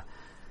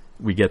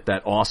we get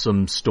that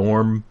awesome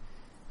Storm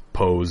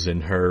pose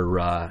in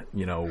her,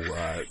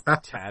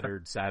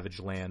 tattered Savage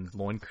Land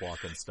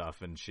loincloth and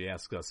stuff, and she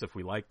asks us if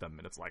we like them,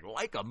 and it's like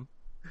them?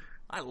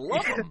 I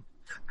love them.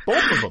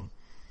 Both of them.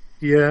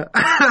 Yeah.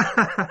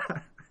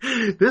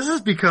 This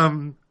has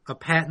become a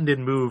patented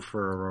move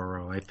for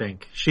Aurora, I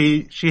think.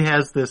 She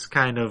has this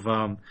kind of,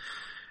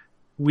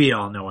 we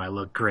all know I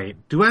look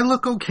great. Do I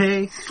look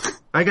okay?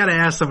 I gotta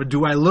ask someone,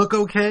 do I look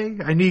okay?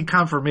 I need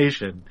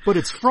confirmation. But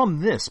it's from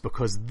this,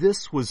 because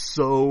this was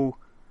so,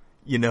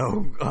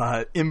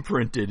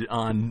 imprinted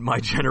on my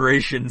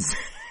generation's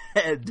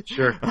head.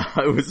 Sure.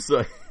 I was,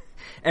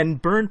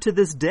 and Byrne to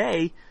this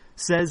day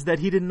says that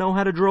he didn't know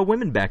how to draw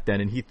women back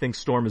then, and he thinks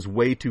Storm is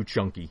way too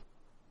chunky.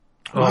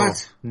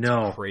 What?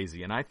 No.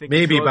 Crazy. And I think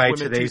maybe he draws by women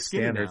today's too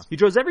skinny standards. now. He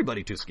draws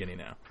everybody too skinny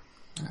now.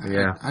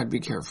 Yeah. I'd be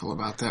careful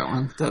about that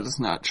one. That is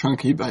not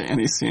chunky by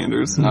any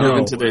standards, not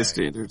even today's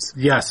standards.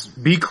 Yes,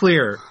 be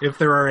clear. If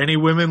there are any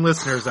women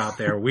listeners out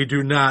there, we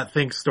do not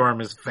think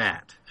Storm is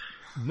fat.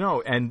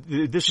 No, and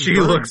this is She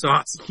looks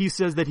awesome. He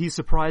says that he's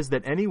surprised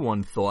that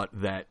anyone thought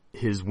that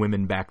his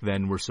women back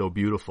then were so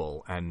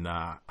beautiful, and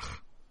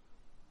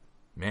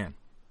man,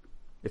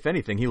 if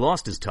anything, he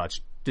lost his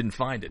touch, didn't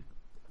find it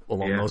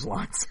along those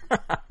lines.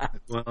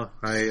 Well,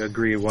 I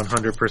agree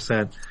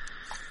 100%.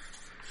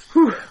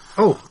 Whew.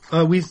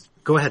 We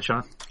go ahead,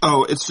 Sean.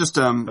 Oh, it's just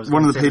one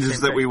of the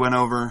pages that we went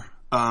over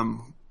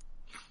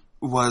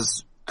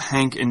was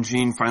Hank and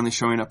Jean finally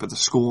showing up at the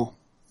school,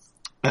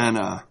 and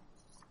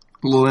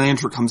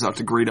Lilandra comes out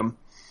to greet him.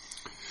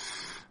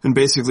 And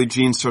basically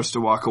Jean starts to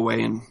walk away,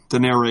 and the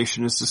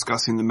narration is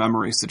discussing the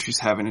memories that she's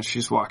having as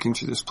she's walking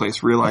through this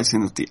place,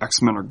 realizing that the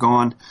X-Men are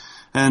gone.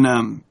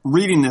 And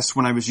reading this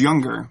when I was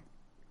younger,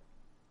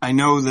 I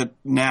know that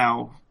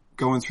now,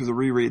 going through the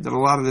reread, that a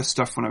lot of this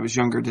stuff when I was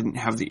younger didn't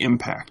have the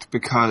impact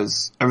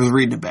because I was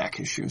reading the back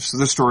issues. So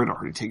the story had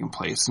already taken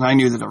place, and I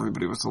knew that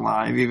everybody was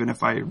alive. Even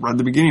if I read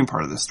the beginning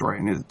part of the story,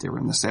 I knew that they were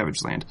in the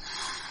Savage Land.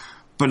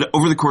 But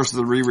over the course of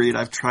the reread,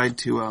 I've tried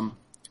to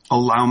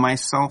allow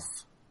myself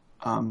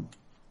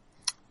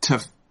to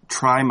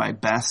try my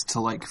best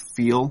to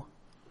feel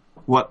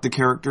what the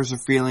characters are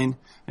feeling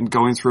and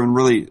going through and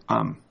really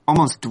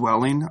almost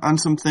dwelling on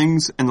some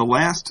things. And the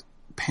last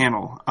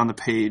panel on the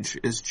page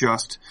is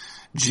just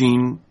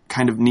Jean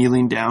kind of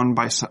kneeling down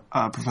by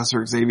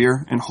Professor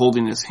Xavier and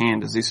holding his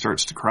hand as he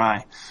starts to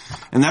cry.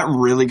 And that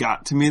really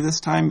got to me this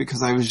time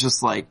because I was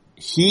just like,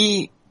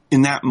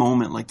 in that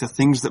moment, the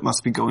things that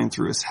must be going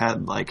through his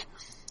head, I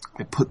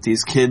put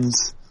these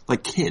kids, they're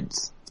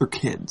kids.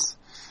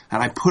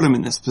 And I put them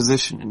in this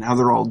position, and now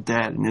they're all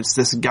dead. And it's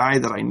this guy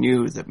that I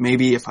knew that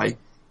maybe if I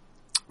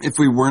if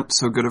we weren't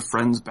so good of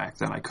friends back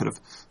then, I could have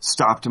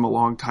stopped him a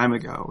long time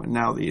ago. And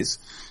now these,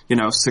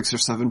 6 or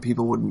 7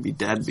 people wouldn't be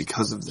dead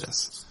because of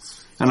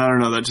this. And I don't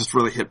know, that just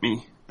really hit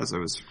me as I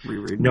was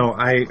rereading. No,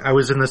 I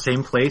was in the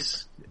same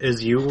place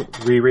as you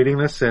rereading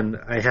this, and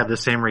I had the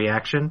same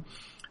reaction.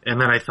 And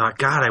then I thought,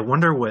 God, I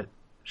wonder what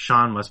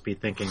Sean must be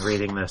thinking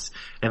reading this.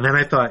 And then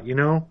I thought,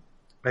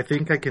 I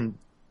think I can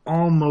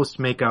almost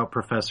make out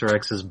Professor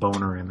X's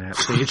boner in that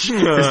page.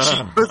 As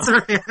she puts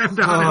her hand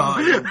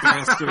on him. You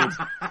bastard.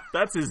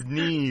 That's his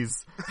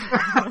knees.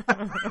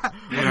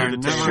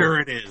 Sure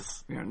it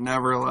is. We are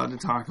never allowed to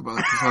talk about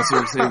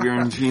Professor Xavier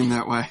and Jean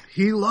that way.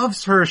 He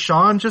loves her,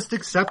 Sean. Just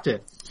accept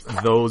it.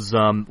 Those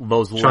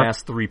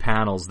last 3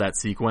 panels, that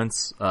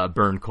sequence,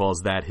 Byrne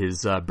calls that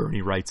his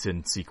Bernie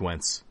Wrightson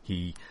sequence.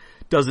 He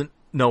doesn't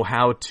know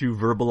how to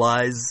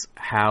verbalize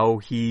how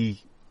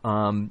he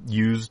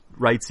used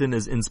Wrightson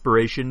as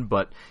inspiration,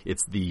 but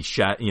it's the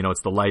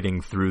it's the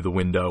lighting through the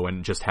window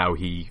and just how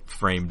he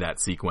framed that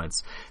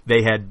sequence.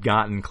 They had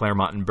gotten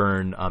Claremont and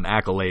Byrne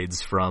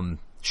accolades from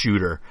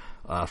Shooter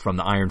from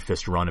the Iron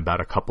Fist run about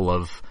a couple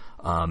of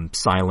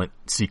silent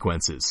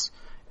sequences,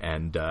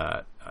 and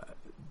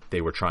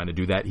they were trying to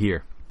do that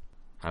here.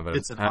 Have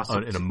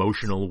an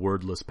emotional,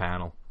 wordless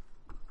panel.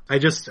 I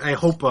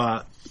hope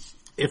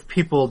if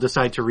people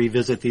decide to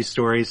revisit these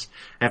stories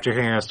after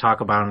hearing us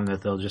talk about them,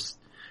 that they'll just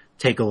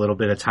take a little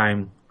bit of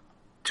time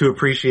to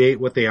appreciate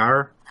what they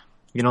are.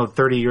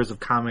 30 years of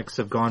comics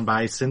have gone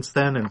by since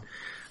then, and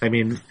I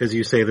mean, as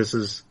you say, this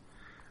is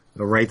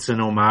a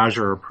Wrightson homage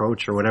or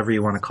approach or whatever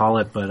you want to call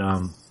it, but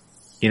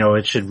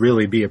it should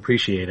really be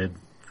appreciated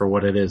for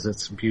what it is.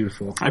 It's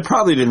beautiful. I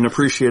probably didn't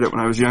appreciate it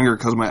when I was younger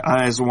because my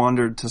eyes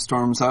wandered to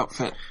Storm's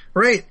outfit.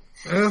 Right.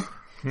 I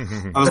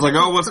was like,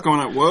 oh, what's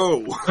going on?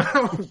 Whoa.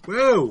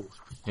 Whoa.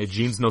 Hey,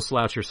 Jean's no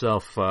slouch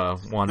herself,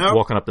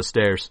 walking up the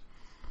stairs.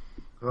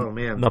 Oh,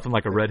 man. Nothing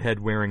like a redhead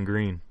wearing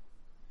green.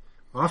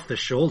 Off the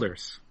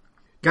shoulders.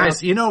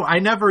 Guys, I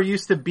never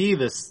used to be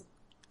this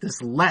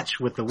lech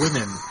with the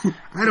women.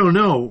 I don't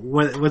know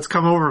what's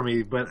come over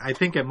me, but I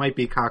think it might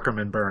be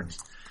Cockrum and Byrne.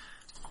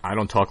 I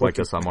don't talk like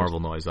this on Marvel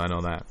Noise. I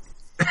know that.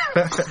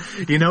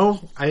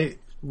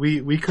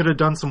 We could have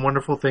done some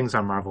wonderful things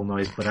on Marvel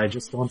Noise, but I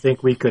just don't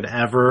think we could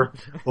ever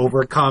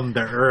overcome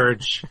the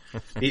urge.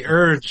 The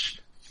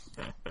urge.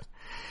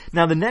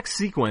 Now, the next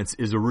sequence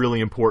is a really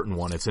important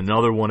one. It's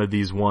another one of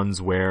these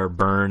ones where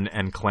Byrne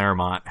and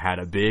Claremont had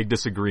a big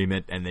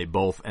disagreement, and they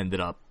both ended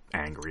up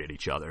angry at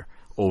each other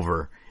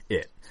over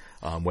it.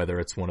 Whether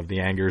it's one of the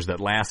angers that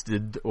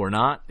lasted or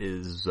not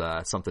is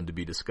something to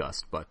be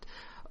discussed. But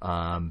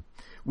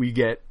we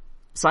get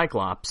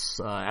Cyclops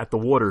at the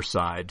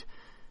waterside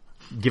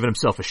giving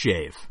himself a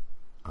shave,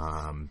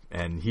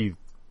 and he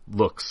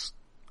looks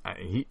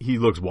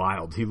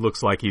wild. He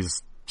looks like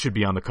should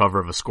be on the cover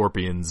of a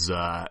Scorpions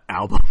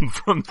album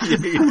from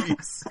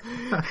the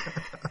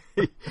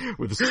 80s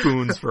with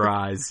spoons for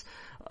eyes,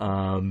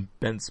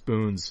 bent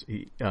spoons.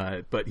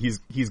 But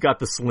he's got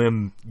the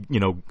slim,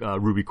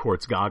 ruby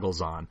quartz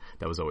goggles on.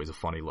 That was always a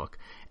funny look.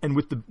 And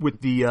with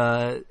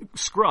the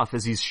scruff,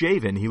 as he's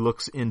shaven, he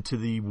looks into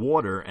the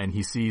water and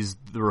he sees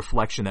the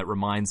reflection that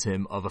reminds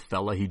him of a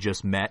fella he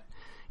just met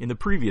in the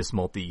previous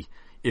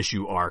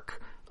multi-issue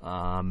arc.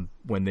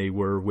 When they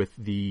were with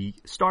the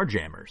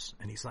Starjammers.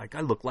 And he's like, I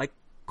look like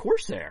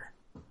Corsair.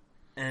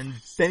 And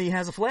then he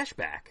has a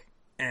flashback.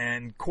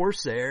 And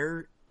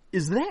Corsair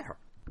is there.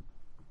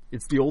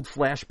 It's the old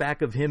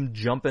flashback of him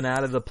jumping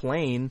out of the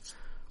plane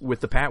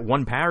with the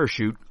one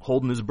parachute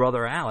holding his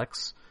brother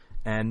Alex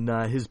and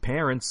his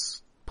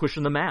parents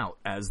pushing them out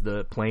as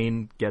the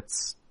plane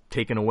gets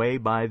taken away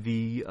by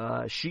the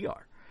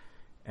Shi'ar.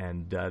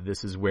 And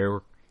this is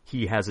where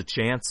he has a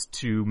chance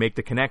to make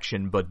the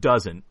connection, but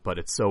doesn't, but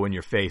it's so in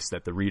your face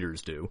that the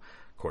readers do.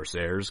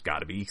 Corsair's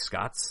gotta be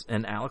Scott's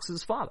and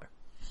Alex's father.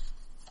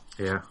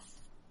 Yeah.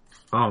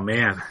 Oh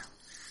man.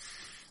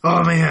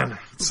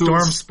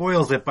 Storm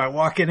spoils it by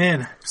walking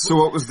in. So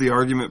what was the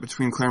argument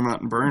between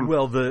Claremont and Byrne?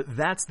 Well,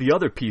 that's the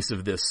other piece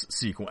of this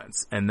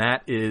sequence, and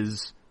that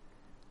is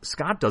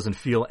Scott doesn't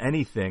feel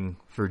anything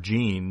for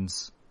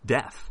Jean's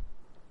death.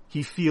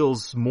 He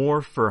feels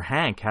more for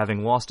Hank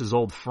having lost his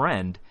old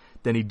friend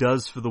than he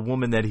does for the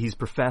woman that he's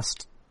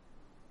professed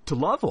to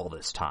love all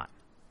this time.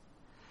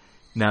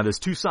 Now, there's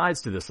 2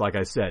 sides to this, like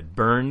I said.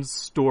 Byrne's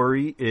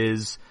story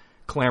is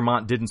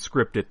Claremont didn't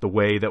script it the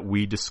way that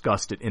we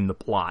discussed it in the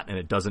plot, and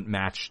it doesn't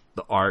match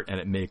the art, and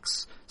it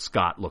makes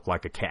Scott look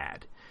like a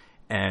cad.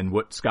 And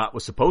what Scott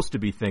was supposed to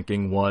be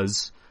thinking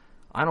was,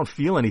 I don't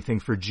feel anything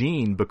for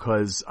Jean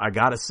because I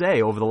gotta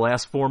say, over the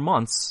last 4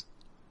 months,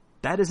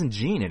 that isn't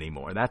Jean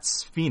anymore.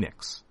 That's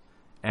Phoenix.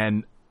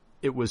 And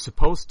it was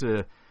supposed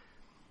to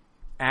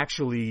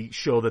actually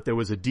show that there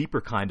was a deeper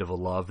kind of a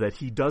love, that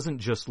he doesn't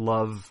just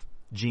love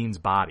Jean's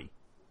body,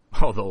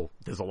 although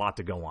there's a lot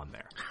to go on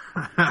there.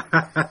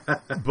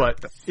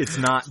 But it's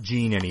not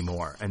Jean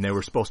anymore, and they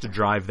were supposed to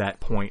drive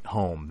that point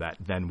home that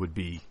then would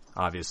be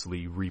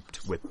obviously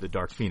reaped with the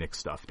Dark Phoenix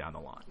stuff down the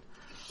line.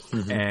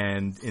 Mm-hmm.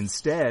 And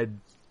instead,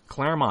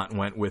 Claremont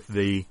went with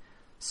the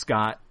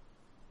Scott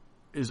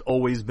has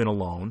always been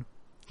alone.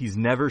 He's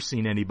never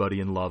seen anybody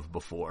in love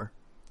before.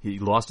 He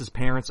lost his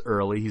parents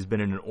early. He's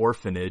been in an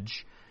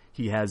orphanage.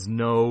 He has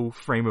no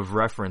frame of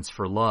reference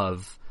for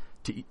love.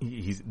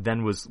 He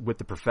then was with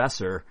the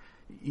professor.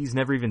 He's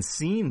never even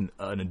seen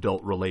an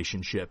adult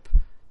relationship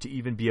to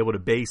even be able to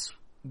base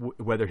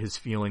whether his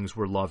feelings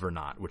were love or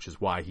not, which is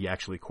why he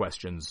actually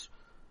questions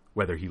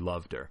whether he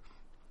loved her.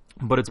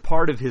 But it's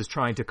part of his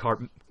trying to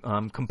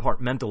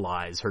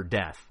compartmentalize her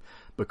death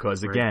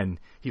because, again,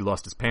 he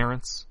lost his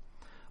parents.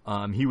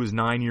 He was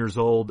 9 years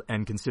old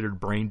and considered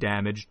brain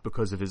damaged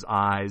because of his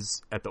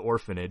eyes at the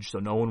orphanage, so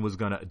no one was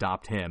going to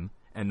adopt him.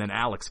 And then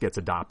Alex gets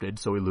adopted,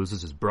 so he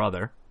loses his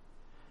brother.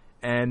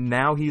 And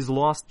now he's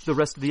lost the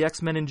rest of the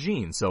X-Men and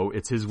Jean, so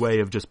it's his way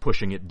of just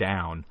pushing it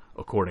down,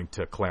 according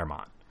to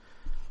Claremont.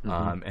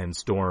 And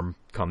Storm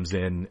comes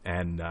in,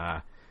 and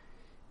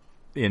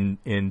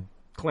in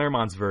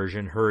Claremont's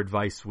version, her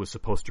advice was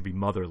supposed to be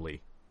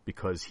motherly,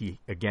 because he,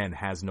 again,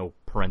 has no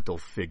parental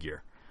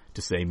figure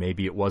to say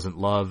maybe it wasn't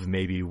love,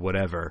 maybe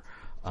whatever.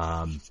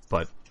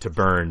 But to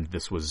Byrne,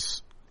 this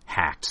was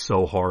hacked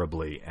so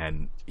horribly,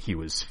 and he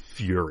was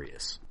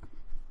furious.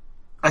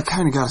 I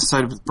kind of got to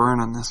side with Byrne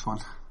on this one.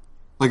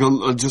 Like,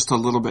 just a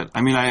little bit.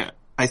 I mean,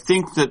 I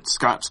think that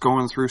Scott's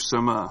going through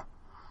some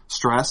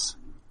stress,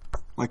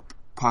 like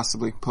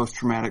possibly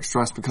post-traumatic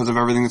stress because of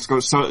everything that's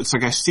going. So it's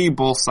like I see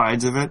both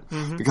sides of it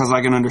because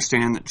I can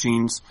understand that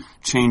Jean's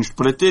changed,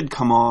 but it did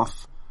come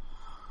off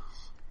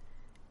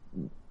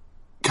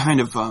kind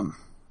of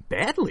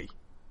badly.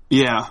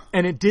 Yeah,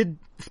 and it did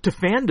to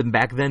fandom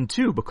back then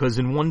too, because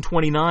in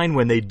 129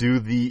 when they do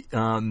the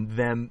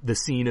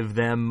scene of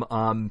them,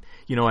 I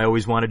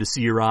always wanted to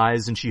see your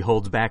eyes, and she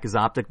holds back his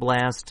optic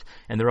blast,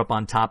 and they're up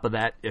on top of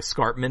that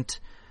escarpment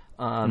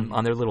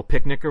on their little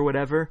picnic or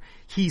whatever.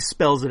 He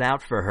spells it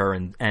out for her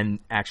and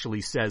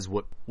actually says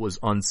what was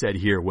unsaid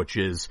here, which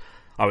is,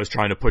 I was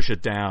trying to push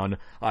it down.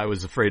 I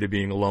was afraid of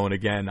being alone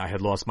again. I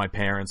had lost my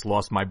parents,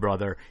 lost my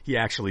brother. He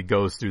actually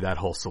goes through that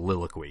whole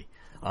soliloquy.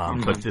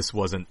 But this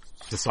wasn't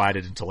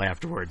decided until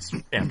afterwards,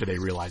 after they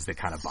realized they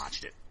kind of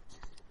botched it.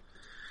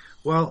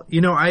 Well,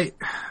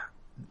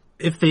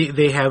 if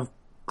they have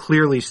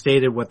clearly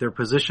stated what their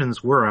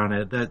positions were on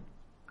it, that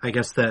I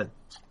guess that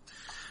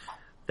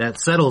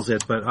settles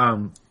it. But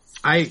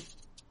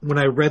when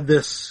I read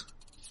this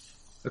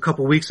a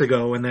couple weeks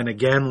ago and then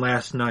again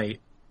last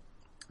night,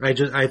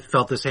 I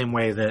felt the same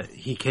way, that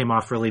he came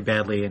off really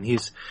badly, and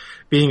he's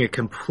being a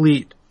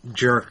complete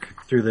jerk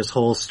through this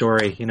whole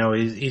story.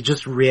 He's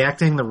just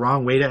reacting the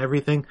wrong way to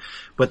everything.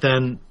 But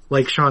then,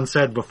 like Sean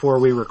said before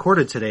we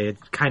recorded today,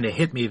 it kind of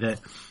hit me that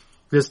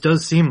this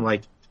does seem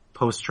like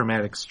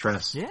post-traumatic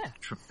stress. Yeah.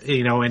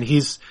 And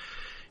he's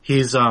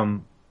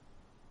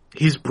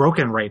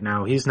broken right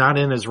now. He's not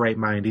in his right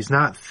mind. He's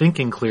not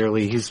thinking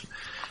clearly. He's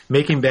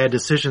making bad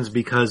decisions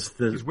because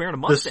he's wearing a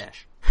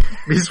mustache.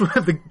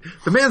 The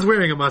man's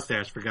wearing a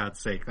mustache, for God's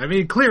sake. I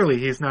mean, clearly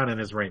he's not in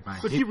his right mind.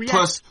 But he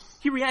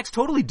reacts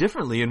totally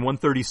differently in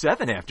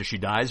 137 after she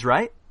dies,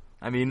 right?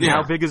 I mean,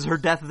 How big is her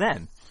death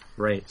then?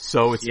 Right.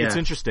 So it's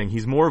interesting.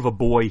 He's more of a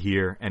boy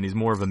here, and he's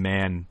more of a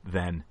man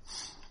then.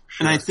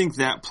 Sure. And I think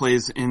that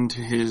plays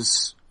into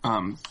his,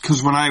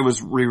 cause when I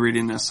was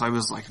rereading this, I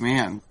was like,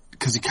 man,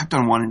 cause he kept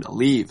on wanting to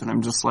leave, and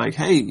I'm just like,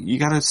 hey, you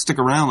gotta stick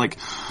around, like,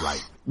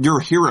 right. You're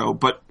a hero.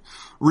 But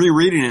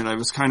rereading it, I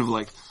was kind of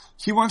like,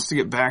 he wants to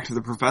get back to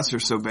the professor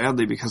so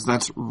badly because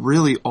that's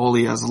really all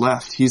he has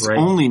left. He's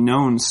only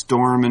known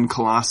Storm and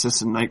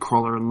Colossus and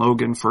Nightcrawler and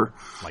Logan for,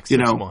 like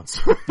 6 months.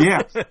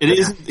 Yeah.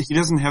 He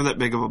doesn't have that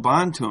big of a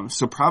bond to him.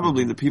 So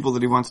probably the people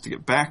that he wants to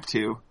get back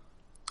to,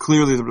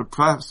 clearly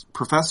the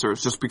professor,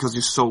 is just because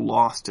he's so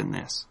lost in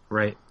this.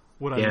 Right.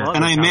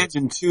 And I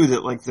imagine too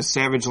that like the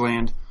Savage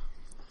Land,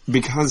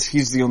 because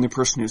he's the only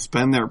person who's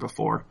been there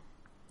before,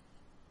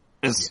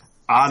 as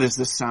odd as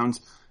this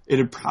sounds,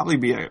 it'd probably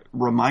be a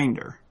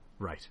reminder.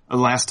 Right. The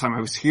last time I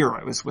was here,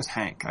 I was with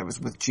Hank. I was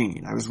with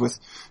Jean. I was with,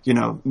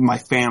 my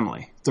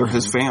family. They're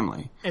his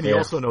family. And he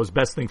also knows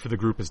best thing for the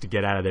group is to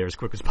get out of there as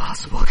quick as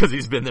possible because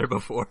he's been there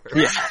before.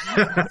 Yeah.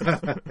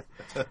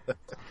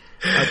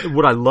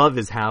 What I love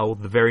is how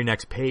the very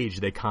next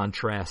page they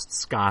contrast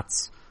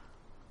Scott's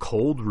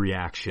cold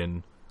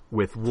reaction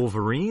with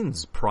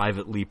Wolverine's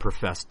privately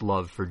professed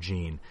love for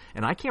Jean.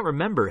 And I can't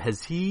remember,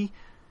 is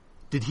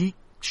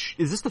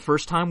this the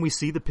first time we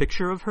see the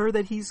picture of her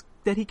that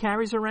he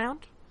carries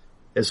around?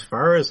 As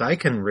far as I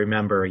can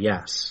remember,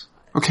 yes.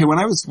 Okay, when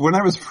I was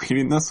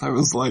reading this, I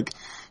was like,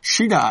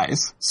 she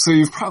dies, so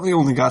you've probably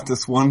only got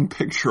this one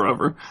picture of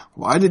her.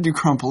 Why did you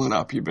crumple it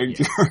up, you big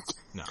jerk?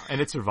 No, and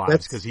it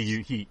survives because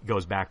he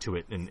goes back to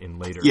it in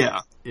later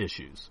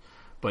issues.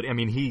 But I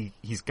mean,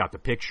 he's got the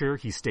picture.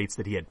 He states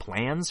that he had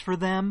plans for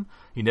them.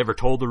 He never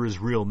told her his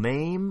real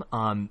name.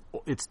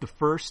 It's the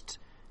first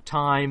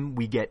time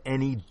we get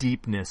any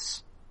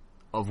deepness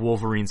of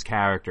Wolverine's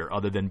character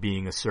other than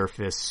being a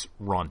surface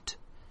runt.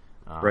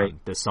 Right.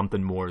 There's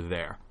something more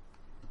there.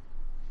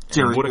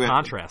 Jerry, what a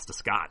contrast to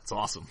Scott. It's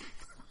awesome.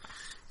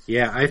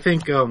 Yeah, I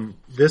think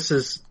this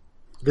is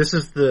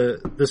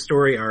the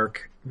story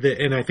arc,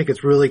 and I think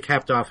it's really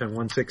capped off in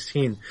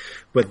 116.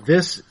 But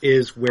this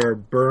is where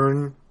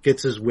Byrne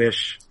gets his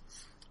wish,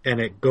 and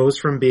it goes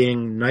from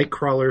being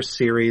Nightcrawler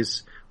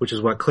series, which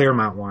is what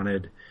Claremont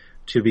wanted,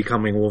 to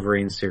becoming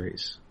Wolverine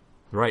series.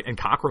 Right, and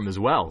Cockrum as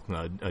well.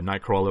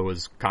 Nightcrawler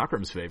was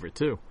Cockrum's favorite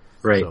too.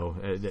 Right. So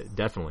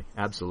definitely,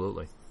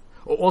 absolutely.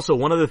 Also,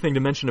 one other thing to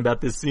mention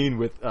about this scene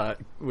with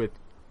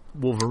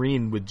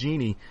Wolverine with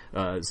Jeannie's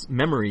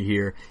memory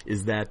here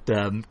is that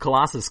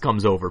Colossus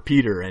comes over,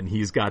 Peter, and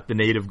he's got the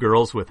native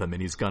girls with him,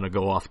 and he's going to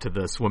go off to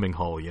the swimming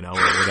hole, or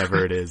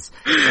whatever it is.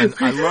 And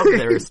I love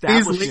their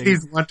establishing. These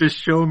ladies want to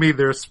show me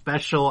their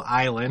special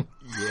island.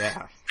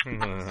 Yeah.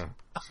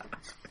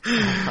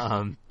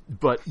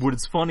 But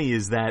what's funny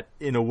is that,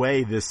 in a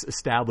way, this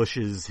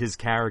establishes his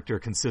character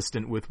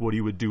consistent with what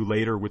he would do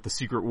later with the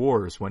Secret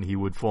Wars, when he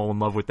would fall in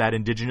love with that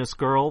indigenous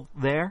girl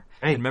there.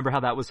 Hey, and remember how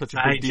that was such a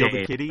big deal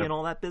to Kitty and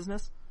all that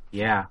business?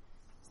 Yeah.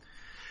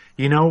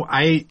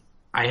 I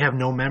have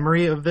no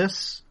memory of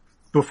this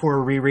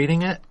before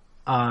rereading it,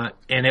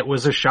 and it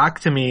was a shock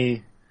to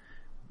me.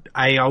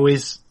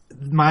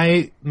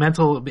 My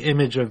mental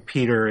image of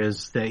Peter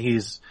is that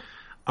he's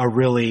a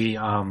really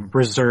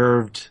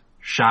reserved,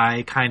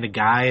 shy kind of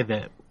guy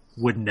that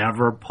would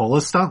never pull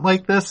a stunt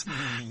like this.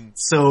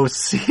 So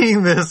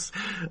seeing this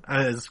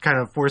is kind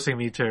of forcing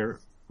me to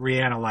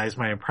reanalyze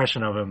my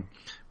impression of him.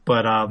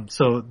 But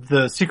so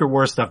the Secret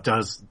War stuff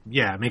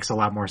makes a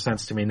lot more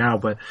sense to me now.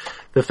 But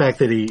the fact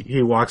that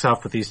he walks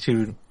off with these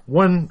two,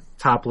 one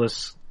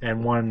topless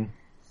and one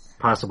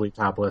possibly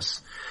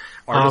topless.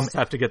 Artists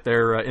have to get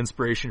their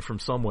inspiration from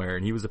somewhere,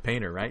 and he was a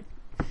painter, right?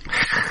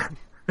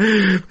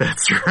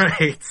 That's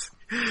right.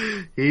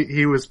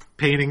 He was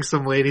painting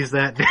some ladies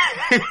that day.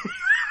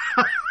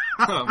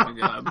 Oh my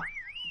god.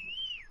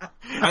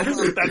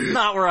 That's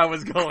not where I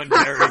was going,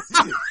 Barry.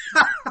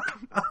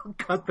 I'll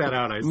cut that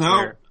out, I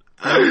swear.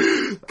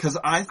 No. Because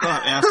I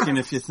thought asking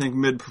if you think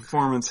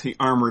mid-performance he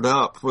armored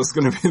up was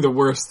going to be the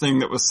worst thing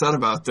that was said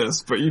about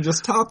this, but you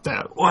just topped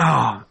that.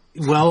 Wow.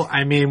 Well,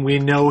 I mean, we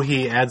know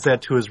he adds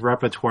that to his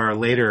repertoire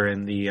later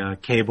in the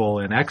Cable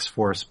and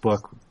X-Force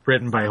book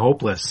written by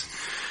Hopeless.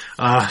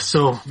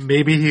 So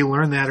maybe he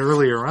learned that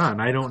earlier on.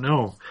 I don't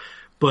know.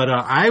 But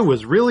I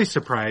was really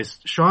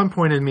surprised. Sean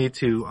pointed me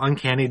to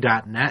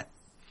Uncanny.net,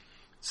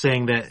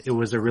 saying that it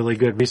was a really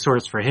good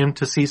resource for him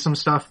to see some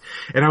stuff.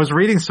 And I was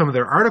reading some of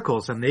their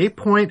articles, and they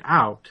point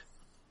out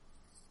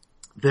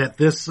that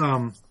this,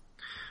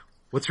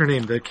 what's her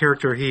name? The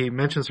character, he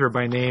mentions her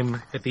by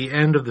name at the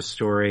end of the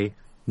story,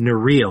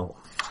 Nereel.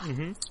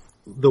 Mm-hmm.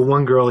 The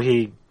one girl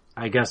he,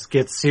 I guess,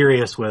 gets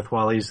serious with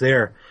while he's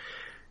there.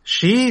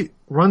 She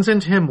runs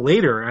into him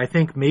later, I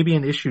think maybe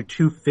in issue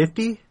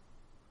 250.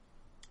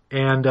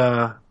 And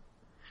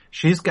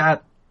she's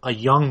got a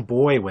young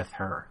boy with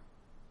her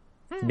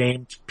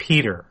named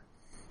Peter.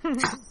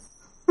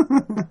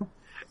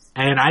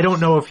 And I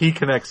don't know if he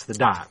connects the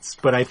dots,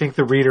 but I think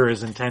the reader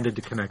is intended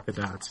to connect the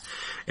dots.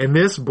 And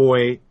this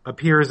boy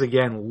appears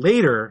again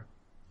later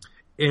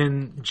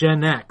in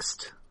Gen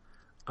Next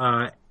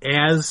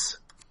as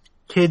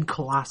Kid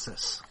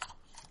Colossus.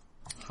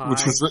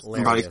 Which was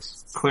written by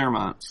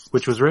Claremont.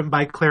 Which was written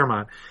by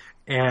Claremont.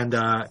 And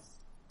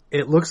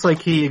it looks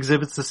like he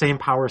exhibits the same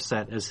power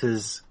set as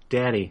his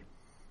daddy,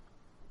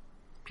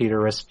 Peter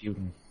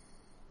Rasputin.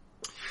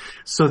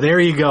 So there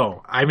you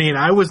go. I mean,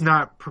 I was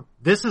not...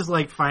 This is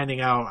like finding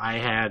out I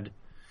had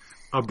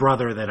a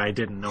brother that I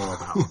didn't know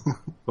about.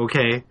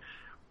 Okay?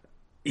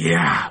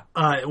 Yeah.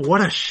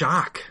 What a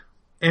shock.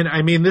 And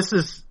I mean, this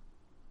is...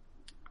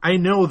 I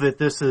know that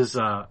this is,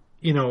 a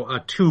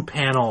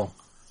 2-panel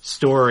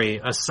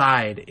story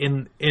aside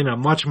in a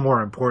much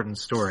more important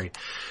story.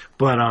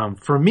 But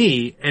for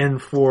me,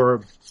 and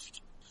for,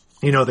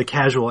 the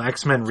casual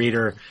X-Men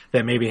reader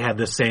that maybe had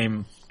the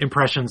same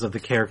impressions of the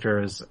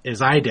character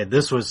as I did,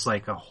 this was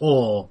like a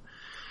whole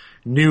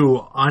new,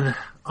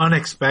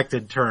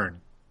 unexpected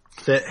turn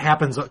that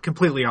happens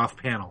completely off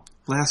panel.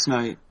 Last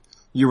night,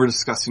 you were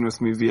discussing with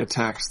me via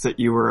text that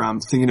you were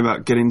thinking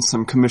about getting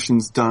some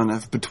commissions done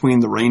of Between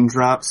the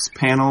Raindrops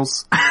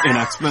panels in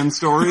X-Men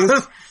stories.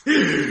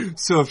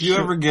 So if you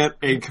ever get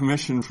a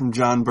commission from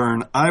John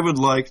Byrne, I would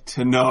like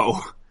to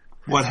know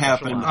what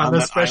happened on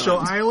the special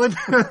island.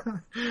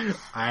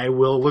 I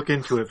will look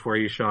into it for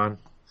you, Sean.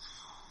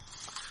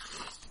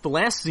 The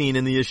last scene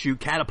in the issue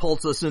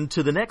catapults us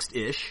into the next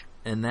ish,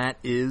 and that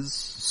is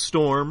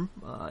Storm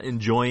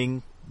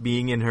enjoying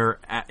being in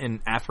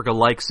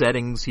Africa-like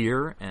settings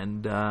here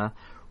and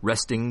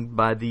resting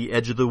by the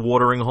edge of the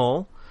watering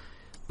hole.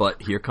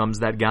 But here comes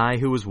that guy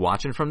who was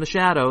watching from the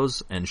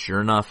shadows, and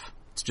sure enough,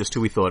 it's just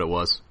who we thought it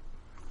was.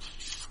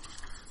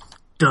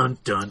 Dun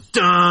dun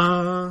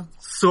dun!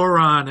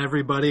 Sauron,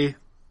 everybody.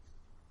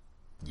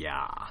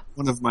 Yeah.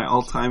 One of my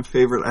all-time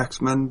favorite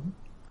X-Men.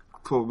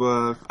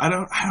 I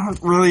don't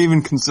really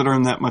even consider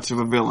him that much of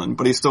a villain,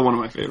 but he's still one of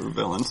my favorite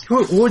villains.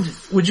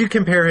 Would you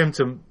compare him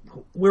to?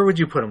 Where would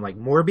you put him? Like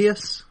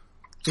Morbius?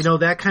 You know,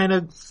 that kind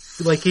of,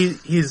 like,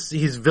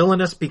 he's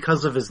villainous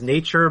because of his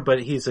nature,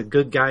 but he's a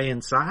good guy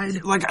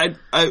inside. Like,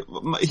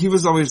 he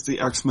was always the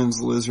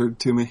X-Men's Lizard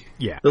to me.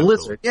 Yeah. The absolutely.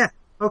 Lizard, yeah.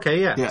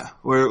 Okay, yeah. Yeah,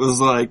 where it was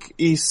like,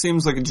 he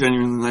seems like a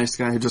genuinely nice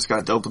guy who just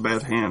got dealt a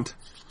bad hand.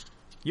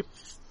 Yep.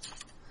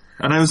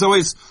 And I was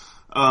always,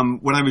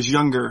 when I was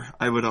younger,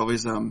 I would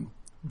always,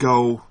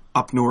 go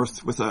up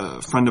north with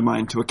a friend of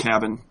mine to a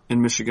cabin in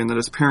Michigan that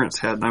his parents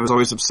had, and I was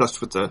always obsessed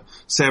with the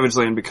Savage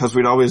Land because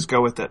we'd always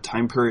go at that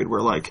time period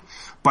where, like,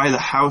 by the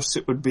house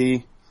it would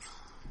be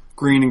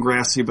green and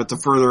grassy, but the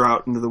further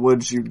out into the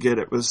woods you'd get,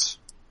 it was,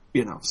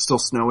 you know, still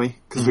snowy,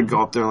 because we'd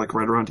go up there, like,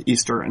 right around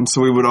Easter, and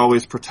so we would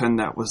always pretend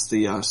that was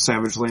the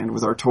Savage Land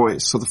with our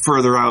toys. So the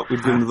further out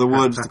we'd get into the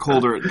woods, the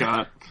colder it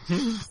got.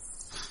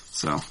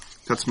 So,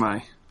 that's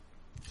my...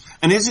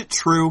 And is it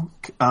true,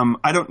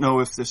 I don't know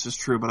if this is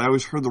true, but I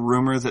always heard the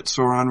rumor that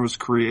Sauron was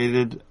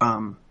created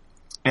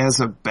as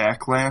a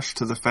backlash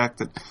to the fact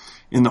that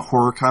in the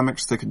horror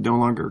comics they could no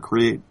longer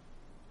create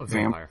A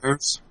vampire.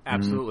 vampires.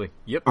 Absolutely.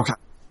 Yep. Okay.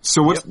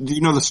 So what, do you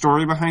know the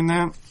story behind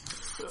that?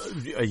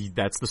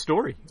 That's the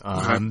story.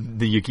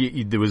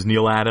 There was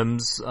Neil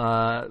Adams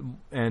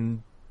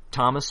and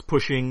Thomas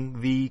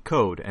pushing the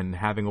code and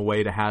having a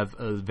way to have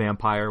a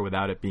vampire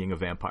without it being a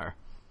vampire.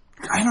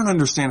 I don't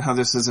understand how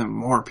this isn't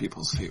more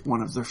people's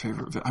one of their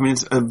favorite. I mean,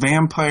 it's a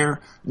vampire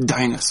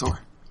dinosaur.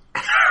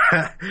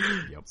 Yep.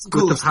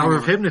 With the power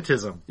of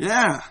hypnotism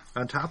Yeah.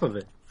 on top of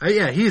it.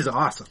 Yeah, he's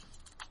awesome.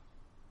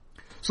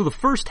 So the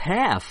first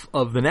half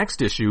of the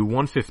next issue,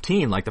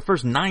 115, like the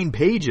first 9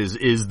 pages,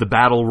 is the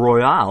battle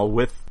royale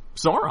with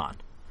Sauron.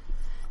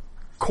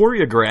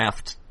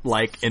 Choreographed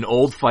like an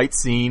old fight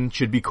scene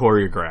should be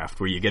choreographed,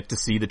 where you get to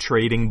see the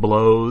trading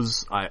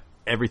blows,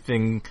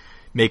 everything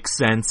makes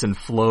sense and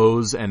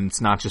flows, and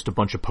it's not just a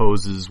bunch of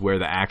poses where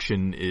the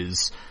action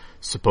is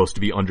supposed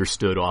to be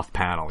understood off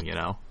panel, you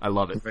know? I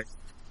love it.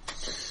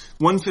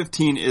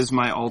 115 is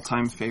my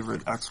all-time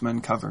favorite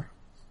X-Men cover.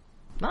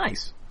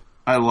 Nice.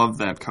 I love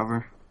that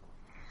cover.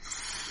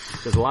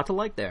 There's a lot to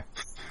like there.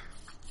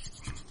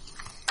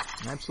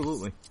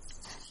 Absolutely.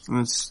 And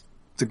it's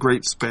the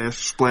great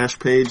splash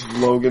page,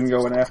 Logan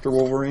going after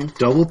Wolverine.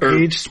 Double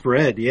page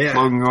spread, yeah.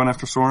 Logan going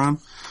after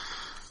Sauron.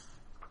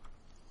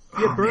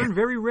 Yeah, Byrne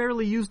very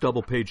rarely used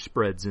double page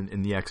spreads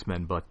in the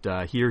X-Men, but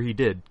here he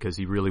did, because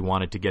he really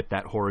wanted to get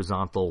that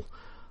horizontal,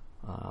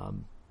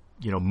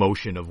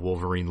 motion of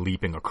Wolverine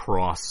leaping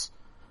across,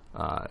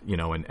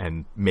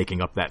 and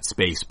making up that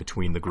space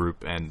between the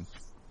group and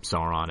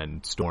Sauron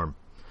and Storm.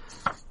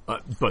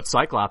 But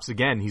Cyclops,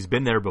 again, he's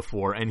been there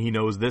before, and he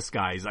knows this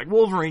guy. He's like,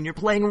 Wolverine, you're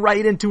playing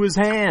right into his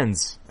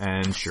hands.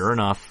 And sure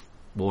enough,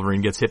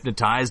 Wolverine gets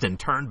hypnotized and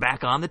turned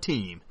back on the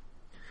team.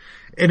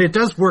 And it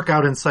does work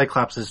out in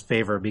Cyclops'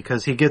 favor,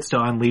 because he gets to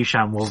unleash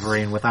on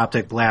Wolverine with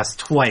Optic Blast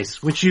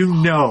twice, which you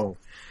know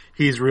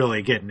he's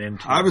really getting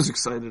into. I was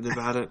excited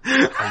about it.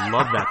 I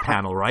love that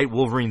panel, right?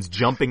 Wolverine's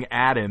jumping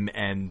at him,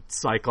 and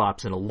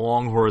Cyclops in a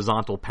long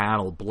horizontal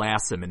panel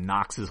blasts him and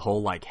knocks his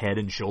whole head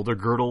and shoulder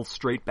girdle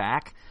straight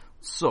back.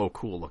 So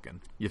cool looking.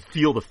 You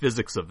feel the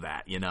physics of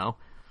that, you know?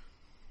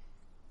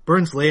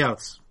 Byrne's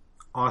layout's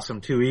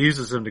awesome too. He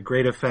uses them to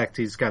great effect.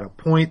 He's got a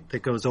point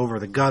that goes over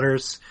the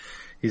gutters.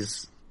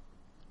 He's,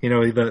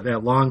 that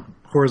long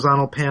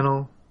horizontal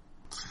panel.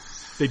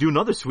 They do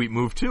another sweet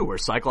move too, where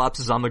Cyclops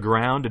is on the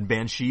ground and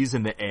Banshee's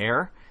in the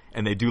air,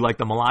 and they do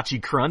the Malachi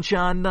Crunch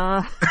on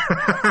on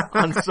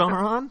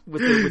Sauron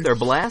with their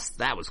blast.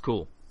 That was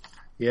cool.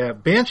 Yeah,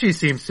 Banshee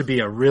seems to be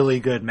a really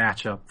good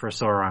matchup for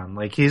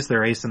Sauron. He's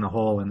their ace in the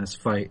hole in this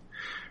fight,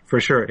 for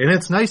sure. And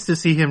it's nice to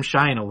see him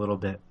shine a little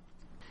bit.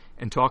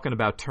 And talking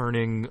about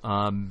turning,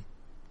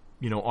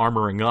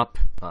 armoring up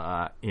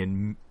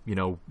in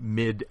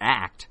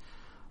mid-act,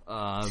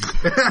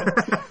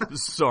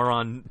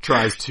 Sauron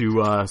tries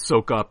to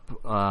soak up,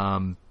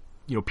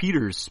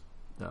 Peter's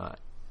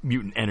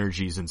mutant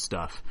energies and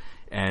stuff.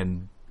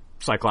 And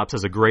Cyclops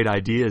has a great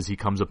idea as he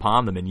comes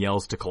upon them and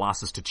yells to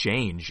Colossus to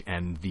change,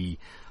 and the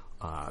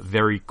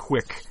very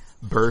quick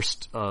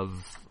burst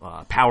of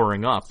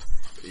powering up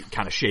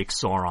kind of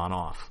shakes Sauron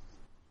off.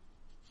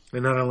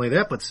 And not only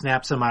that, but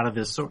snaps him out of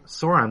his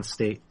Sauron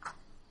state.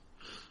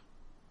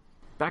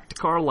 Back to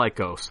Karl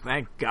Lycos.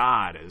 Thank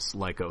God, as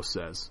Lycos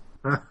says.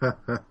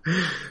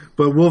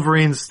 But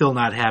Wolverine's still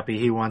not happy.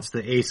 He wants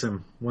to ace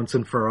him once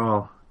and for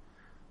all.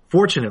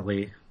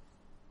 Fortunately.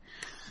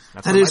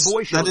 That's where my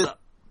boy shows up.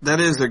 That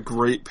is a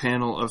great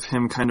panel of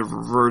him kind of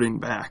reverting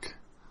back.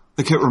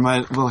 It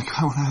reminds, when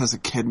I was a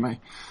kid, my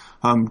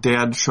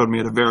dad showed me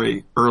at a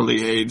very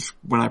early age,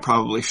 when I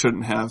probably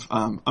shouldn't have,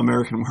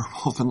 American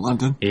Werewolf in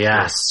London.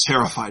 Yes. It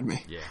terrified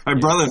me. Yeah. My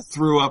brother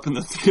threw up in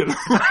the theater.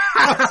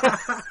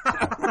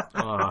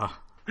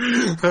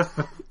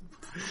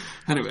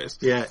 Anyways.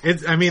 Yeah,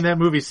 that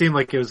movie seemed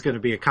like it was going to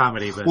be a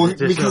comedy, but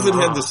because it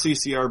had the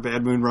CCR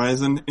Bad Moon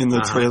Rising in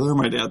the trailer,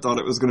 my dad thought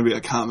it was going to be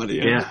a comedy,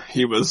 and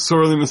he was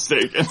sorely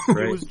mistaken.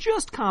 Right. It was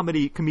just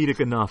comedic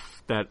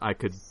enough that I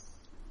could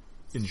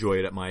enjoy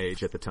it at my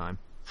age at the time.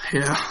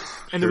 Yeah.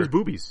 And there was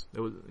boobies.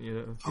 There was,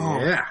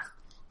 Yeah.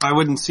 I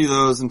wouldn't see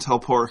those until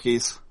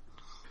Porky's.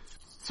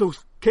 So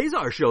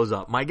Kazar shows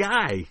up, my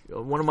guy,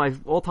 one of my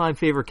all-time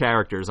favorite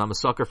characters. I'm a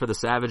sucker for the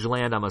Savage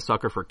Land. I'm a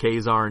sucker for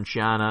Kazar and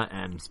Shanna,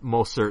 and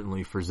most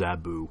certainly for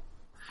Zabu.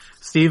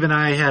 Steve and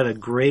I had a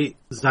great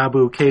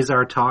Zabu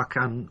Kazar talk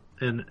on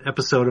an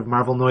episode of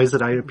Marvel Noise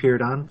that I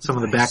appeared on. Some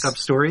of the backup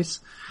stories.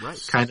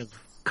 Right. Kind of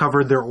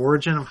covered their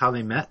origin of how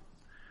they met.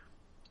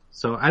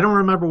 So I don't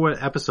remember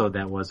what episode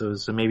that was. It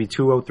was maybe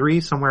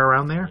 203, somewhere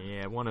around there.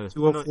 Yeah, one of the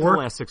 204?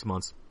 last 6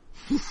 months.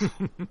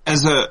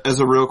 As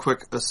a real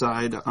quick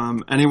aside,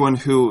 anyone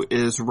who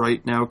is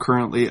right now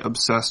currently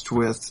obsessed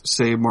with,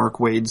 say, Mark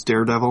Waid's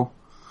Daredevil,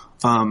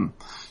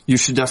 you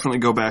should definitely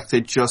go back.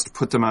 They just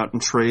put them out in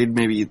trade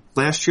maybe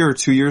last year or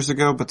 2 years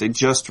ago, but they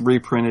just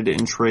reprinted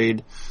in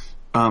trade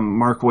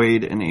Mark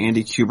Waid and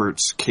Andy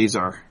Kubert's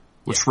Kazar,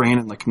 which ran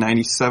in like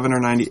 97 or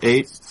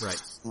 98.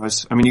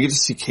 Right. You get to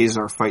see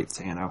Kazar fight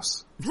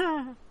Thanos.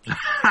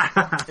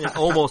 It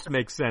almost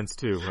makes sense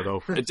too,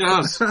 although It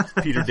does.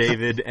 Peter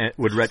David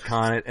would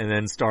retcon it, and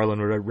then Starlin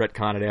would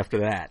retcon it after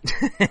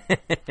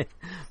that.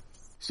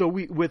 So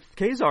with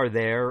Kazar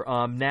there,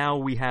 now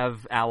we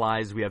have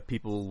allies, we have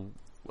people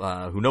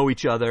who know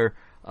each other.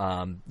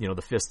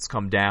 The fists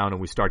come down,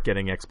 and we start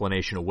getting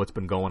explanation of what's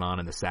been going on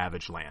in the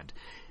Savage Land.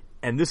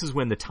 And this is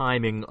when the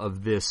timing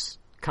of this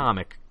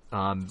comic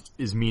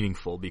is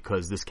meaningful,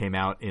 because this came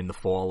out in the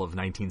fall of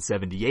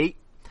 1978,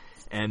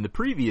 and the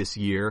previous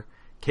year,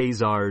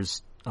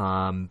 Kazar's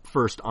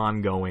first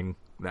ongoing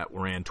that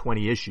ran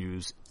 20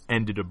 issues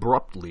ended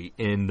abruptly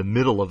in the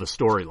middle of a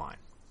storyline.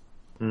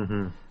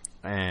 Mm-hmm.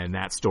 And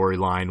that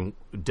storyline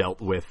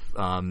dealt with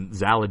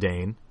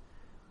Zaladane,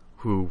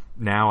 who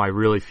now I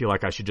really feel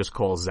like I should just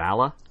call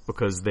Zala,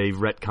 because they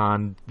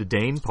retconned the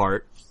Dane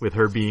part with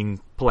her being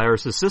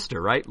Polaris'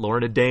 sister, right?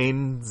 Lorna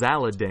Dane,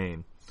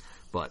 Zaladane.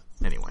 But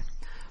anyway.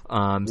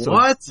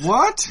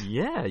 What?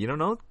 Yeah, you don't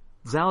know?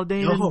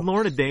 Zaladane and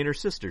Lorna Dane are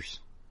sisters.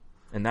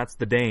 And that's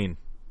the Dane.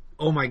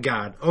 Oh my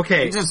god.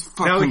 Okay. It just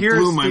fucking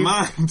blew my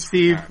mind.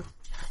 Steve,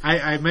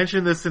 I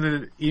mentioned this in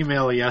an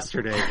email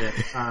yesterday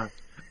that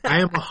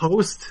I am a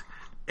host,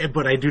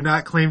 but I do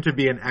not claim to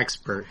be an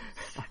expert.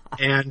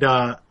 And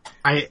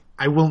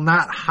I will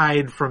not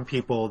hide from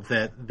people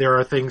that there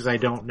are things I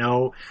don't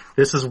know.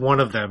 This is one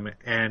of them,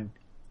 and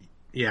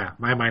yeah,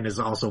 my mind is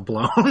also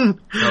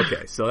blown.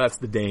 Okay, so that's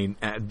the Dane.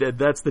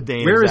 That's the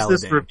Dane. Where is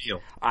this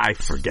revealed? I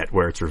forget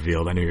where it's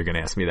revealed. I knew you were going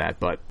to ask me that,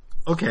 but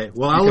okay.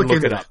 Well, I'll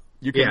look it up.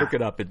 You can Yeah. look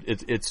it up.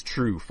 It's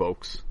true,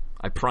 folks.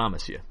 I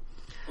promise you.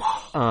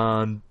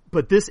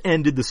 But this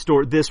ended the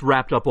story. This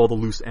wrapped up all the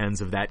loose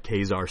ends of that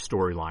Kazar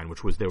storyline,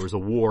 which was there was a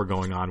war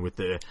going on with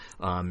the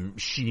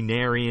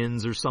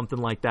Sheenarians or something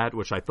like that,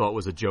 which I thought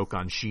was a joke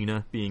on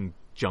Sheena being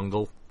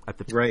jungle at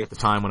the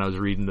time when I was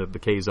reading the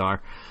Kazar.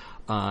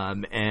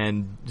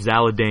 And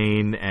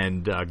Zaladane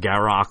and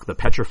Garrock, the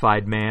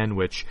Petrified Man,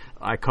 which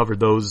I covered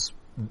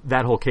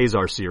that whole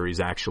Kazar series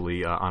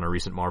actually on a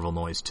recent Marvel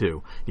Noise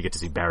too. You get to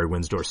see Barry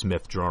Windsor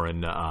Smith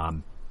drawing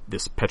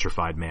this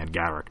Petrified Man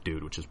Garrock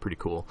dude, which is pretty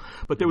cool.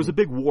 But there was a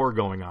big war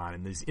going on,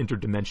 and these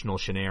interdimensional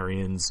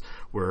Shenarians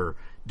were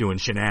doing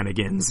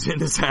shenanigans in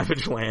the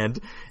Savage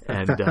Land.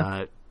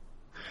 And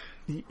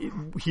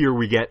here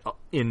we get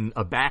in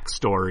a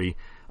backstory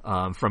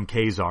from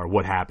Kazar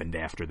what happened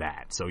after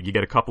that. So you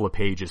get a couple of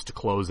pages to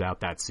close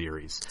out that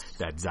series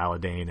that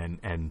Zaladane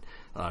and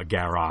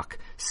Garrock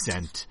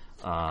sent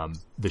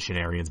the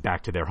Shenarians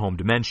back to their home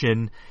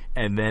dimension,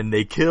 and then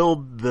they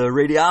killed the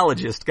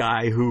radiologist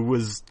guy who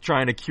was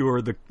trying to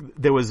cure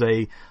there was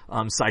a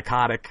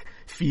psychotic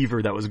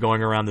fever that was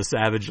going around the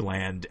Savage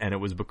Land, and it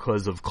was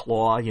because of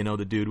Claw,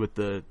 the dude with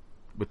the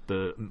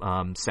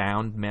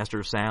sound, master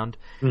of sound.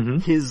 Mm-hmm.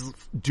 His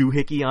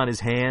doohickey on his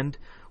hand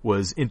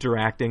was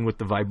interacting with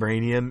the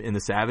vibranium in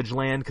the Savage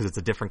Land, because it's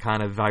a different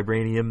kind of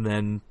vibranium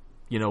than,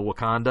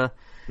 Wakanda,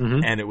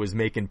 mm-hmm. and it was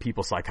making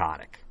people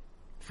psychotic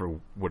for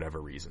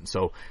whatever reason.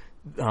 So,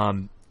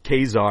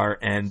 Kazar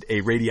and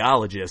a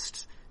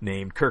radiologist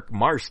named Kirk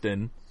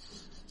Marston,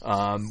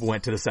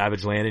 went to the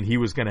Savage Land, and he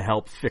was going to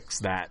help fix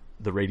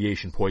the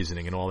radiation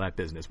poisoning and all that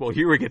business. Well,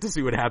 here we get to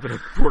see what happened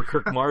with poor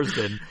Kirk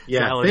Marston.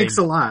 Yeah, thanks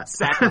a lot.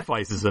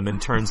 Sacrifices him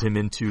and turns him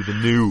into the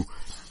new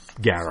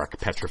Garrock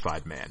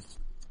Petrified Man.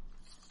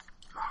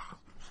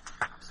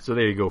 So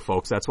there you go,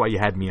 folks. That's why you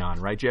had me on,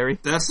 right, Jerry?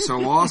 That's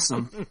so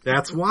awesome.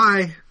 That's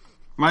why.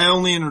 My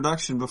only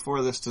introduction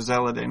before this to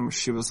Zaladane was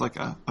she was like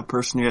a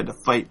person you had to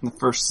fight in the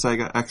first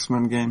Sega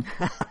X-Men game.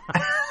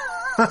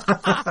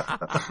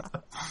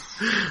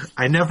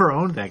 I never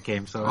owned that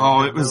game, so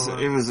it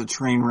was a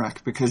train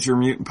wreck, because your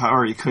mutant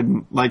power, you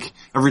couldn't,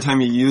 every time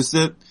you used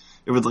it,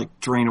 it would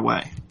drain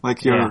away.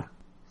 You'd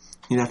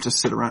have to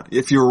sit around.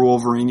 If you were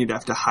Wolverine, you'd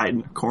have to hide in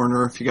a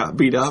corner if you got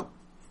beat up,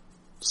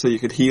 so you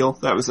could heal.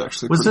 That was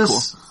actually pretty cool.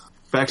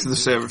 Back to the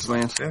Savage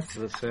Land. Back to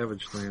the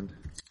Savage Land.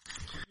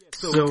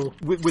 So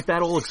with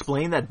that all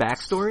explained, that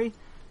backstory,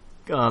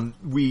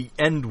 we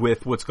end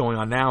with what's going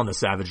on now in the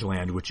Savage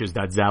Land, which is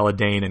that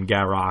Zaladane and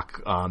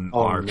Garrock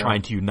are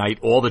trying to unite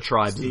all the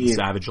tribes of the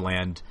Savage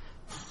Land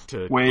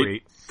to Wait.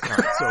 create.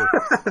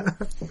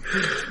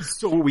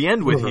 So what we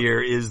end with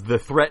here is the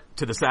threat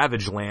to the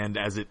Savage Land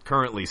as it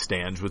currently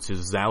stands, which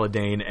is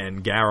Zaladane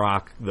and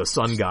Garok, the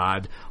Sun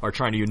God, are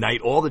trying to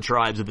unite all the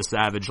tribes of the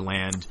Savage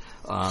Land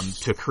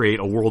to create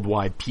a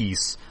worldwide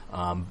peace.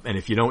 And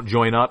if you don't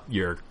join up,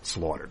 you're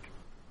slaughtered.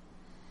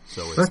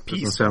 So it's That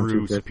peace doesn't sound too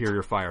through good.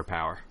 superior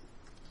firepower.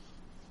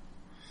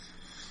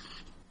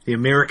 The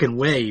American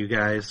way, you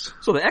guys.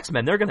 So the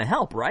X-Men, they're going to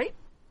help, right?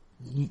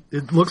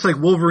 It looks like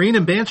Wolverine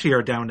and Banshee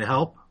are down to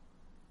help.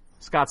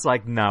 Scott's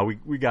like, no,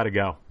 we got to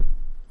go.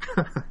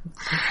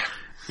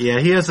 Yeah,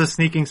 he has a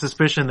sneaking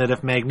suspicion that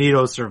if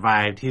Magneto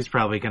survived, he's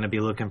probably going to be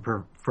looking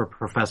for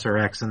Professor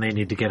X, and they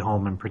need to get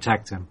home and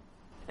protect him.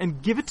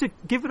 And give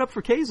it up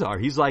for Kazar.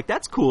 He's like,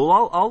 that's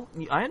cool.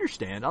 I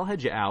understand. I'll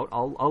head you out.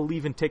 I'll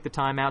leave and take the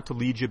time out to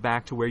lead you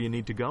back to where you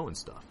need to go and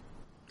stuff.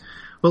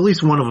 Well, at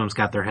least one of them's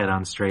got their head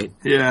on straight.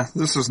 Yeah,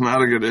 this is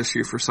not a good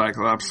issue for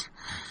Cyclops.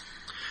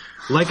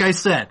 Like I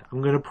said,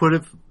 I'm going to put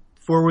it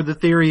forward the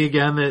theory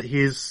again that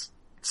he's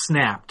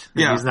snapped.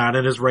 And Yeah. he's not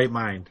in his right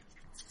mind.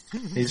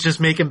 He's just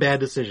making bad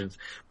decisions.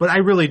 But I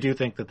really do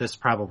think that this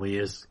probably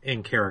is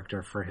in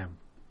character for him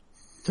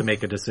to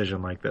make a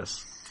decision like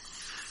this.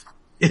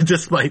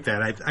 Despite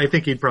that, I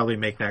think he'd probably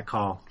make that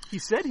call. He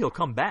said he'll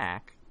come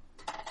back.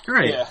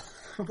 Right.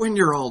 When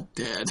you're all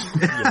dead.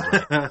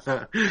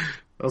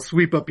 I'll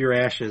sweep up your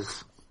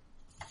ashes.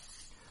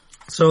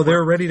 So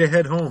they're ready to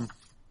head home.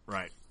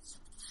 Right.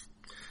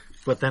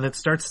 But then it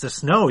starts to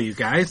snow, you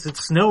guys.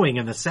 It's snowing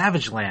in the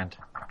Savage Land.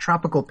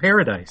 Tropical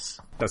paradise.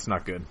 That's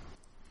not good.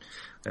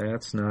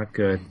 That's not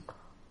good.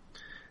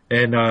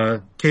 And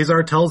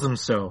Kazar tells him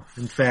so.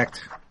 In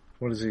fact,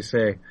 what does he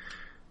say?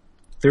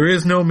 There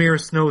is no mere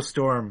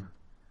snowstorm.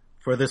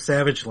 For the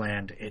Savage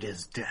Land, it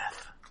is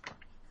death.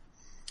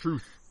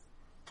 Truth.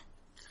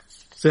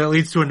 So that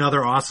leads to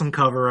another awesome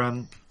cover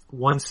on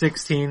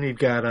 116. You've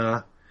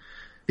got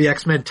the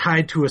X-Men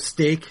tied to a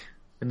stake,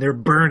 and they're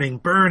burning.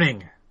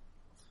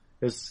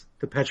 As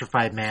the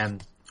Petrified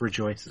Man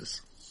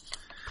rejoices.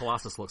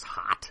 Colossus looks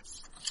hot.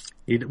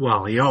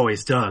 He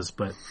always does,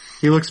 but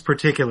he looks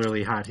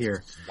particularly hot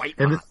here. White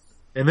And hot.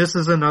 and this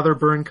is another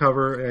burn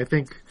cover. I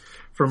think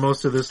for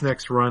most of this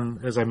next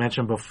run, as I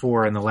mentioned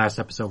before in the last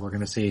episode, we're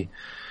going to see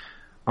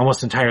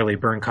almost entirely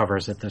burn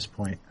covers at this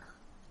point.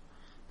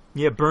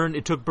 Yeah,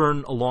 it took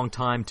Byrne a long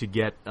time to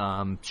get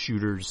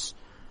Shooter's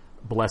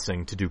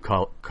blessing to do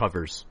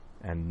covers,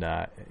 and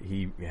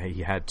he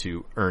had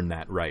to earn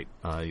that right.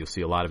 You'll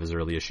see a lot of his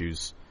early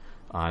issues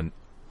on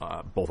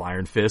both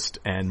Iron Fist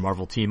and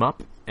Marvel Team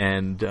Up,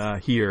 and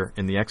here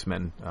in the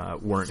X-Men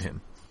weren't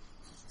him.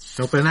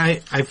 Nope, and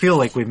I feel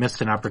like we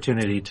missed an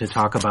opportunity to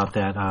talk about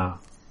that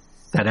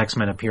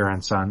X-Men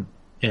appearance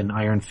in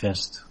Iron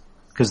Fist,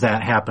 because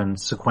that happened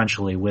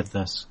sequentially with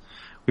this.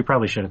 We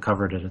probably should have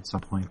covered it at some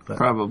point, but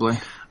Probably.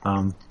 I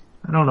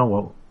don't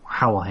know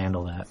how we'll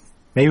handle that.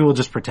 Maybe we'll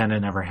just pretend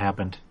it never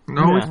happened.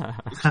 No,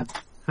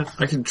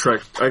 I can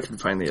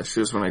find the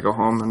issues when I go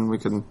home, and we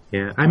can.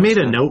 Yeah, I made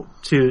a note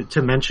to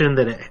mention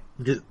that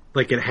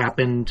it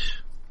happened.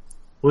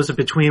 Was it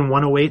between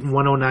 108 and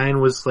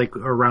 109? Was like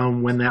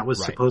around when that was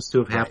Right. supposed to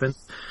have happened.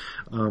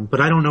 But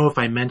I don't know if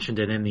I mentioned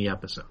it in the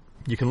episode.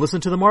 You can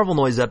listen to the Marvel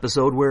Noise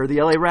episode where the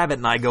LA Rabbit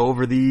and I go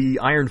over the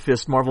Iron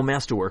Fist Marvel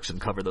Masterworks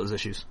and cover those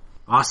issues.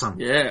 Awesome.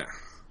 Yeah.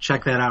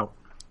 Check that out.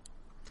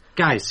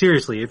 Guys,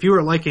 seriously, if you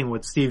are liking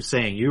what Steve's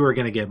saying, you are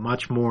going to get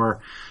much more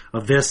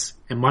of this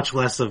and much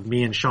less of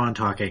me and Sean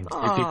talking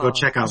if you go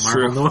check out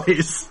Marvel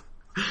Noise.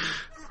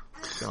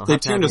 So They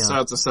tuned us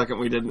out the second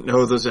we didn't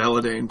know the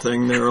Zaladane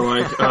thing. They were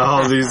like,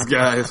 oh, these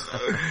guys.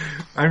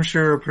 I'm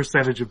sure a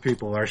percentage of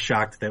people are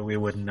shocked that we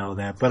wouldn't know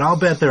that, but I'll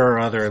bet there are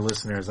other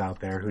listeners out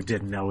there who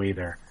didn't know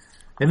either.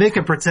 And they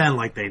can pretend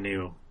like they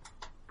knew,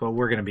 but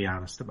we're going to be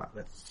honest about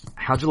it.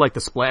 How'd you like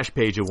the splash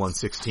page of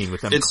 116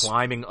 with them It's-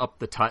 climbing up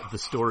the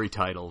story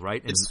title,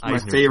 right? And It's my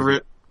Eisner-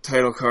 favorite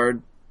title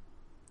card.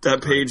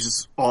 That page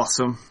is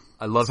awesome.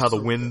 I love how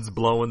the wind's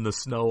blowing the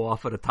snow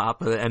off at the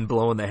top of it and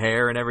blowing the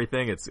hair and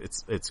everything.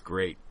 It's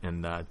great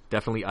and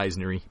definitely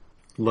Eisner-y.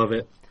 Love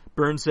it.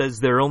 Byrne says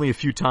there are only a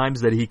few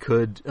times that he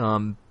could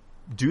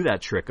do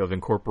that trick of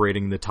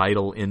incorporating the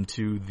title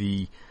into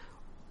the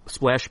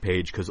splash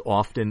page because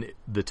often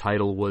the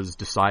title was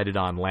decided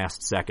on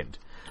last second.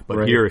 But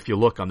Right. here, if you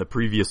look on the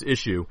previous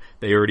issue,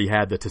 they already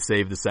had the To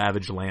Save the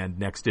Savage Land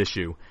next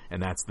issue,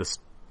 and that's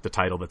the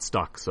title that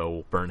stuck.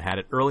 So Byrne had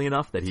it early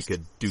enough that he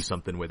could do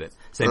something with it.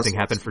 Same That's thing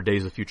happened for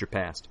Days of Future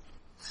Past.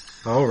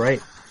 All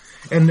right.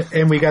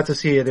 And we got to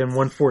see it in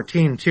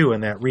 114 too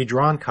in that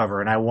redrawn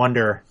cover, and I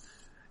wonder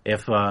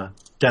if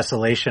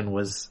Desolation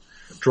was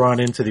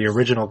drawn into the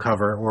original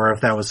cover or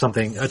if that was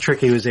a trick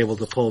he was able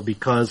to pull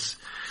because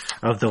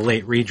of the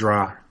late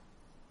redraw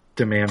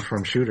demand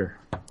from Shooter.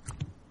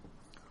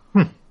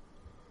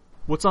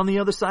 What's on the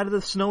other side of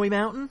the snowy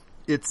mountain?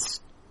 It's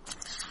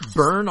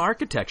Byrne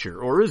architecture,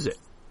 or is it?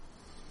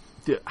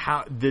 Did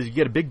you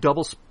get a big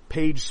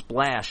double-page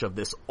splash of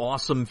this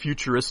awesome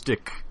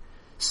futuristic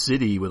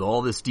city with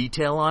all this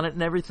detail on it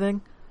and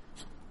everything?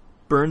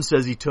 Burns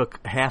says he took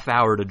a half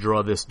hour to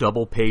draw this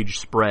double-page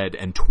spread,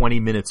 and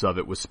 20 minutes of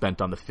it was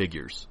spent on the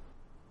figures.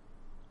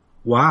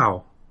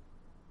 Wow.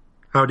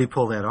 How'd he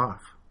pull that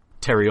off?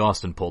 Terry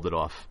Austin pulled it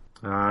off.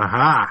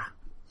 Aha.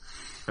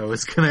 I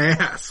was going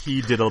to ask.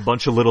 He did a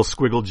bunch of little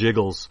squiggle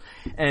jiggles.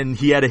 And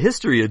he had a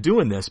history of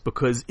doing this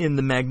because in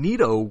the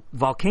Magneto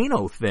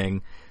volcano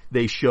thing,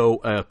 they show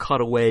a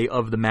cutaway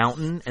of the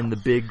mountain and the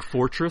big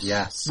fortress.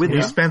 Yes. With We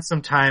him. spent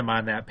some time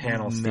on that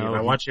panel, Steve. No,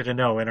 I want you to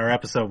know in our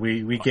episode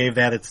we gave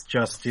that its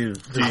just due.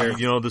 Do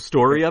you know the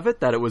story of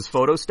it? That it was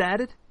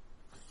photostated?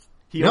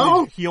 He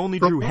only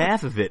drew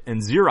half of it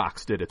and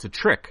Xeroxed it. It's a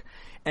trick.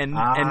 And they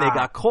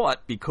got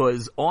caught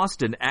because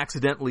Austin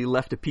accidentally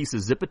left a piece of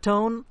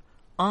Zipatone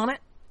on it,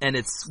 and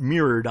it's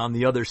mirrored on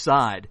the other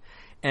side.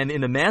 And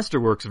in the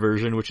Masterworks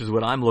version, which is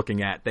what I'm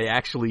looking at, they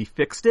actually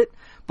fixed it,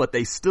 but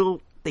they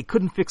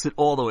couldn't fix it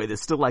all the way.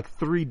 There's still like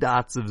 3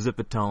 dots of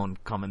Zipatone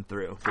coming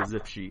through the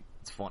zip sheet.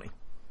 It's funny.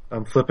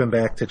 I'm flipping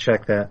back to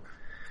check that.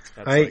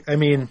 I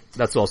mean,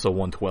 that's also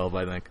 112,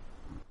 I think.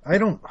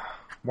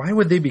 Why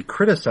would they be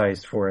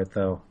criticized for it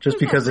though? Just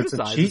because it's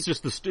a cheat?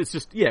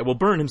 Well,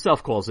 Byrne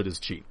himself calls it his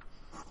cheat.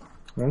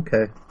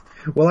 Okay.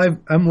 Well,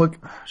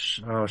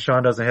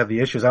 Sean doesn't have the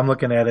issues. I'm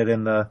looking at it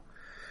in the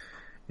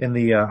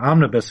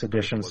omnibus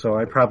edition, so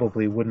I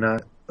probably would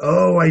not.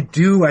 Oh, I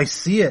do. I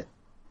see it.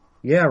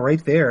 Yeah,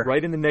 right there.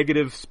 Right in the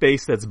negative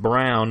space that's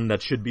brown,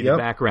 that should be the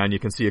background, you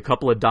can see a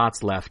couple of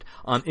dots left.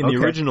 In the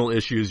original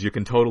issues, you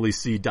can totally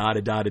see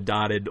dotted.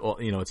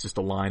 It's just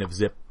a line of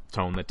zip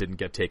tone that didn't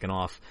get taken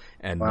off.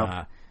 And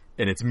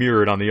and it's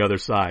mirrored on the other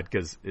side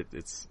because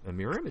it's a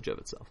mirror image of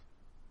itself.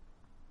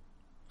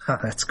 Huh,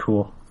 that's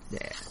cool.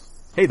 Yeah.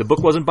 Hey, the book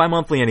wasn't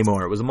bi-monthly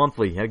anymore. It was a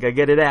monthly. I gotta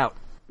get it out.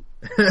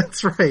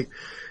 That's right.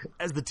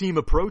 As the team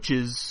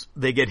approaches,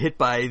 they get hit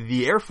by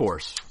the Air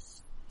Force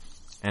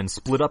and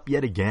split up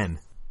yet again.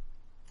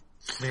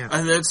 Man.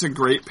 And that's a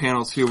great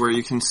panel too, where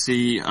you can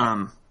see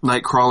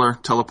Nightcrawler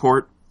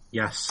teleport.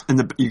 Yes.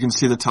 And you can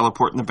see the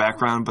teleport in the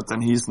background, but then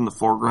he's in the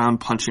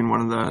foreground punching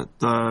one of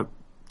the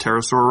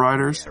pterosaur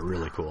riders. Yeah,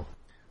 really cool.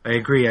 I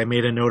agree. I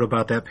made a note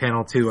about that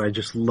panel too. I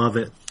just love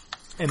it.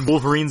 And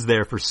Wolverine's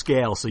there for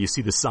scale, so you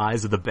see the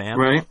size of the band.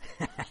 Right.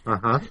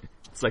 Uh-huh.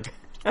 It's like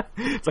a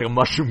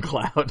mushroom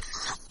cloud.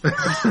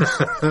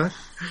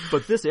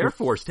 But this Air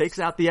Force takes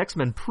out the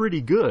X-Men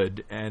pretty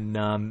good, and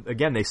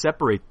again, they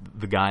separate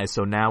the guys,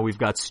 so now we've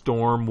got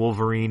Storm,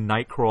 Wolverine,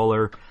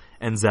 Nightcrawler,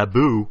 and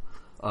Zabu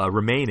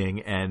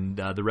remaining, and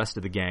the rest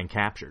of the gang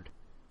captured.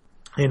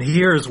 And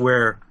here's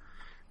where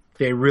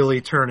they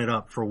really turn it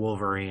up for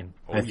Wolverine,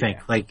 I think.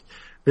 Yeah. Like,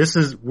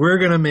 we're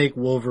gonna make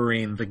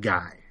Wolverine the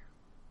guy.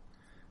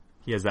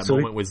 He has that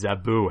moment with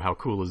Zabu. How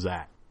cool is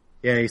that?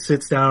 Yeah, he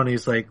sits down and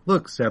he's like,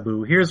 look,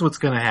 Zabu, here's what's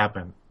gonna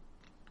happen.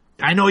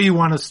 I know you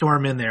want to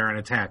storm in there and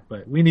attack,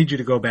 but we need you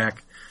to go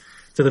back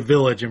to the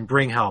village and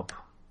bring help.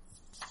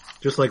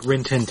 Just like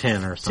Rin Tin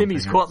Tin or something.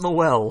 Timmy's caught in the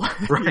well.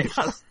 Right.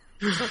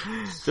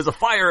 There's a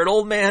fire at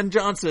Old Man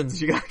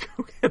Johnson's. You gotta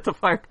go get the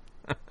fire.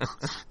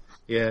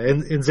 Yeah,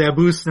 and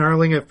Zabu's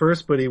snarling at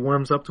first, but he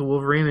warms up to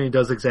Wolverine and he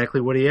does exactly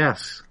what he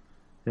asks.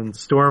 And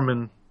Storm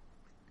and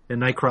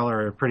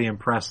Nightcrawler are pretty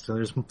impressed. So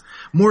there's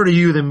more to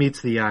you than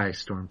meets the eye,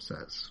 Storm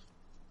says.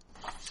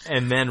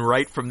 And then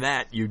right from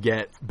that, you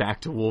get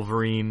back to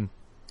Wolverine,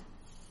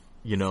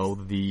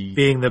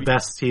 being the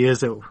best he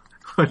is at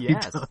what he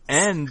does.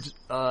 And,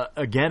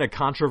 again, a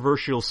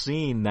controversial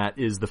scene that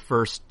is the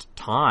first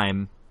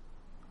time,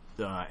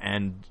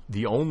 and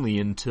the only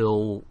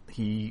until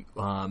he,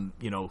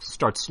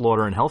 starts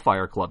slaughtering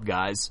Hellfire Club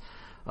guys,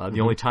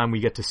 the only time we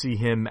get to see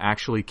him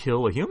actually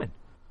kill a human.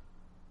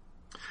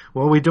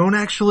 Well, we don't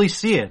actually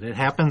see it. It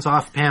happens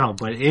off panel,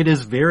 but it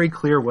is very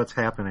clear what's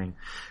happening.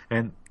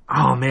 And,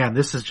 oh man,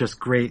 this is just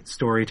great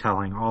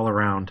storytelling all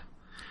around.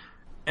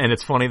 And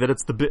it's funny that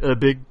it's a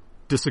big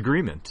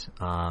disagreement.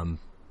 John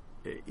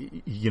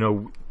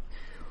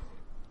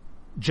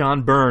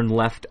Byrne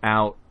left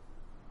out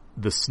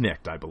the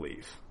SNCC, I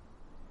believe.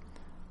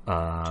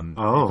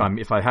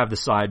 If I have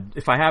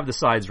the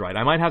sides right,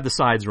 I might have the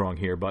sides wrong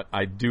here, but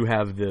I do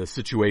have the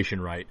situation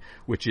right,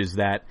 which is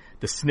that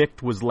the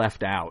SNCC was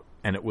left out,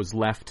 and it was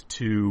left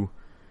to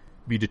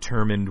be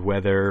determined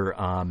whether.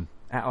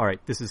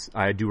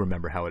 I do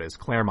remember how it is.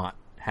 Claremont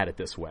had it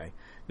this way,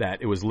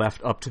 that it was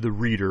left up to the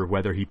reader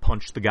whether he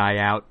punched the guy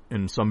out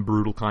in some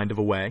brutal kind of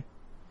a way,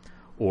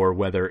 or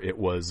whether it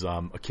was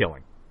a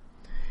killing.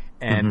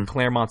 And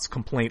Claremont's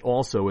complaint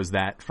also is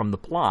that from the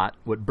plot,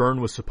 what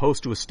Byrne was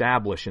supposed to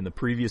establish in the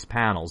previous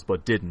panels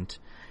but didn't,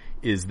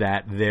 is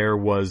that there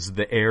was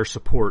the air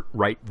support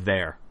right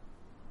there.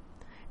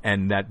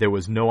 And that there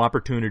was no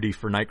opportunity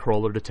for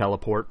Nightcrawler to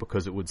teleport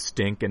because it would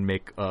stink and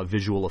make a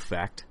visual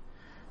effect.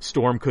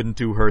 Storm couldn't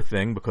do her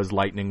thing because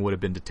lightning would have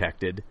been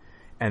detected.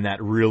 And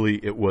that really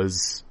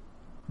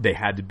they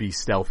had to be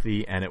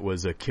stealthy and it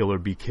was a kill or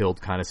be killed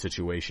kind of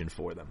situation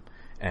for them.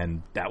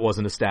 And that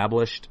wasn't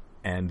established.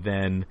 And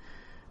then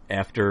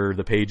after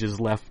the pages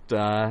left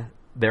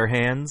their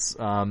hands,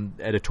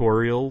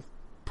 editorial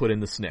put in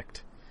the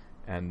SNCC.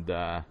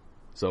 And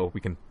so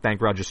we can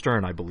thank Roger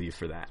Stern, I believe,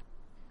 for that.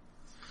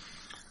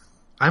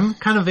 I'm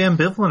kind of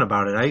ambivalent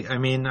about it. I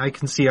mean, I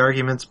can see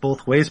arguments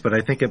both ways, but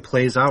I think it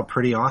plays out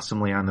pretty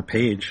awesomely on the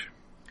page.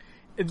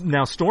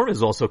 Now, Storm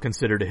is also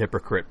considered a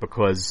hypocrite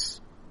because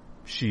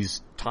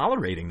she's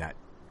tolerating that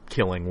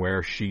killing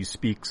where she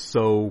speaks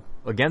so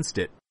against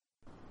it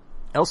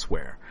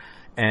elsewhere.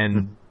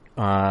 And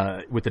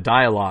with the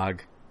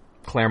dialogue,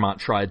 Claremont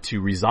tried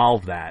to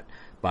resolve that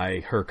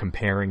by her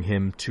comparing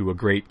him to a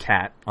great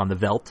cat on the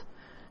veldt.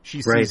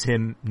 She sees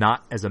him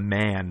not as a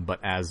man, but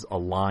as a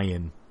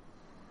lion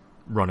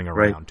running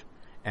around. Right.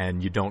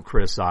 And you don't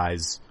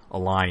criticize a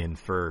lion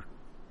for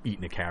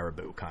eating a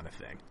caribou kind of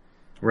thing.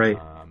 Right.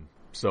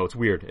 So it's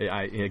weird.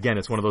 Again,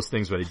 it's one of those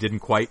things where they didn't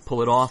quite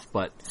pull it off,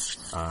 but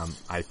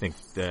I think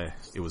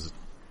it was,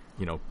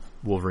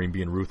 Wolverine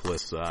being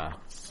ruthless.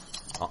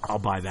 I'll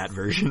buy that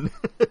version.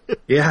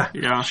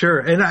 Yeah, sure.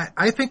 And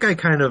I think I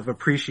kind of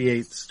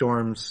appreciate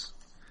Storm's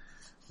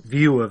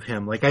view of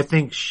him. Like, I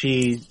think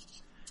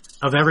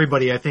of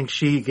everybody, I think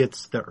she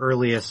gets the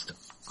earliest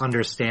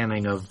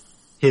understanding of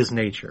his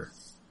nature.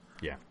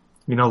 Yeah.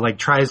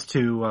 Tries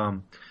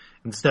to,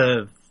 instead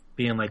of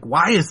being like,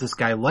 why is this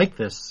guy like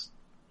this?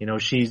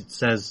 She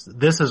says,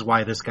 this is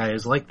why this guy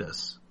is like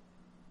this.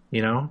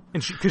 And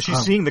because she's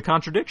seeing the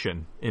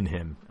contradiction in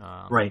him.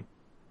 Right.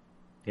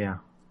 Yeah.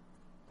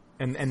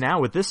 And now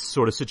with this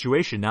sort of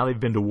situation, now they've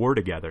been to war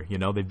together.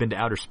 They've been to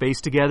outer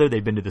space together.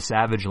 They've been to the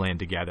Savage Land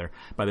together.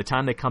 By the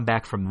time they come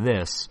back from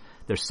this,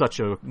 they're such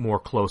a more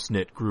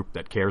close-knit group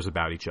that cares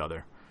about each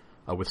other,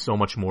 with so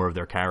much more of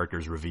their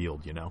characters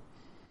revealed,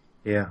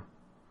 Yeah.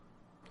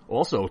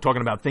 Also,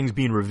 talking about things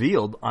being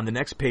revealed, on the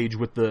next page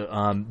with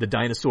the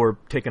dinosaur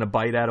taking a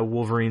bite out of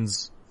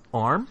Wolverine's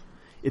arm,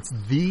 it's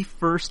the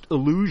first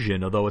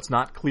allusion, although it's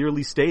not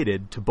clearly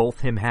stated, to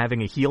both him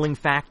having a healing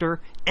factor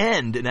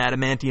and an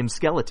adamantium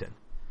skeleton.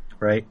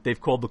 Right. They've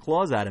called the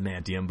claws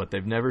adamantium, but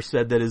they've never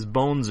said that his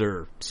bones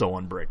are so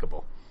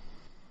unbreakable.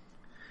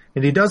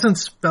 And he doesn't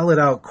spell it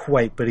out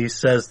quite, but he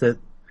says that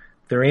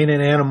there ain't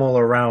an animal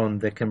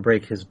around that can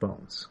break his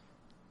bones.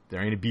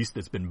 There ain't a beast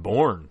that's been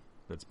born.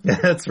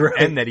 That's right.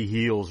 And that he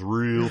heals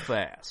real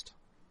fast.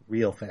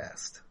 Real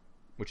fast.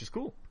 Which is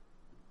cool.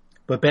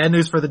 But bad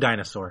news for the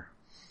dinosaur.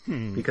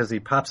 Because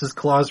he pops his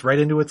claws right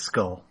into its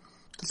skull.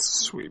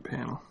 That's a sweet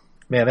panel.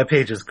 Man, that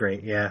page is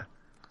great, yeah.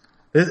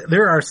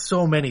 There are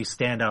so many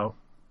standout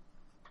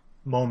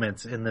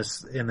moments in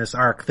this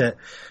arc that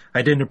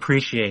I didn't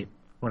appreciate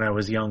when I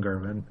was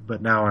younger,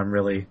 but now I'm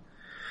really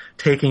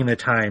taking the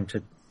time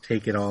to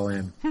take it all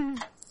in.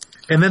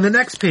 And then the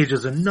next page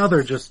is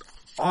another just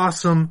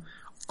awesome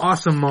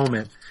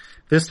moment,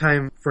 this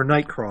time for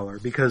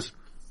Nightcrawler, because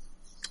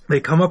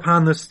they come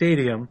upon the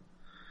stadium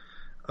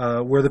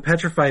where the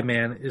Petrified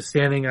Man is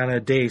standing on a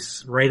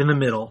dais right in the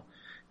middle.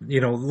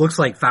 Looks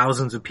like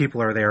thousands of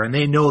people are there, and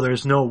they know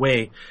there's no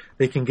way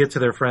they can get to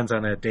their friends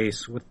on that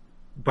dais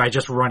by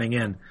just running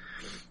in.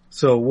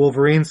 So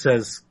Wolverine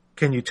says,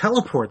 can you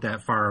teleport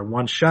that far in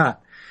one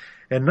shot?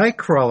 And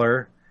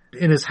Nightcrawler,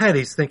 in his head,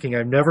 he's thinking,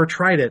 I've never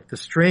tried it. The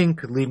strain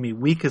could leave me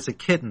weak as a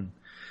kitten.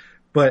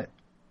 But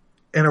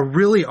in a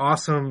really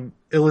awesome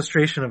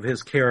illustration of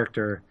his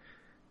character,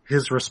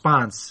 his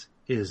response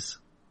is,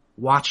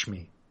 watch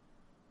me.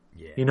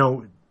 Yeah.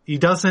 He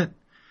doesn't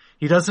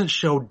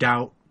show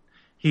doubt.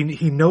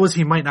 He knows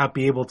he might not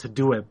be able to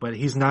do it, but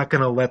he's not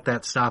going to let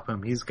that stop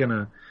him. He's going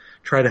to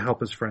try to help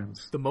his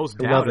friends. The most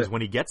doubt is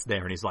when he gets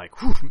there and he's like,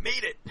 whew,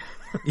 made it.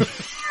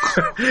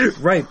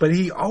 Right, but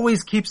he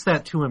always keeps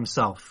that to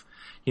himself.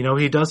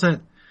 He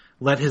doesn't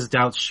let his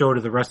doubts show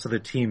to the rest of the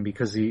team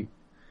because he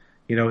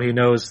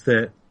knows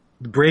that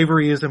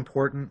bravery is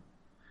important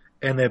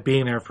and that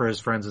being there for his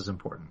friends is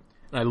important.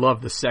 I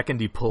love the second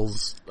he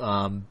pulls,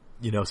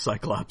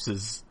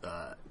 Cyclops'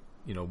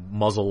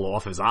 muzzle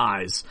off his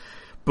eyes.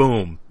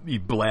 Boom. He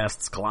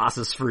blasts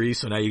Colossus free,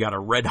 so now you got a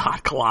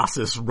red-hot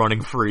Colossus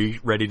running free,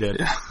 ready to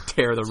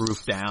tear the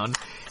roof down.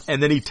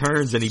 And then he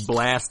turns and he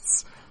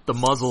blasts the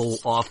muzzle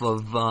off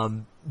of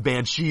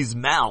Banshee's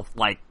mouth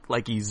like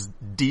he's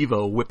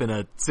Devo whipping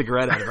a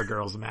cigarette out of a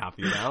girl's mouth,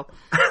 I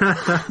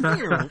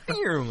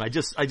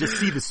just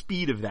see the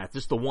speed of that,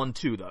 just the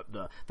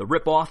 1-2, the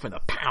rip off and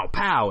the pow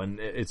pow, and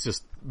it's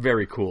just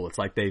very cool. It's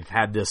like they've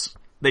practiced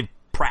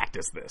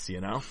this,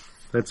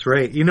 That's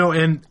right.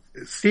 And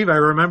Steve, I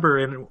remember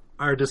in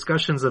our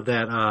discussions of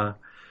that,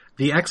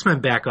 the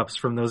X-Men backups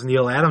from those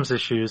Neil Adams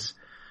issues,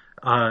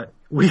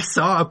 we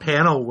saw a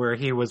panel where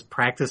he was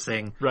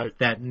practicing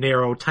that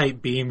narrow,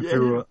 tight beam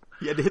through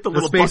you had to hit the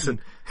little space.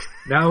 button.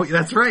 Now,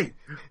 that's right.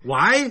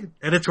 Why?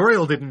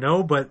 Editorial didn't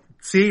know, but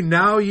see,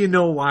 now you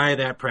know why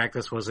that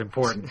practice was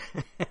important.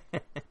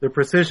 The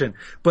precision.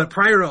 But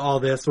prior to all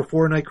this,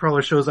 before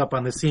Nightcrawler shows up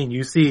on the scene,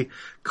 you see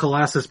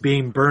Colossus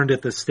being burned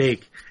at the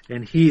stake,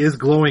 and he is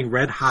glowing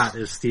red hot,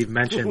 as Steve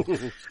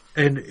mentioned.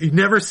 And you've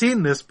never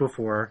seen this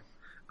before.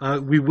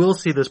 We will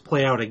see this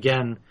play out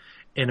again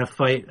in a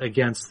fight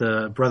against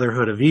the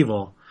Brotherhood of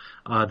Evil,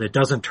 that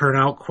doesn't turn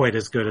out quite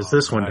as good as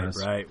this one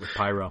does. Right, with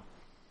Pyro.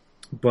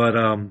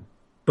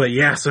 But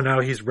yeah, so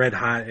now he's red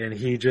hot and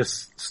he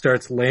just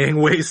starts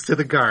laying waste to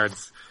the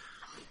guards.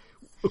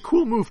 A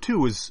cool move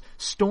too is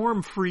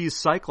Storm frees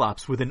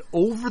Cyclops with an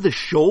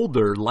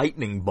over-the-shoulder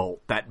lightning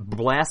bolt that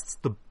blasts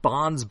the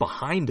bonds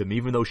behind him,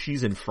 even though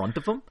she's in front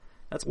of him.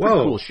 That's a pretty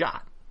cool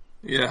shot.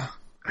 Yeah.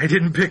 I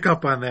didn't pick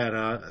up on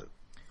that.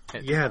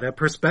 Yeah, that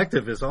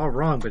perspective is all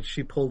wrong, but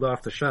she pulled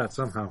off the shot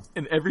somehow.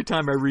 And every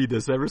time I read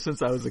this, ever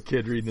since I was a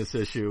kid reading this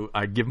issue,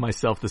 I give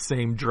myself the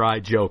same dry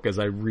joke as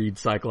I read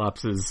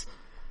Cyclops'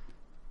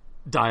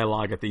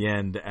 dialogue at the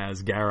end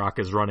as Garrock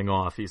is running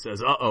off. He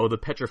says, "Uh-oh, the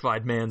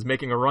petrified man's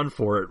making a run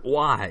for it.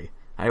 Why?"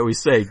 I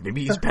always say,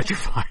 maybe he's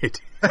petrified.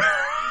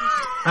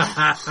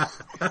 I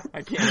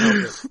can't help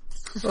it.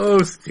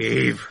 Oh,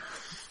 Steve.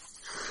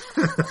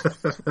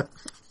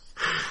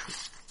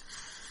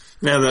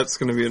 Yeah, that's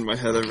going to be in my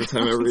head every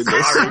time I read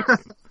this.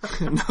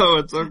 No,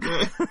 it's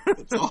okay.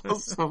 It's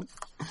awesome.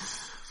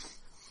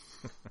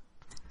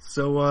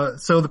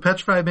 So the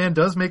petrified man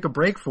does make a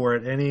break for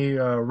it, and he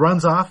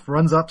runs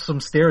up some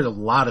stairs, a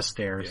lot of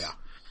stairs,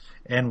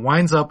 and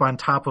winds up on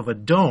top of a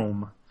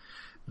dome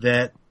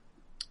that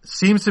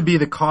seems to be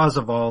the cause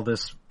of all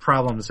this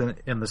problems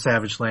in the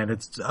Savage Land.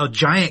 It's a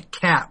giant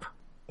cap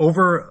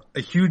over a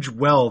huge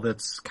well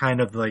that's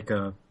kind of like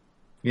the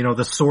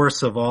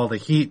source of all the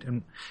heat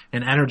and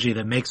energy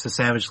that makes the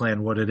Savage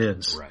Land what it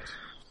is. Right.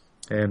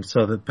 And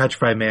so the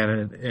petrified man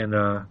and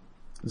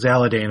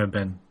Zaladane have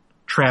been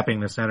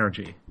trapping this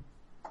energy.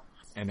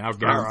 And now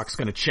Garrock's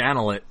going to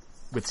channel it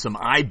with some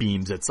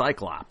I-beams at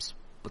Cyclops.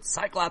 But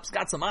Cyclops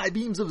got some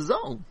I-beams of his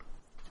own.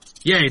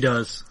 Yeah, he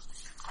does.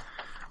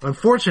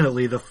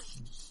 Unfortunately, the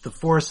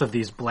force of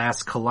these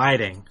blasts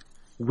colliding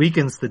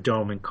weakens the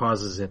dome and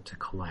causes it to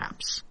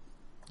collapse.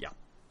 Yeah.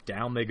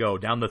 Down they go,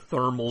 down the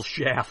thermal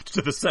shaft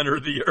to the center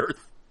of the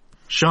earth.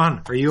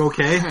 Sean, are you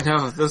okay? I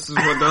know, this is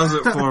what does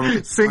it for me.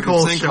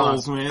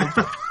 Sinkholes, man.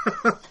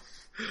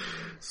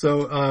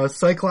 So,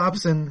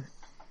 Cyclops and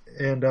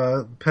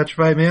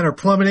Petrified Man are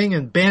plummeting,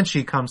 and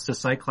Banshee comes to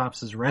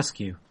Cyclops'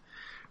 rescue,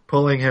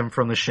 pulling him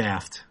from the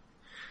shaft.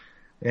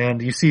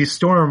 And you see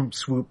Storm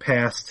swoop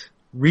past,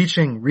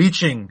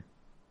 reaching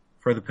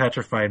for the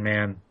Petrified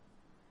Man.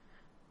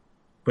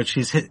 But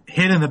she's hit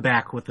in the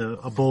back with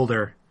a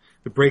boulder.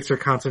 It breaks her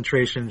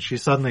concentration. She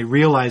suddenly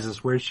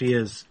realizes where she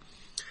is.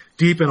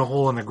 Deep in a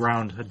hole in the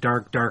ground. A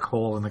dark, dark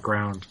hole in the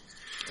ground.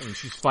 And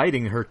she's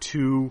fighting her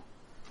two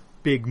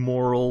big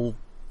moral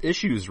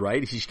issues,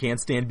 right? She can't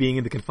stand being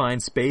in the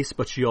confined space,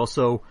 but she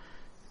also,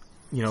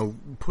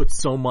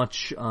 puts so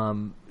much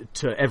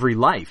to every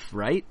life,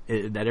 right?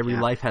 That every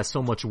life has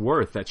so much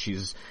worth that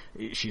she's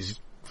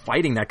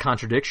fighting that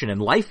contradiction,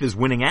 and life is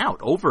winning out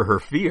over her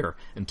fear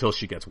until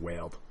she gets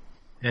whaled.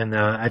 And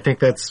I think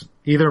that's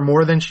either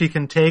more than she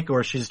can take,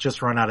 or she's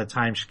just run out of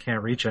time. She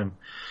can't reach him.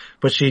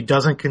 But she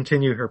doesn't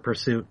continue her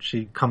pursuit.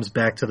 She comes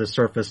back to the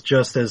surface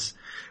just as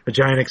a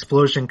giant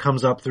explosion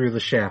comes up through the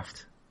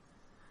shaft.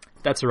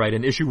 That's right.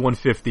 In issue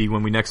 150,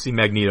 when we next see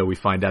Magneto, we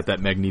find out that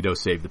Magneto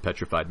saved the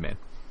Petrified Man.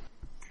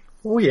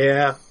 Oh,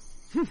 yeah.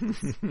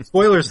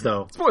 Spoilers,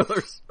 though.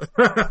 Spoilers.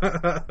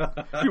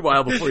 A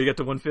while before you get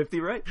to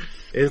 150, right?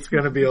 It's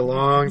going to be a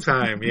long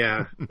time,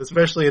 yeah.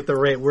 Especially at the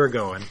rate we're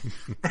going.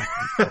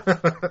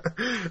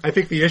 I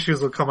think the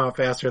issues will come out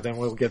faster than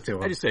we'll get to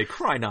them. I just say,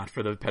 cry not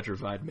for the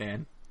Petrified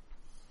Man.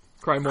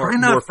 Cry not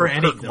more for Kirk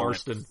anything.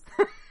 Marston.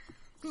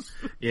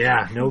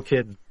 Yeah, no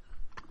kidding.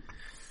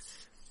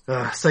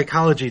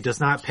 Psychology does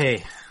not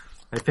pay.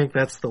 I think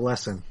that's the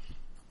lesson.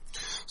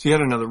 So you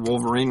had another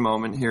Wolverine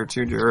moment here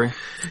too, Jerry.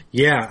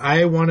 Yeah,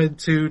 I wanted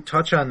to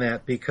touch on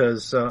that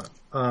because, I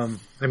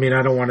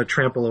don't want to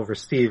trample over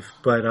Steve,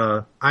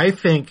 but I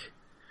think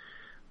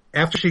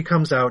after she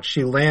comes out,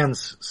 she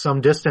lands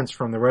some distance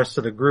from the rest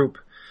of the group,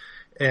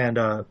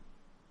 and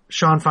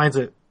Sean finds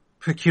it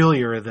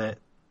peculiar that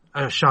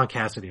Sean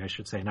Cassidy, I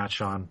should say, not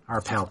Sean,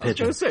 our pal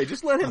Pigeon. I was going to say,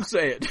 just let him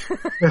say it.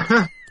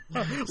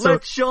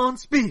 Let Sean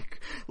speak.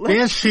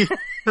 Banshee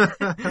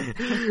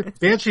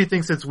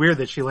thinks it's weird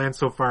that she lands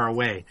so far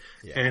away,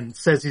 and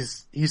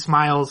says he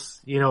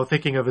smiles,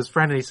 thinking of his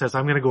friend, and he says,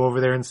 "I'm going to go over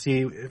there and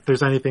see if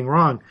there's anything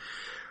wrong."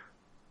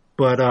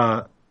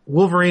 But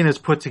Wolverine has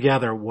put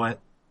together what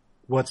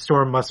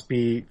Storm must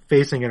be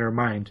facing in her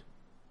mind.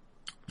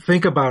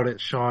 Think about it,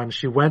 Sean.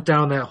 She went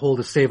down that hole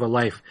to save a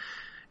life,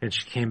 and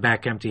she came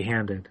back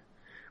empty-handed.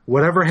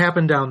 Whatever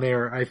happened down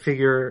there, I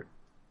figure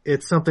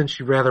it's something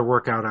she'd rather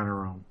work out on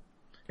her own.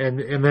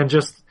 And then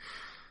just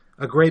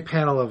a great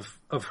panel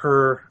of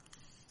her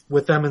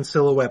with them in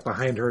silhouette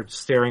behind her,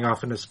 staring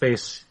off into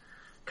space,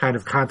 kind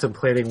of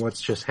contemplating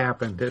what's just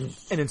happened. And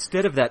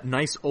instead of that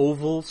nice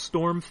oval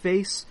Storm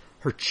face,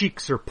 her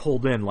cheeks are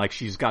pulled in like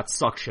she's got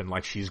suction,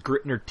 like she's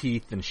gritting her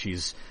teeth, and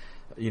she's,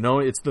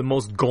 it's the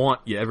most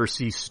gaunt you ever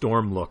see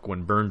Storm look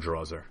when Byrne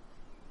draws her.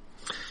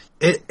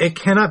 It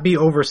cannot be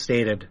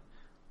overstated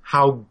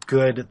how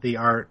good the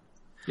art,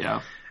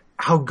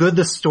 how good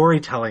the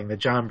storytelling that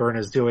John Byrne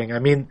is doing. I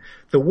mean,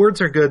 the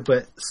words are good,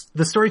 but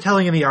the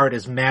storytelling in the art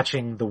is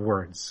matching the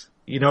words.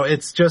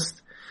 It's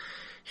just,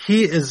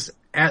 he is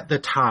at the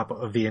top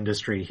of the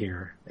industry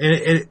here.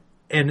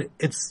 And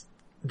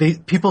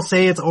people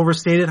say it's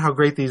overstated how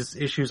great these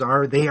issues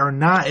are. They are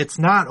not, it's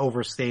not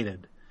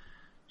overstated.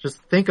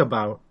 Just think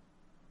about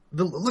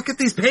look at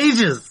these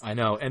pages. I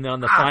know. And on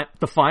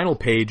the final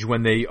page,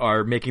 when they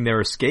are making their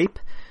escape,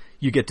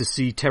 you get to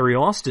see Terry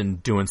Austin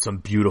doing some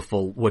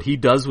beautiful, what he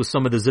does with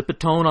some of the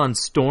Zipatone on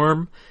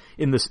Storm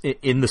in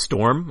the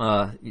Storm,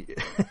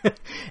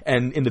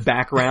 and in the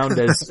background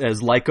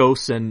as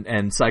Lycos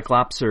and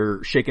Cyclops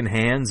are shaking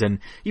hands, and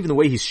even the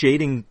way he's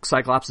shading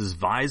Cyclops'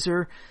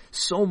 visor,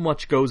 so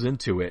much goes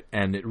into it,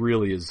 and it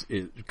really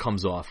it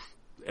comes off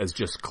as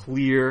just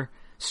clear,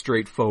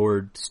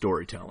 straightforward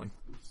storytelling.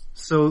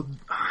 So,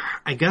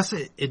 I guess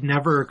it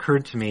never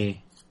occurred to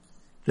me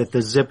that the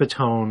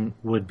Zipatone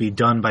would be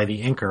done by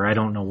the inker. I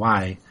don't know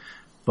why,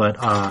 but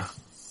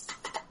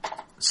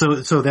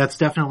so that's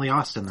definitely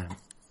Austin then.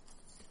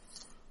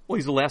 Well,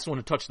 he's the last one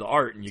to touch the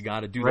art, and you got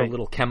to do Right. the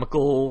little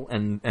chemical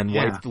and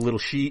wipe the little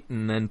sheet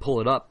and then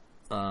pull it up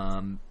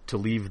to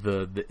leave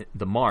the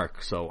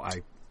mark. So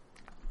I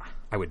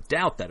would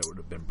doubt that it would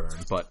have been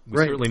burned, but we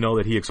Right. certainly know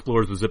that he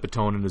explores with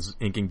Zipatone in his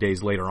inking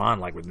days later on,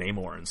 like with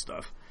Namor and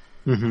stuff.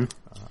 Mm-hmm.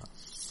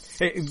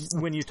 Hey,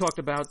 when you talked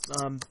about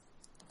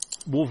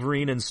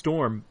Wolverine and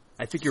Storm,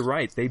 I think you're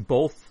right. They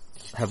both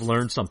have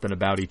learned something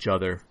about each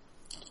other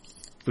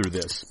through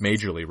this,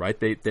 majorly, right?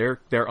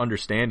 They're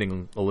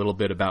understanding a little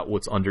bit about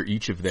what's under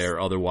each of their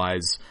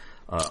otherwise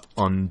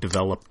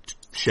undeveloped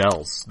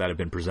shells that have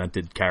been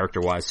presented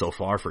character-wise so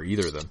far for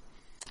either of them.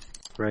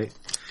 Right.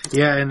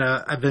 Yeah, and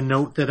the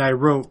note that I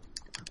wrote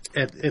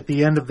at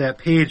the end of that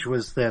page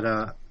was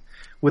that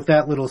with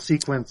that little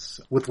sequence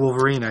with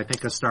Wolverine, I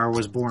think a star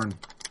was born.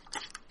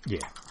 Yeah.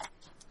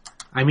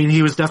 I mean,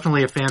 he was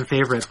definitely a fan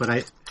favorite,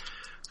 but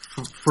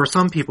for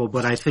some people,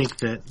 but I think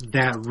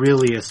that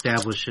really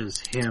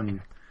establishes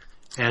him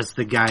as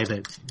the guy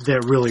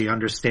that really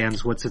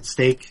understands what's at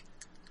stake.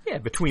 Yeah,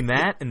 between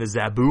that and the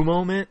Zabu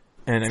moment,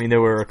 and I mean,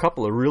 there were a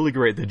couple of really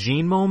great, the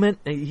Gene moment,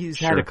 he's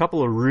had a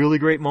couple of really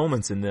great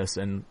moments in this,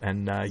 and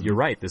you're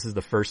right, this is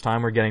the first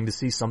time we're getting to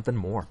see something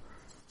more.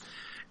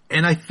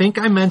 And I think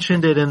I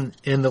mentioned it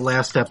in the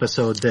last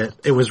episode that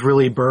it was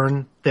really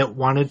Byrne that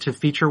wanted to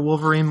feature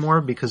Wolverine more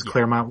because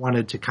Claremont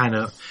wanted to kind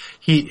of,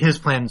 his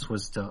plans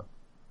was to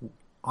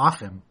off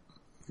him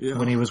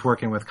when he was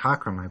working with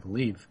Cockrum, I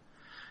believe.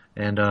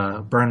 And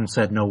Byrne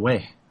said no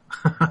way.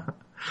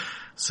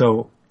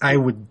 So I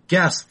would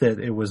guess that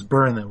it was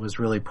Byrne that was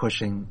really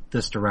pushing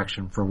this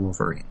direction for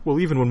Wolverine. Well,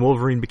 even when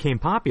Wolverine became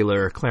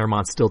popular,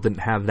 Claremont still didn't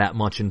have that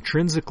much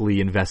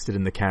intrinsically invested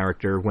in the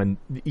character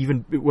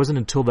it wasn't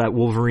until that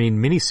Wolverine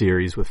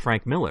miniseries with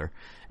Frank Miller.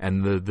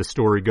 And the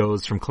story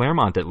goes, from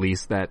Claremont at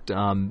least, that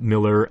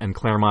Miller and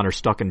Claremont are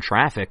stuck in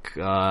traffic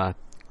to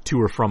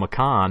or from a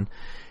con,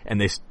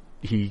 and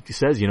he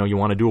says, you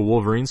want to do a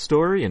Wolverine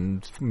story?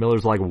 And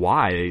Miller's like,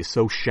 why? He's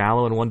so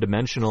shallow and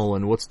one-dimensional,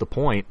 and what's the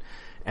point?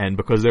 And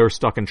because they were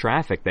stuck in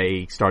traffic,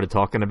 they started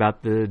talking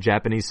about the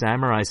Japanese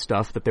samurai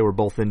stuff that they were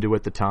both into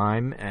at the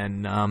time,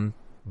 and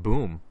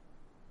boom,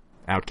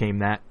 out came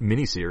that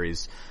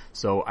miniseries.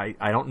 So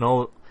I don't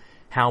know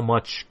how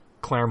much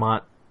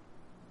Claremont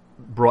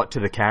brought to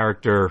the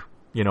character,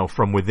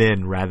 from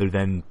within, rather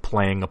than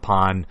playing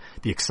upon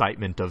the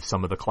excitement of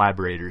some of the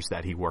collaborators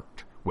that he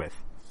worked with.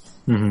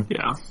 Mm-hmm.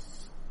 Yeah.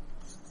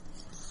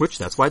 Which,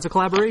 that's why it's a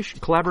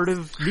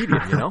collaborative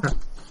medium,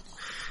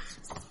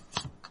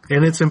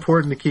 And it's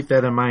important to keep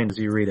that in mind as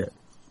you read it.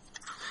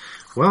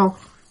 Well,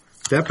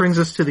 that brings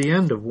us to the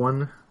end of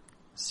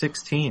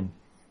 116.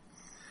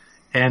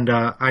 And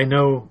I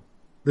know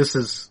this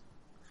is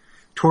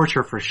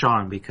torture for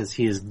Sean because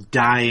he is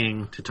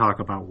dying to talk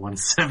about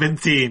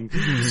 117.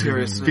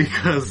 Seriously.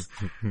 Because,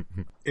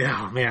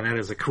 yeah, man, that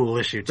is a cool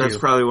issue too. That's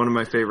probably one of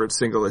my favorite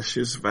single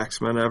issues of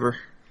X-Men ever.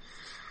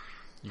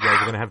 You guys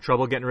are going to have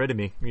trouble getting rid of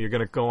me. You're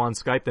going to go on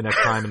Skype the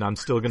next time, and I'm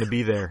still going to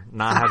be there,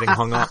 not having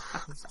hung up,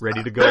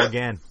 ready to go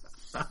again.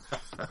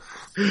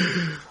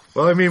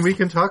 Well, I mean, we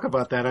can talk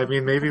about that. I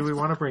mean, maybe we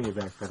want to bring you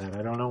back for that.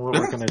 I don't know what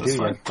we're going to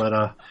do yet,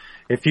 but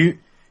if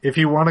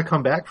you want to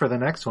come back for the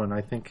next one,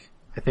 I think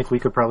we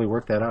could probably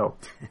work that out.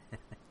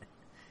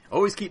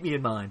 Always keep me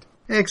in mind.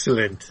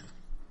 Excellent.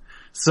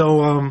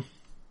 So,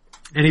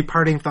 any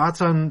parting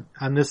thoughts on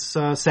this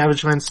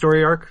Savage Land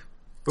story arc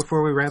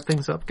before we wrap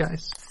things up,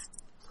 guys?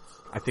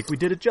 I think we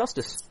did it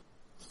justice.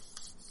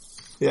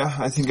 Yeah,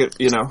 I think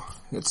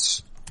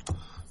it's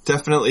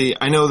definitely,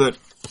 I know that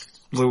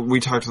we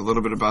talked a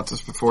little bit about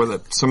this before,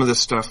 that some of this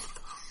stuff,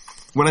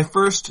 when I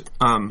first,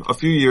 a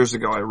few years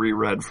ago, I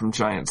reread From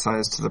Giant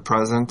Size to the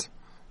Present,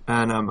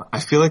 and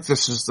I feel like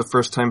this is the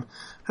first time,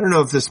 I don't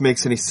know if this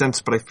makes any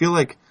sense, but I feel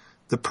like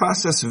the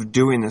process of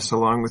doing this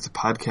along with the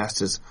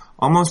podcast is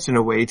almost in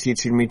a way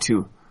teaching me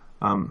to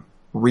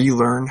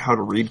relearn how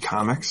to read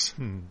comics.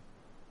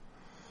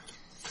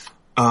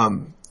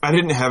 I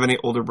didn't have any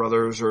older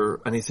brothers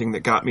or anything that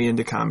got me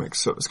into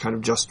comics, so it was kind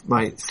of just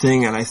my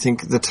thing. And I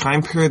think the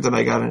time period that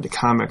I got into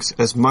comics,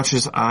 as much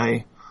as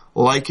I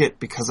like it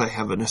because I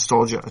have a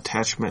nostalgia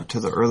attachment to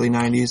the early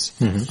 90s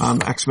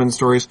X-Men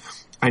stories,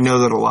 I know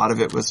that a lot of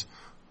it was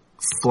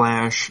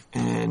Flash,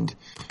 and,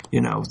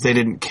 they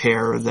didn't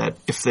care that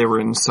if they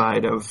were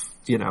inside of,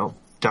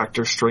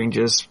 Doctor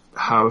Strange's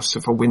house,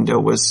 if a window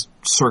was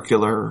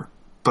circular,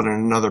 but in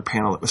another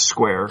panel it was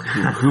square.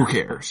 Who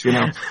cares, you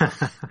know?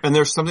 And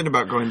there's something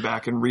about going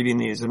back and reading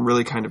these and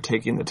really kind of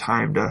taking the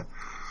time to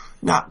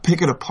not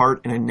pick it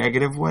apart in a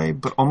negative way,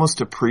 but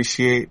almost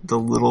appreciate the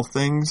little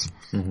things.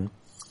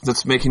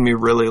 That's making me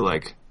really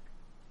like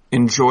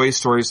enjoy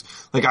stories.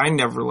 Like I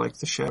never liked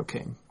the Shadow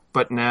King,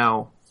 but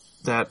now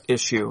that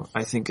issue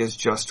I think is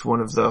just one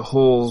of the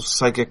whole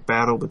psychic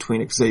battle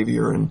between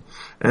Xavier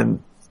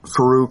and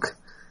Farouk.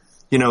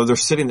 You know, they're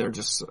sitting there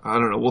just, I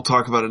don't know, we'll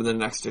talk about it in the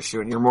next issue,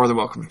 and you're more than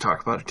welcome to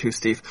talk about it too,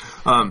 Steve.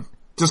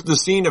 Just the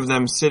scene of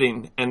them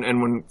sitting and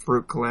when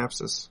Farouk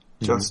collapses,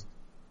 just,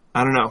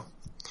 I don't know.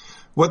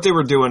 What they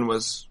were doing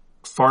was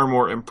far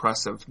more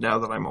impressive now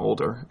that I'm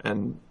older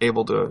and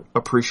able to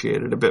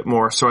appreciate it a bit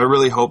more. So I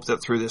really hope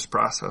that through this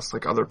process,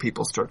 like other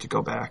people start to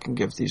go back and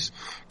give these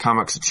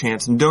comics a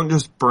chance and don't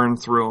just burn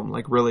through them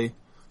like really,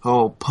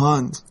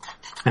 puns.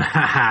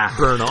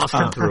 Burn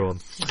Austin through them.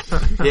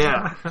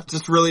 Yeah,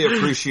 just really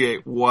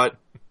appreciate what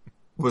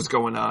was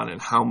going on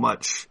and how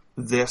much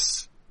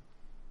this,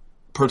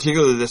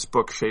 particularly this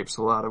book, shapes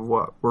a lot of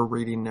what we're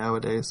reading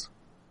nowadays.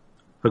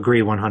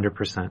 Agree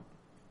 100%.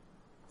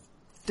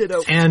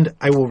 Ditto. And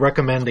I will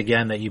recommend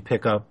again that you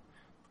pick up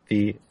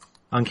the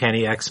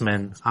Uncanny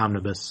X-Men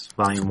Omnibus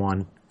Volume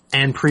 1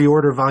 and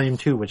pre-order Volume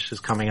 2, which is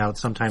coming out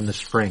sometime this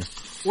spring.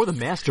 Or the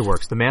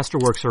Masterworks. The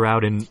Masterworks are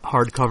out in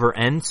hardcover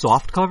and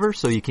softcover,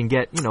 so you can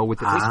get, you know, with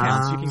the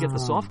discounts, you can get the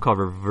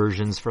softcover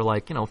versions for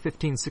like, you know,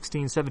 $15,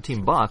 $16,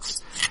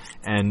 $17,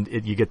 and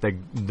you get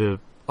the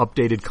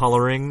updated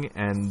coloring,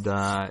 and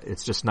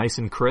it's just nice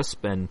and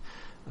crisp, and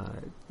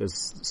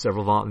there's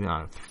several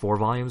 4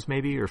 volumes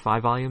maybe, or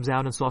 5 volumes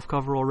out in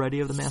softcover already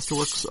of the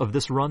Masterworks of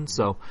this run,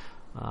 so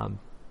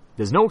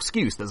there's no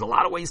excuse. There's a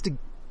lot of ways to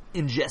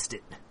ingest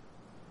it.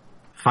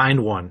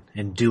 Find one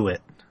and do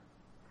it.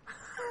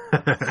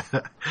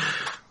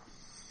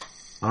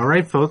 All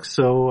right, folks.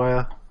 So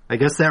I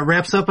guess that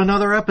wraps up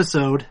another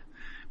episode.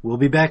 We'll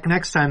be back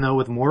next time, though,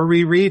 with more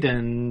reread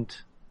and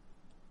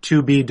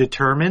to be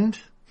determined.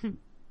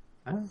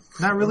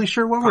 Not really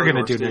sure what we're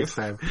going to do next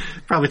time.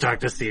 Probably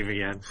talk to Steve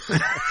again.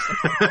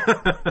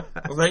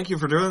 Well, thank you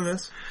for doing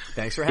this.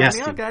 Thanks for having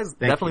me on, guys.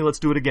 Definitely, let's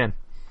do it again.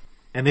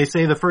 And they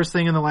say the first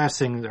thing and the last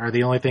thing are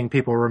the only thing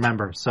people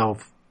remember. So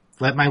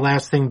let my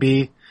last thing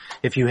be,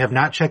 if you have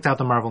not checked out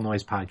the Marvel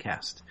Noise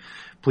podcast,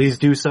 please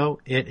do so.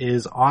 It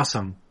is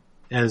awesome,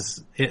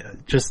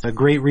 just a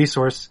great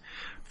resource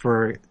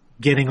for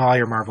getting all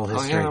your Marvel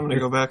history. Oh yeah, I'm going to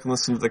go back and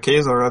listen to the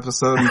Kazar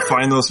episode and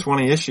find those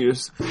 20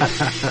 issues.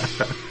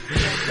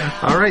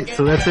 All right,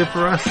 so that's it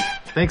for us.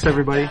 Thanks,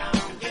 everybody.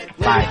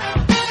 Bye.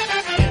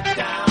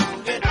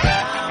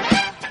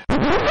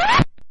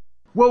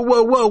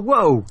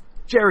 Whoa.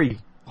 Jerry,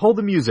 hold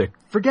the music.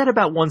 Forget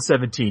about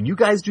 117. You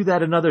guys do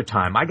that another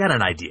time. I got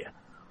an idea.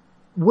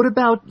 What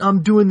about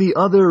doing the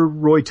other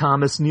Roy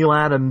Thomas, Neil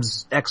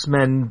Adams,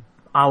 X-Men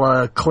a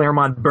la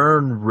Claremont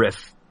Byrne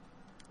riff,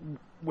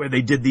 where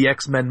they did the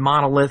X-Men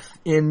monolith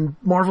in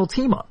Marvel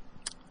Team Up?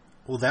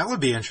 Well, that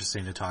would be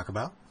interesting to talk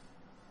about.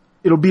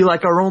 It'll be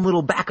like our own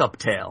little backup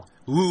tale.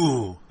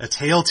 Ooh, a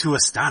tale to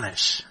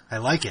astonish. I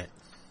like it.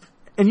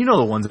 And you know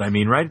the ones that I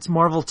mean, right? It's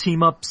Marvel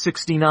Team Up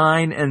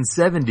 69 and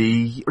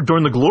 70,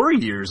 during the glory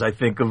years, I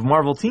think, of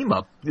Marvel Team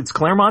Up. It's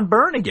Claremont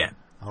Byrne again.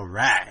 All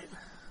right.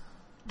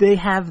 They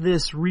have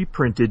this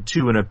reprinted,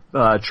 too, in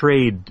a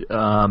trade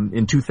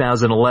in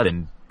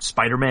 2011,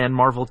 Spider-Man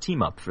Marvel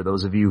Team Up, for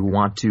those of you who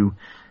want to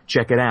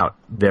check it out.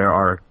 There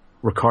are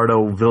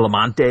Ricardo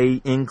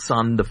Villamonte inks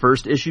on the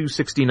first issue,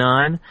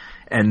 69,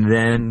 and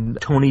then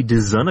Tony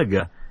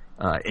DeZuniga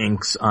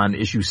inks on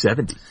issue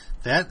 70.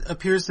 That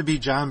appears to be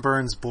John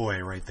Byrne's boy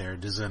right there,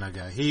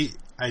 DeZuniga.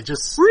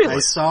 Really? I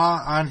saw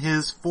on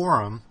his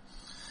forum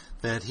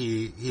that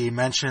he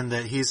mentioned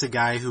that he's a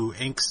guy who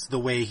inks the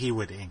way he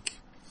would ink.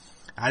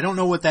 I don't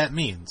know what that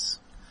means,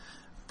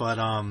 but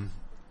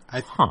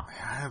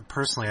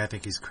personally I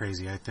think he's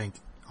crazy. I think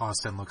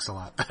Austin looks a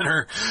lot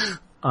better.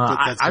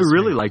 I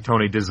really like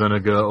Tony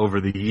DeZuniga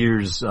over the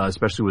years,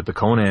 especially with the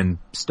Conan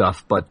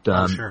stuff, but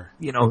sure.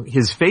 You know,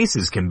 his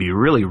faces can be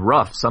really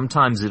rough.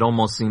 Sometimes it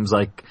almost seems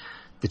like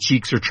the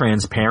cheeks are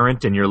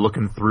transparent and you're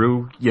looking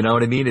through, you know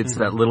what I mean? It's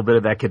that little bit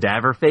of that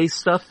cadaver face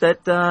stuff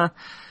that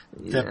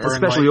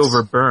especially likes.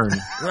 Over Byrne.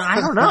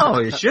 I don't know.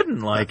 You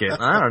shouldn't like it.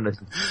 I don't know.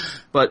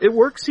 But it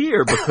works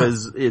here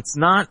because it's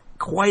not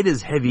quite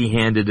as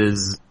heavy-handed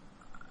as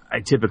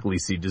I typically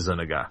see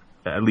DeZuniga,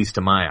 at least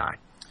to my eye.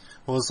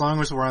 Well, as long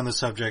as we're on the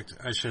subject,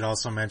 I should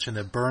also mention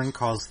that Byrne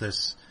calls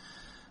this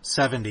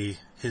 70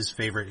 his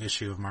favorite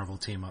issue of Marvel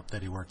Team Up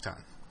that he worked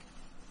on.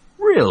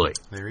 Really?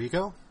 There you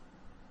go.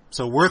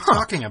 So worth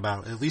talking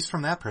about, at least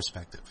from that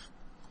perspective.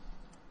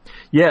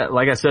 Yeah,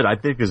 like I said, I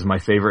think this is my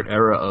favorite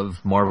era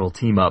of Marvel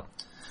Team Up.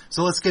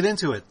 So let's get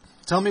into it.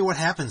 Tell me what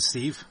happened,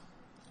 Steve.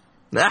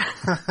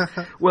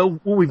 Well,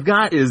 what we've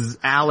got is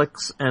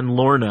Alex and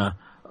Lorna,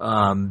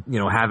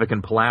 Havoc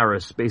and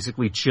Polaris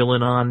basically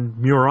chilling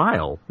on Muir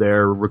Isle.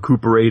 They're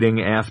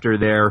recuperating after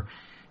their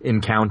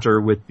encounter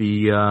with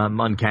the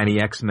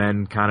Uncanny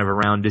X-Men kind of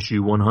around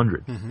issue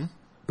 100. Mm-hmm.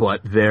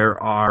 but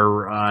there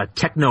are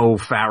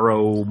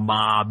Techno-Pharaoh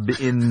mob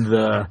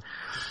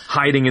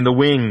hiding in the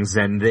wings,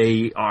 and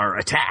they are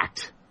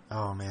attacked.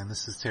 Oh man,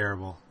 this is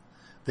terrible.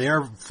 They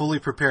are fully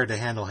prepared to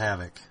handle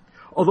Havoc.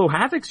 Although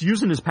Havoc's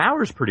using his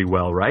powers pretty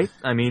well, right?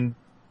 I mean,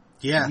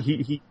 yeah,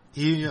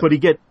 but he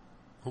get.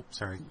 Oh,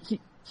 sorry.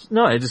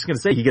 No, I was just gonna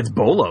say he gets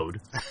boloed.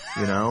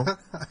 You know,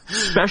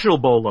 special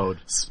boloed.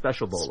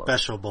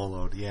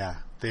 Yeah,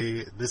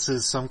 this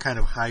is some kind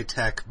of high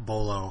tech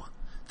bolo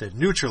that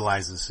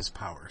neutralizes his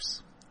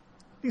powers.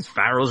 These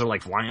pharaohs are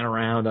like flying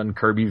around on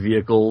Kirby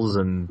vehicles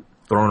and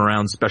throwing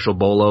around special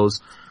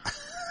bolos.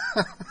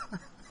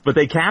 But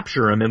they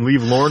capture him and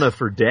leave Lorna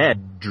for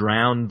dead,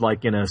 drowned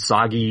like in a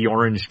soggy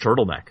orange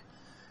turtleneck.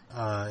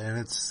 And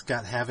it's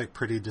got Havoc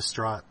pretty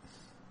distraught.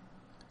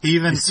 He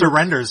even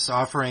surrenders,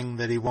 offering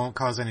that he won't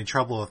cause any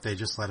trouble if they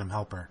just let him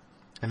help her.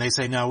 And they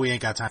say, no, we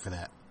ain't got time for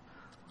that.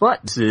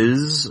 But this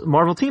is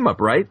Marvel Team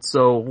Up, right?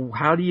 So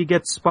how do you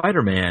get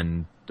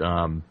Spider-Man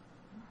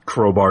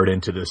crowbarred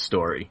into this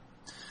story?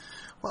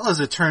 Well, as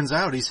it turns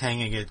out, he's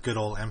hanging at good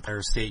old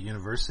Empire State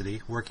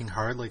University, working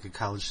hard like a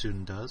college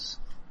student does.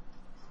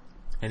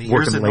 And he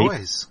hears a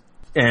noise.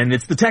 And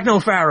it's the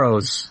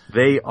Techno-Pharaohs.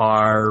 They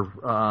are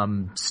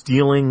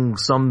stealing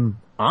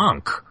some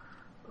Ankh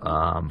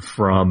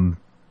from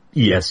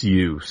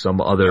ESU,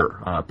 some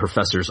other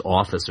professor's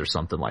office or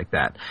something like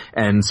that.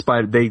 And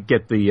they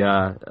get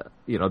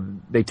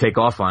they take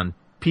off on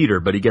Peter,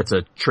 but he gets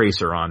a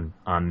tracer on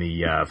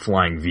the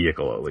flying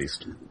vehicle at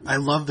least. I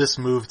love this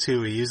move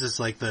too. He uses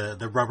like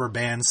the rubber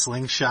band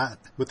slingshot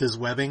with his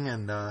webbing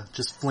and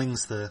just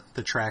flings the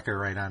tracker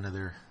right onto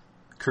their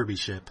Kirby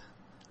ship.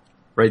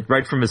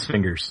 Right from his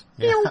fingers.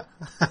 Yeah.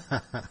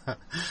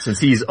 Since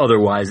he's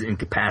otherwise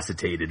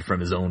incapacitated from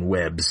his own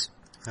webs.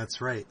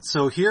 That's right.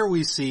 So here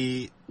we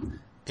see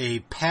a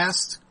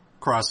past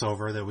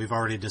crossover that we've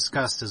already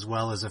discussed, as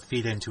well as a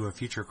feed into a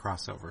future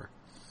crossover.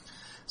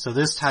 So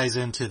this ties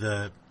into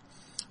the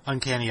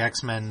Uncanny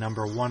X-Men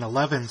number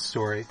 111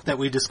 story that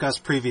we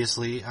discussed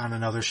previously on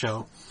another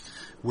show,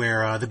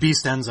 where the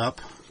Beast ends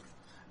up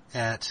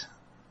at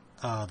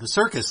the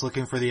circus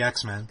looking for the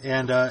X-Men.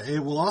 And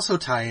it will also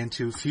tie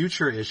into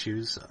future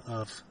issues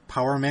of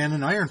Power Man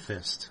and Iron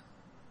Fist,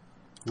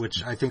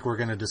 which I think we're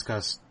going to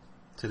discuss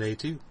today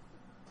too,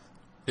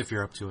 if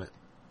you're up to it.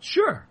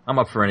 Sure. I'm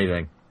up for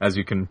anything, as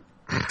you can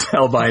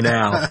tell by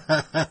now.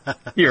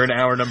 Here in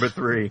hour number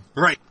 3.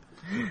 Right.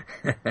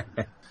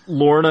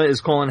 Lorna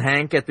is calling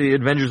Hank at the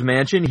Avengers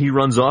Mansion. He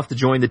runs off to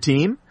join the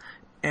team.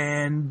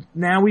 And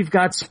now we've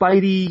got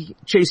Spidey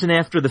chasing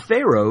after the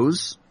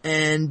Pharaohs,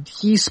 and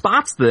he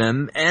spots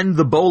them and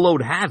the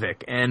boloed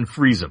Havoc and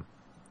frees them.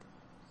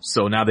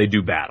 So now they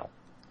do battle.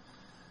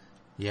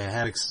 Yeah,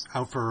 Havoc's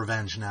out for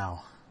revenge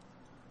now.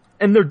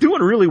 And they're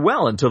doing really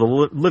well until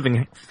the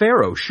living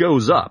Pharaoh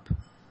shows up.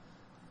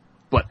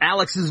 But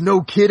Alex is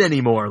no kid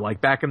anymore,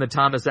 like back in the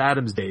Thomas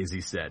Adams days,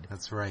 he said.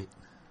 That's right.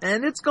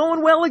 And it's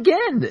going well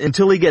again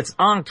until he gets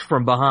onked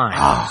from behind.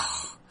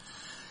 Oh,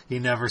 he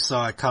never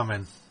saw it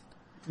coming.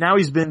 Now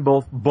he's been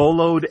both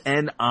boloed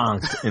and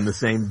onked in the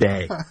same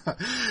day.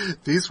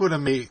 These would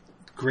have made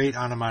great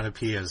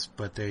onomatopoeias,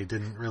 but they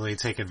didn't really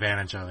take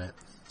advantage of it.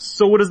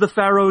 So what does the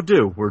Pharaoh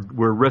do? We're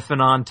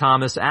riffing on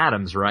Thomas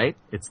Adams, right?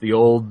 It's the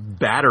old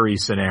battery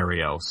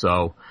scenario.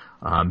 So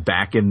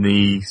back in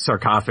the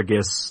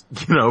sarcophagus,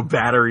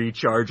 battery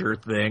charger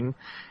thing,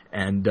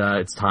 and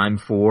it's time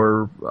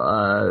for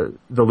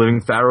the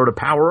living Pharaoh to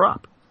power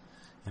up.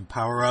 And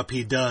power up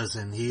he does,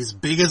 and he's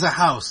big as a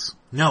house.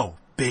 No,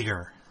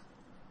 bigger.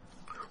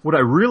 What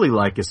I really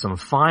like is some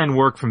fine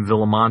work from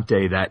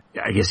Villamonte that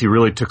I guess he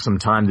really took some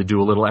time to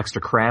do a little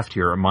extra craft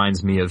here. It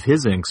reminds me of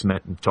his inks,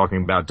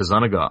 talking about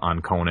DeZuniga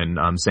on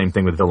Conan. Same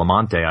thing with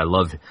Villamonte. I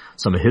love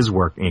some of his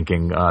work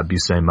inking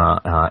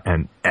Buscema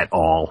and et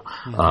al.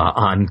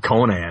 On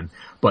Conan.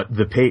 But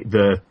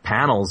the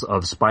panels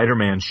of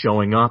Spider-Man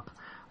showing up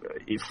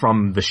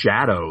from the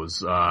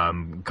shadows,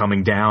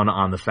 coming down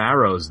on the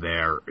Pharaohs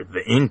there,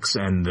 the inks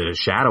and the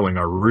shadowing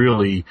are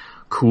really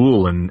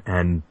cool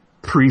and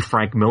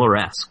pre-Frank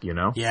Miller-esque,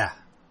 Yeah,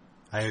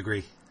 I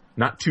agree.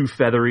 Not too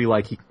feathery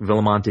like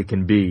Villamonte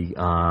can be,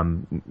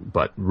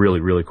 but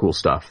really, really cool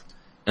stuff.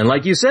 And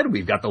like you said,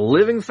 we've got the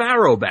living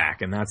Pharaoh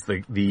back, and that's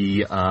the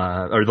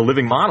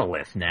living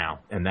monolith now,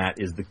 and that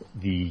is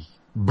the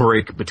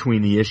break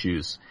between the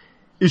issues.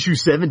 Issue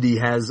 70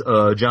 has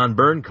a John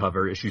Byrne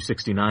cover. Issue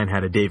 69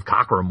 had a Dave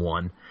Cockrum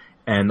one.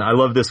 And I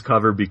love this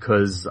cover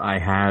because I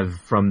have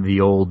from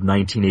the old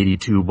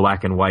 1982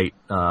 black and white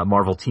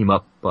Marvel Team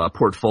Up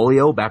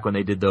portfolio, back when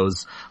they did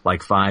those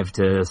like 5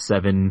 to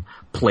 7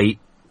 plate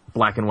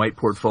black and white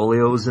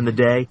portfolios in the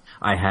day.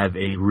 I have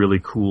a really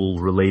cool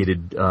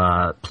related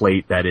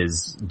plate that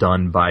is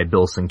done by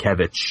Bill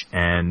Sienkiewicz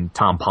and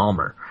Tom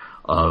Palmer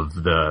of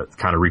the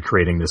kind of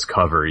recreating this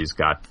cover. He's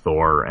got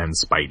Thor and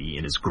Spidey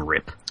in his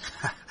grip.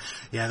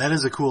 Yeah, that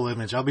is a cool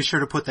image. I'll be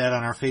sure to put that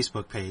on our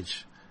Facebook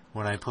page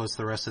when I post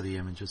the rest of the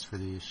images for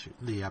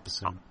the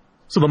episode.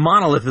 So the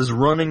monolith is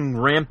running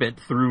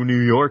rampant through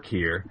New York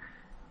here.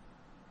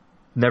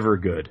 Never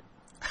good.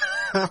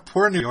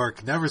 Poor New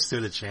York never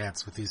stood a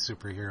chance with these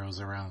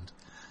superheroes around.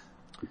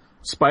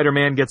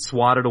 Spider-Man gets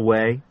swatted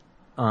away,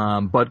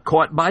 but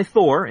caught by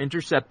Thor,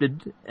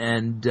 intercepted,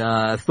 and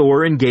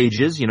Thor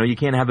engages. You know, you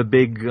can't have a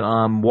big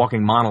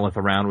walking monolith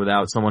around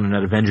without someone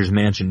at Avengers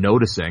Mansion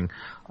noticing.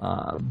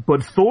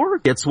 But Thor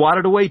gets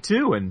swatted away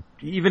too, and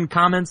even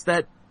comments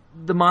that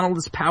the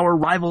monolith's power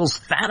rivals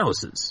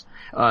Thanos's.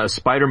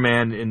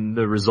 Spider-Man, in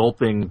the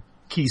resulting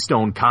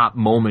Keystone Cop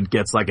moment,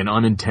 gets like an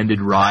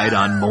unintended ride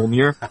on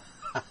Mjolnir.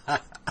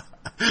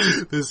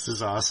 This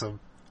is awesome.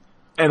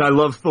 And I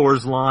love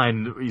Thor's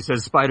line. He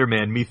says,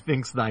 "Spider-Man,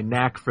 methinks thy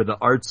knack for the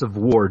arts of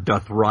war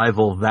doth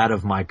rival that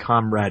of my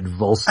comrade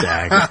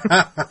Volstagg."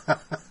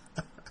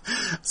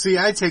 See,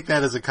 I take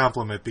that as a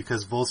compliment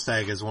because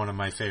Volstagg is one of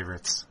my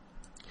favorites.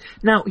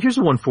 Now, here's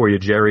one for you,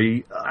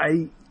 Jerry.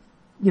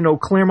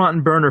 Claremont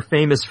and Byrne are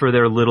famous for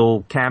their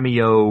little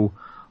cameo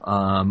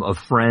of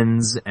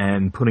friends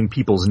and putting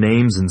people's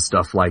names and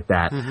stuff like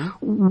that.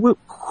 Mm-hmm.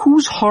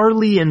 Who's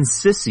Harley and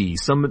Sissy?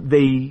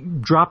 They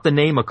drop the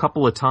name a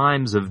couple of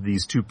times of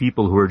these two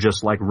people who are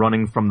just like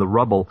running from the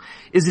rubble.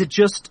 Is it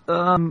just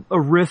a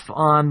riff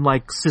on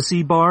like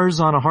Sissy bars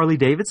on a Harley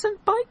Davidson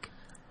bike?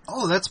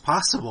 Oh, that's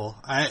possible.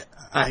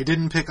 I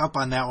didn't pick up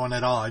on that one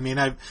at all. I mean,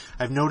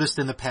 I've noticed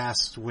in the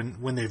past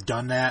when they've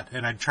done that,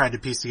 and I've tried to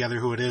piece together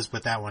who it is,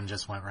 but that one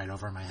just went right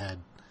over my head.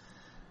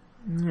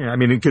 Yeah, I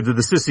mean, because the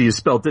Sissy is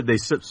spelled, they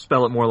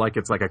spell it more like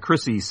it's like a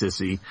Chrissy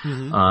Sissy.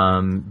 Mm-hmm.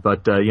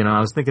 I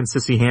was thinking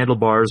Sissy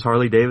Handlebars,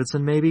 Harley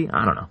Davidson, maybe?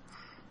 I don't know.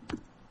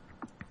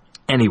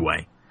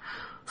 Anyway,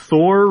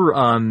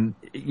 Thor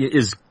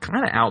is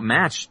kind of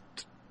outmatched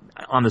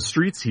on the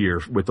streets here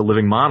with the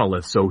living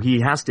monolith, so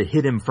he has to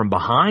hit him from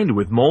behind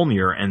with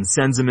Mjolnir and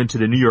sends him into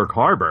the New York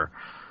harbor,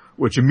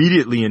 which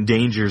immediately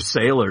endangers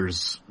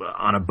sailors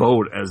on a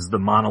boat as the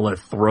monolith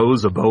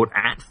throws a boat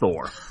at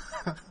Thor.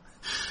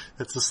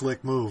 It's a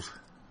slick move.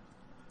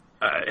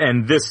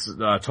 And this,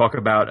 talk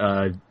about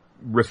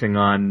riffing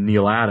on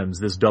Neil Adams,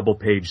 this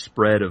double-page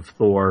spread of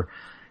Thor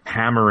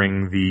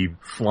hammering the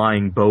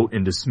flying boat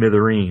into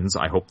smithereens.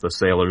 I hope the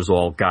sailors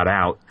all got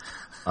out.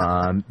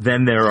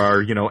 Then there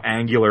are,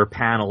 angular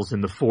panels in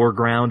the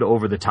foreground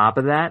over the top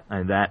of that,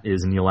 and that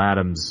is Neil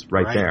Adams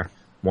right there.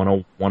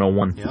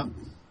 101. Yep.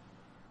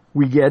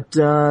 We get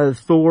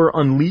Thor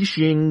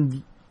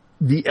unleashing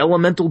the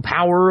elemental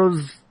power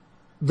of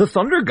the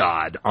Thunder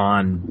God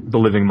on the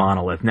living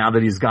monolith now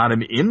that he's got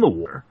him in the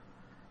war.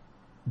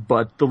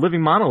 But the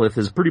living monolith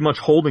is pretty much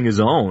holding his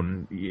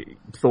own.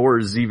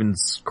 Thor's even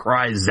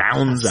cries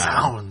 "Zounds" out.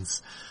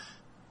 Zounds.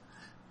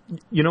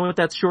 You know what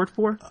that's short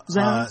for?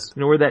 Zounds?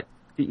 You know where that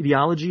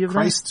ideology of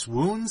Christ's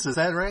wounds? Is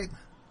that right?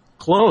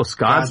 Close.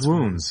 God's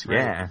wounds.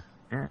 Right.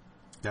 Yeah.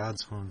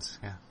 God's wounds.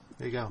 Yeah.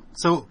 There you go.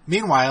 So,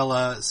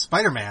 meanwhile,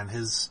 Spider-Man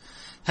has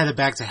headed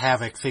back to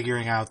Havoc,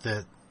 figuring out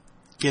that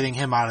getting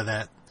him out of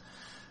that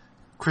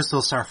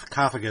crystal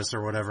sarcophagus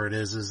or whatever it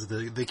is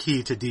the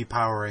key to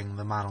depowering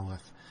the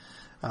monolith.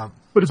 But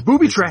it's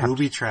booby-trapped.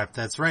 Booby-trapped,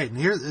 that's right. And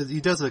here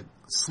he does a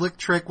slick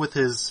trick with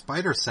his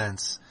spider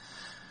sense.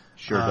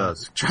 Sure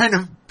does. Trying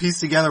to piece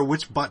together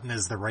which button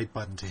is the right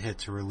button to hit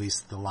to release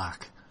the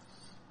lock.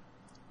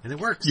 And it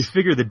works. You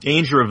figure the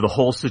danger of the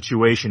whole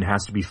situation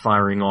has to be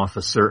firing off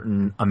a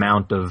certain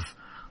amount of,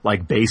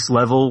 like, base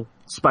level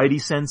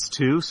Spidey sense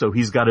too, so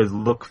he's got to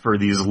look for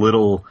these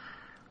little,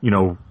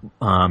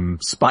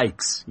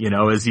 spikes,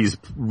 as he's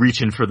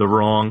reaching for the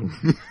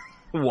wrong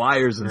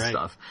wires and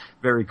stuff.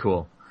 Very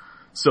cool.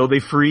 So they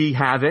free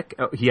Havoc.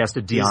 He has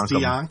to de-onk him. He's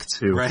de-onked,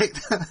 too. right?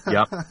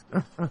 Yep.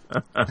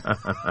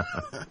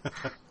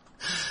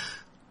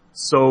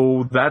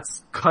 So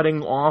that's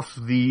cutting off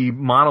the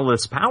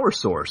monolith's power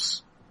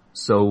source.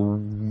 So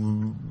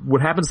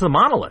what happens to the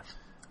monolith?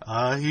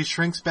 He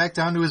shrinks back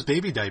down to his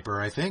baby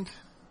diaper, I think.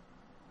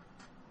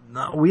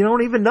 No, we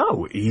don't even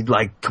know. He,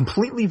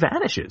 completely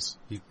vanishes.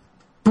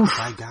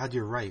 By God,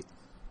 you're right.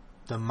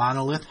 The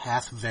monolith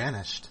hath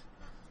vanished.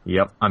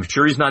 Yep. I'm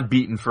sure he's not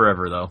beaten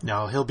forever, though.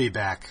 No, he'll be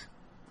back.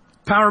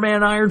 Power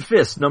Man Iron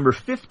Fist, number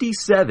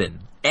 57,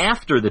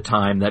 after the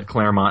time that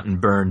Claremont and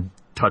Byrne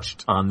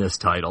touched on this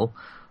title,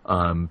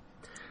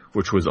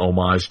 which was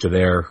homage to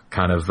their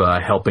kind of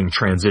helping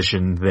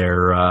transition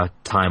their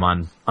time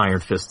on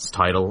Iron Fist's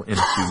title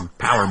into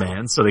Power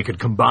Man so they could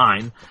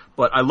combine.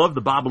 But I love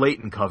the Bob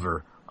Layton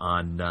cover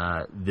on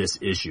this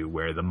issue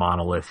where the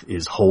monolith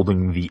is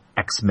holding the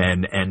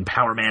X-Men and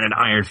Power Man and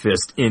Iron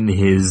Fist in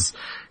his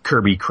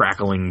Kirby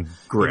crackling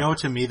grip.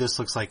 To me this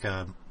looks like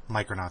a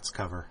Micronauts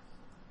cover.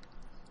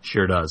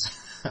 Sure does.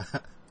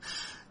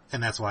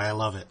 And that's why I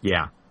love it.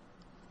 Yeah.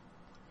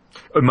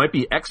 It might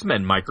be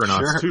X-Men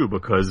Micronauts too,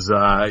 because,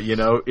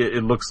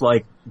 it looks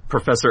like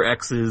Professor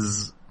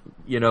X's,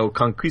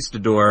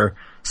 Conquistador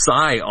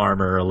Psi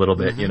armor a little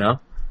bit,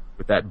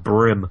 with that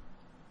brim.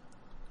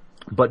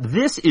 But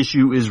this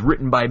issue is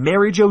written by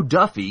Mary Jo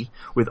Duffy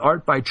with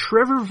art by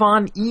Trevor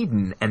Von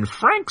Eden and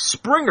Frank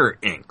Springer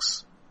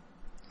inks.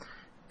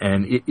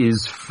 And it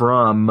is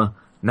from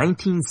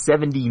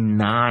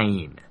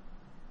 1979.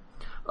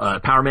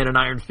 Power Man and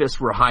Iron Fist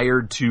were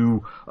hired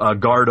to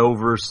guard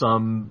over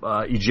some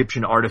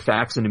Egyptian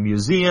artifacts in a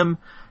museum,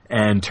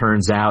 and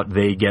turns out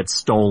they get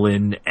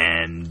stolen,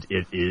 and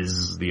it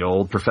is the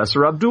old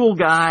Professor Abdul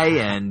guy,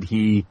 and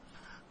he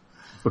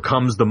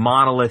becomes the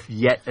Monolith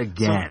yet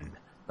again.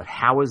 But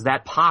how is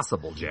that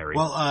possible, Jerry?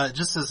 Well,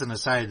 just as an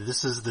aside,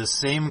 this is the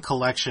same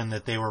collection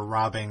that they were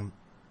robbing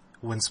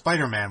when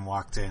Spider-Man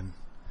walked in.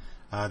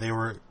 They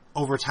were,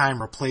 over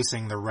time,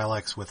 replacing the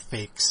relics with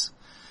fakes.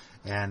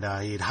 And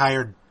he'd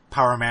hired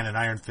Power Man and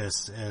Iron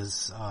Fist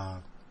as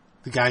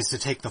the guys to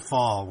take the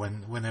fall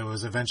when it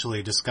was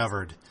eventually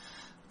discovered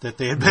that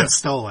they had been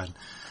stolen.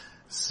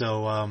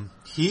 So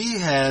he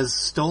has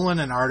stolen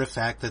an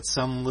artifact that's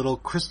some little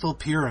crystal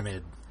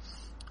pyramid,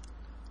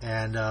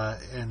 and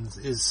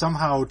is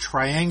somehow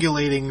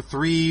triangulating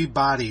 3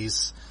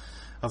 bodies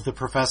of the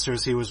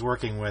professors he was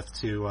working with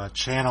to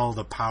channel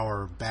the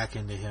power back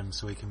into him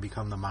so he can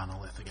become the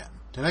Monolith again.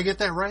 Did I get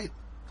that right?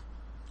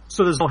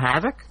 So there's no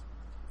Havoc?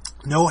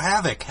 No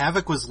Havoc.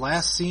 Havoc was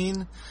last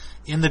seen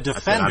in the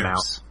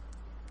Defenders.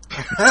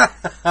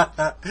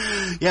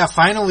 Yeah,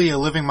 finally a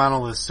living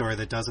Monolith story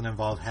that doesn't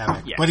involve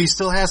Havoc. Yeah. But he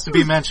still has to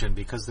be mentioned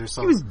because there's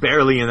so... He was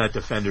barely in that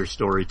Defender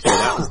story, too.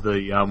 That was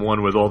the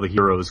one with all the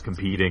heroes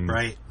competing.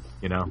 Right.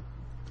 You know?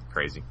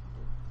 Crazy.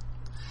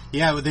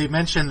 Yeah, they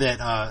mentioned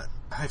that,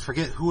 I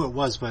forget who it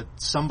was, but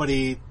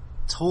somebody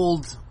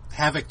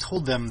Havoc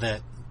told them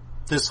that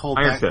this whole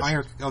Iron Fist.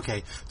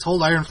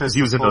 Told Iron Fist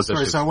he was this in whole those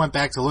story, issues. so I went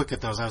back to look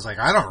at those. I was like,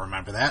 I don't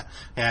remember that.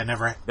 Yeah,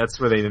 That's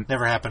where they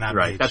never happened on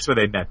right. page. That's where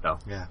they met, though.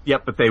 Yeah.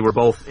 Yep, but they were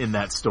both in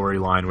that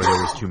storyline where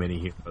there was too many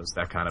heroes,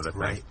 that kind of a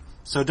thing. Right.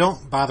 So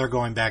don't bother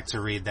going back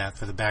to read that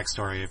for the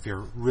backstory if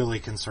you're really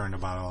concerned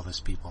about all these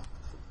people.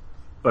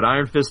 But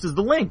Iron Fist is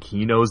the link.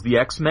 He knows the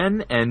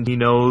X-Men, and he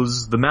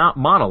knows the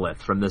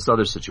Monolith from this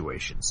other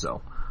situation,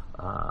 so,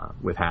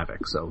 with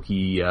Havoc. So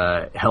he,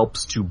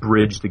 helps to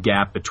bridge the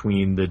gap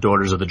between the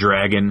Daughters of the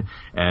Dragon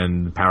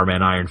and the Power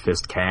Man Iron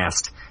Fist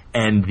cast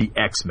and the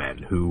X-Men,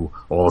 who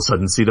all of a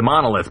sudden see the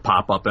Monolith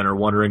pop up and are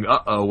wondering,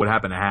 what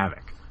happened to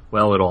Havoc?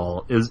 Well, it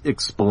all is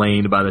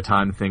explained by the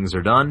time things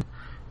are done,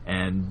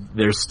 and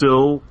there's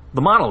still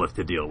the Monolith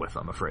to deal with,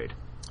 I'm afraid.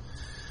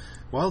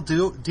 Well,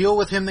 deal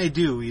with him they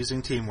do,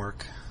 using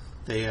teamwork.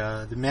 They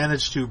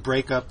managed to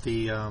break up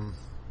the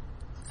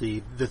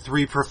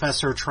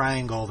 3-professor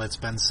triangle that's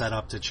been set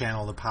up to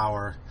channel the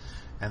power,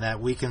 and that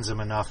weakens them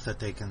enough that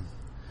they can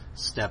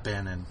step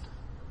in and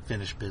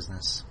finish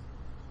business.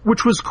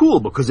 Which was cool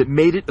because it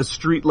made it a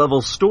street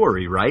level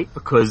story, right?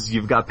 Because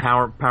you've got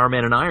Power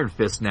Man and Iron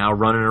Fist now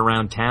running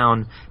around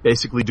town,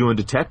 basically doing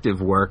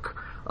detective work,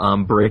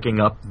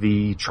 breaking up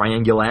the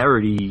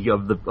triangularity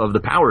of the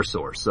power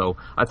source. So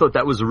I thought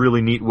that was a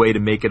really neat way to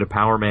make it a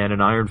Power Man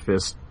and Iron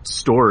Fist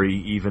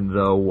story, even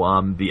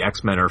though the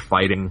X-Men are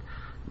fighting,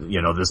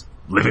 this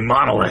living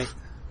monolith. Right.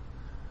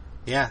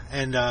 Yeah,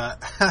 and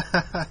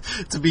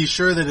to be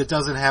sure that it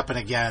doesn't happen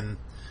again,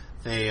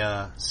 they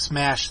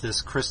smash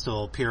this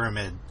crystal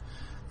pyramid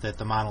that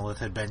the Monolith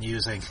had been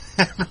using.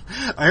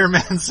 Iron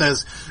Man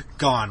says,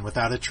 "Gone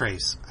without a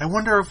trace. I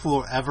wonder if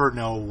we'll ever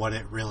know what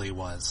it really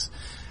was."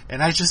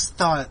 And I just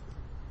thought,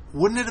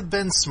 wouldn't it have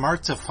been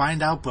smart to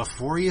find out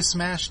before you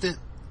smashed it?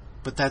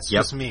 But that's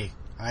just me.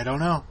 I don't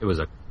know. It was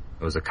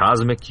a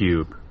cosmic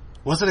cube.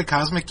 Was it a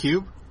cosmic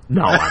cube?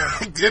 No, I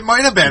don't know. It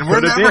might have been. We're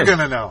never going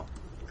to know.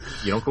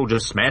 You don't go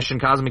just smashing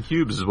cosmic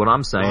cubes, is what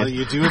I'm saying. Well,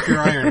 you do if you're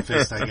Iron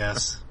Fist, I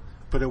guess.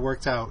 But it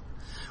worked out.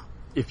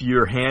 If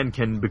your hand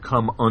can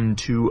become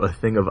unto a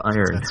thing of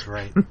iron. That's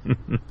right.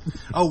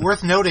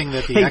 Worth noting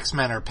that the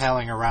X-Men are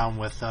palling around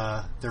with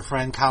their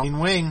friend Colleen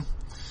Wing.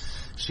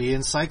 She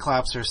and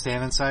Cyclops are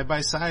standing side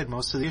by side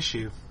most of the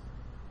issue.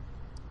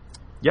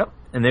 Yep,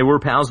 and they were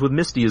pals with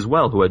Misty as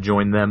well, who had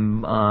joined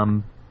them,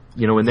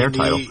 in their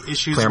title.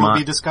 Issues Claremont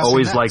we'll be discussing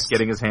always next, liked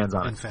getting his hands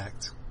on it. In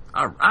fact.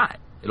 All right.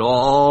 It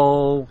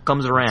all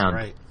comes around.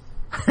 That's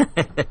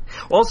right.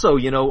 Also,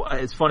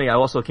 it's funny, I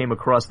also came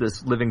across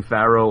this Living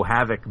Pharaoh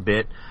Havoc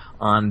bit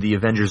on the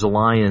Avengers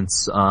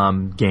Alliance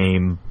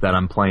game that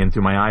I'm playing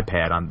through my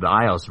iPad. On the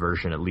iOS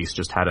version, at least,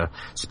 just had a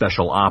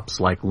special ops,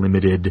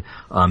 limited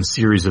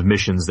series of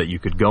missions that you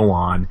could go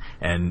on,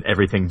 and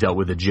everything dealt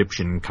with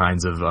Egyptian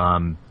kinds of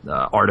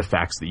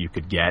artifacts that you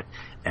could get.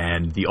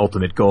 And the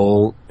ultimate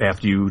goal,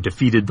 after you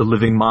defeated the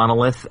Living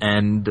Monolith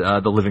and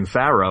the Living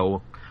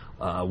Pharaoh,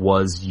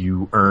 was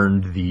you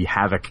earned the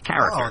Havoc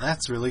character. Oh,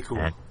 that's really cool.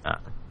 And,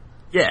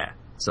 yeah.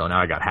 So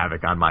now I got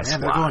Havoc on my Man,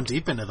 squad. they're going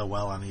deep into the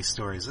well on these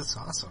stories. That's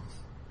awesome.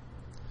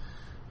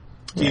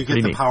 Do Yeah, you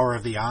get the power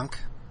of the Ankh?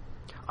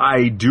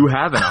 I do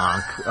have an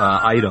Ankh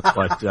item,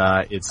 but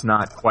it's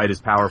not quite as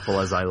powerful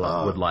as I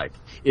would like.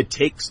 It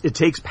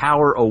takes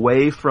power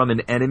away from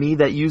an enemy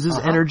that uses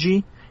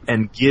energy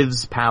and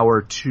gives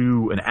power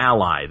to an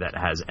ally that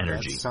has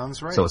energy. That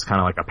sounds right. So it's kind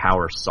of like a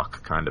power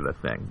suck kind of a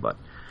thing, but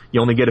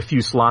you only get a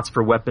few slots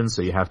for weapons,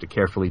 so you have to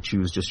carefully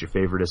choose just your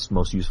favoriteest,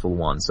 most useful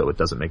one, so it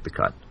doesn't make the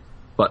cut.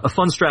 But a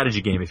fun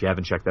strategy game if you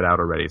haven't checked that out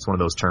already. It's one of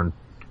those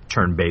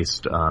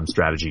turn-based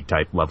strategy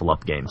type level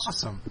up games.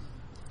 Awesome.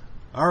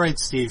 All right,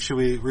 Steve, should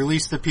we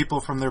release the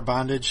people from their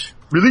bondage?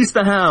 Release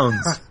the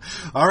hounds.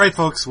 All right,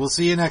 folks, we'll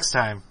see you next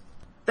time.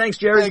 Thanks,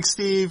 Jerry. Thanks,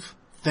 Steve.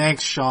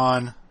 Thanks,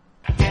 Sean.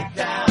 Get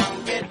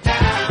down, get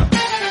down.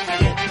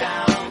 Get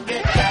down,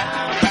 get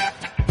down.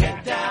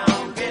 Get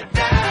down, get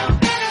down.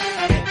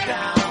 Get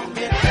down,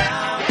 get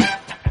down.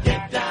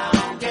 Get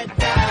down, get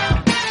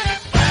down.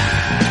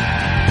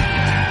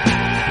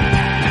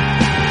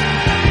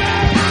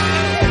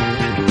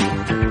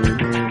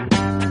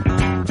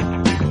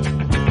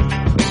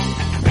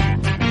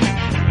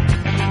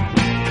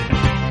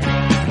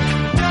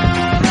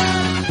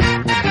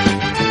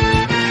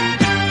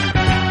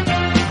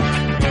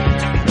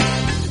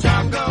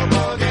 Jungle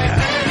boogie,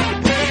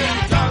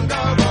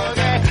 jungle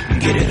boogie,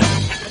 Get it on,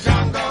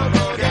 jungle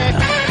boogie,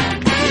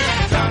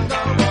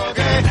 jungle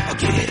boogie,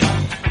 get it on.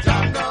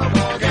 jungle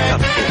boogie,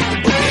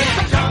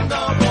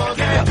 jungle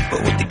boogie, But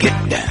with the get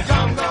down,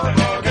 jungle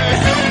boogie,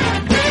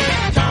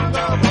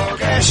 jungle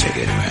boogie. shake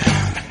it around.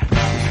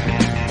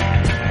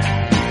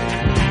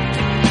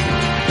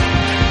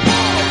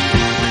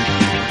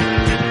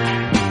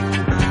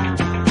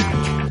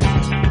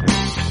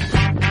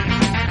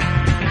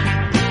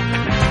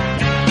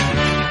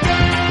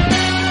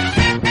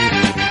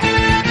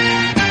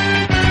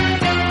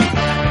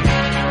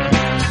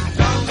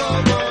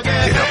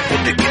 Get up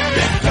with the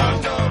get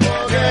down.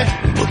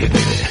 Boogie,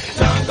 baby.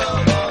 Get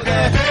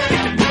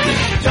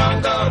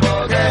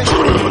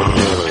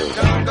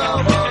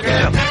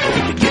up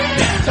with the get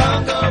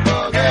down.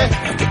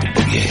 Now get the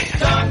boogie.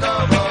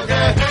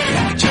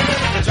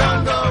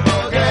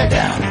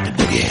 Down with the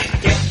boogie.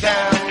 Get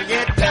down,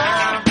 get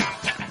down,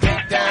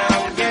 get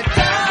down, get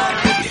down,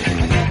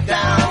 get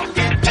down,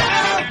 get down,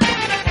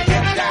 get down,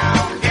 get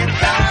down, get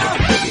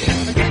down,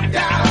 get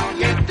down,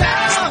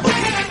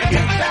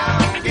 get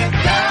down, get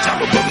down,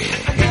 Jump a boogie.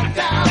 get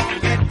down,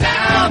 get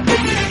down,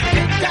 get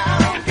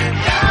down, get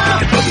down,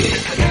 Boogie.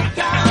 get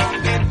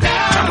down, get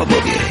down, Jump a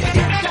boogie.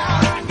 get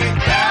down, get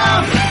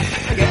down,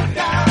 get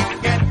down,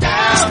 get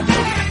down,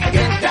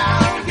 get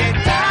down, get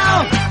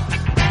down.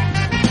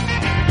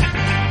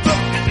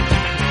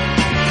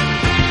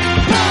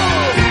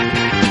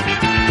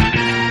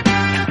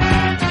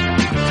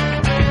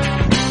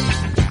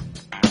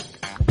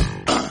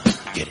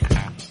 Get it.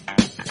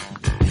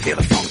 Feel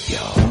the funk,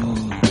 y'all.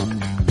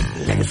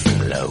 Let it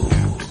flow.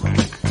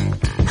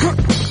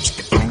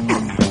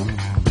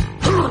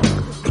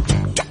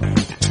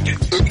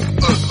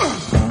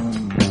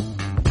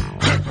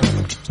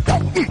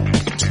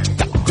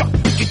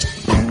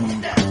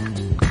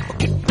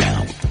 Get down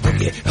with the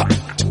boogie.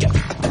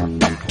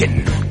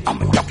 I'm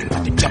talking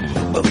about the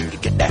jungle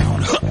boogie. Get down.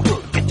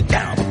 Get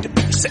down with the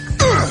boogie. Say,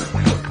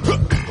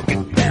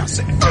 get down,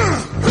 say,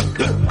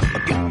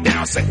 get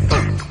down, say,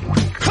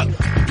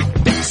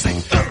 get down, say,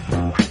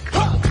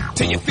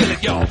 till you feel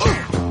it, y'all.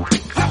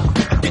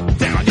 Get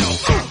down, y'all.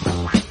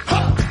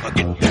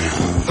 Get down.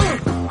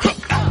 Get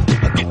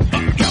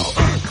up, y'all.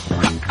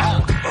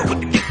 With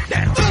the get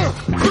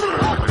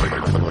down.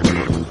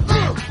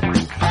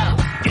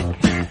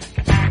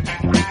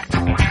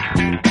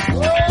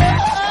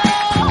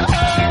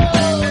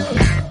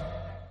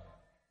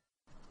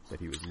 That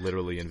he was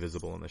literally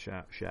invisible in the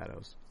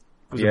shadows.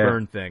 It was Yeah. a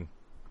Byrne thing.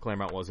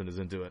 Claremont wasn't as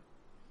into it.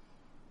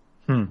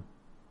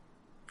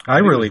 I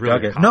it really was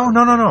really dug it.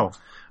 Cockrum.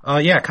 No.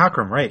 Yeah,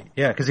 Cockrum, right.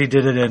 Yeah, because he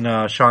did it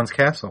in Sean's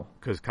Castle.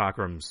 Because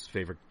Cockrum's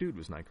favorite dude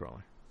was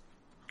Nightcrawler.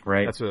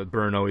 Right. That's what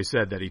Byrne always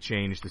said, that he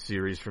changed the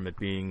series from it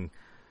being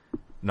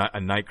a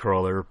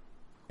Nightcrawler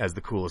as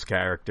the coolest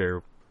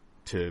character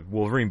to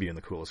Wolverine being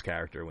the coolest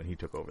character when he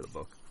took over the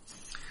book.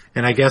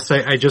 And I guess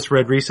I just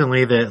read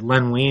recently that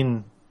Len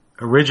Wein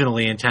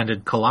originally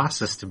intended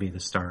Colossus to be the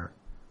star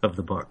of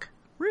the book.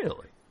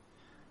 Really?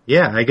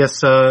 Yeah, I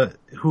guess,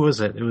 who was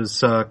it? It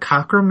was,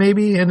 Cockrum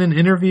maybe in an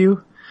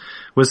interview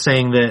was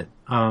saying that,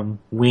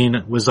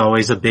 Wein was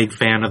always a big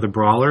fan of the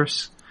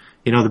brawlers.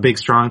 You know, the big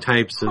strong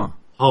types of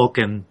Hulk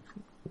and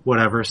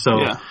whatever.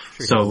 So, Yeah.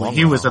 so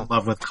he was in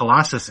love with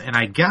Colossus, and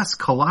I guess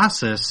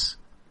Colossus,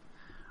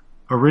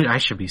 I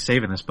should be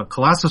saving this, but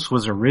Colossus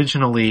was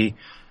originally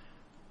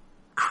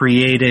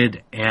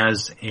created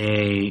as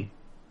a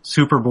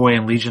Superboy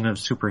and Legion of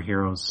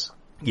Superheroes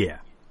Yeah.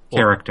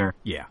 character.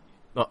 Yeah.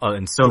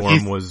 And So Storm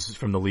he's- was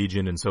from the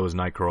Legion, and so was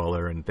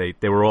Nightcrawler, and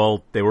they were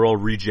all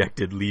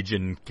rejected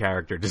Legion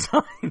character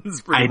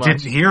designs. Pretty I much.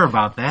 didn't hear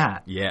about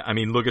that. Yeah,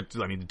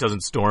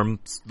 doesn't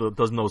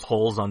those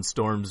holes on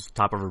Storm's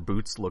top of her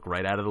boots look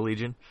right out of the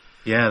Legion?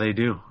 Yeah, they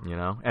do. You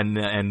know, and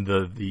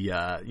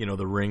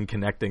the ring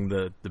connecting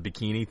the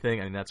bikini thing.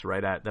 I mean,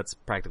 that's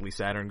practically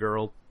Saturn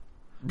Girl,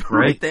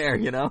 right there.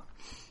 You know.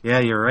 Yeah,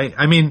 you're right.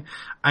 I mean,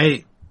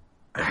 I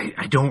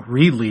don't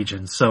read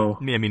Legion, so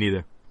Yeah, me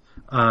neither.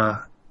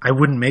 I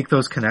wouldn't make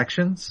those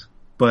connections.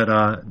 But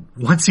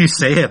once you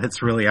say it,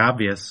 it's really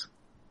obvious.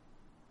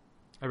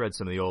 I read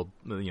some of the old,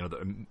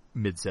 the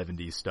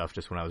mid-'70s stuff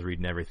just when I was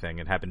reading everything.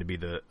 It happened to be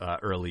the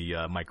early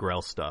Mike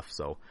Grell stuff,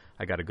 so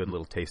I got a good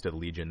little taste of the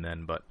Legion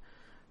then. But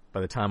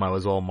by the time I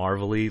was all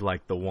Marvel-y,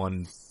 like the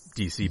one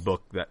DC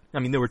book that, I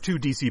mean, there were 2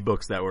 DC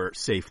books that were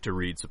safe to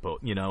read,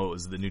 it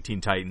was the New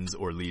Teen Titans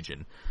or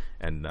Legion.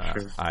 And,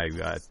 I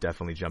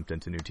definitely jumped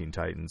into New Teen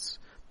Titans,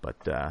 but,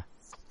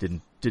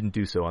 didn't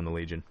do so on the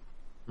Legion.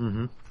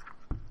 Mm-hmm.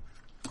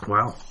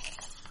 Wow.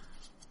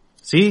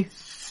 See?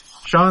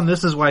 Sean,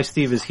 this is why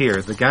Steve is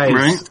here. The guy is,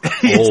 Right?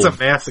 he's Old. a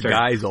master. The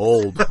guy's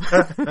old.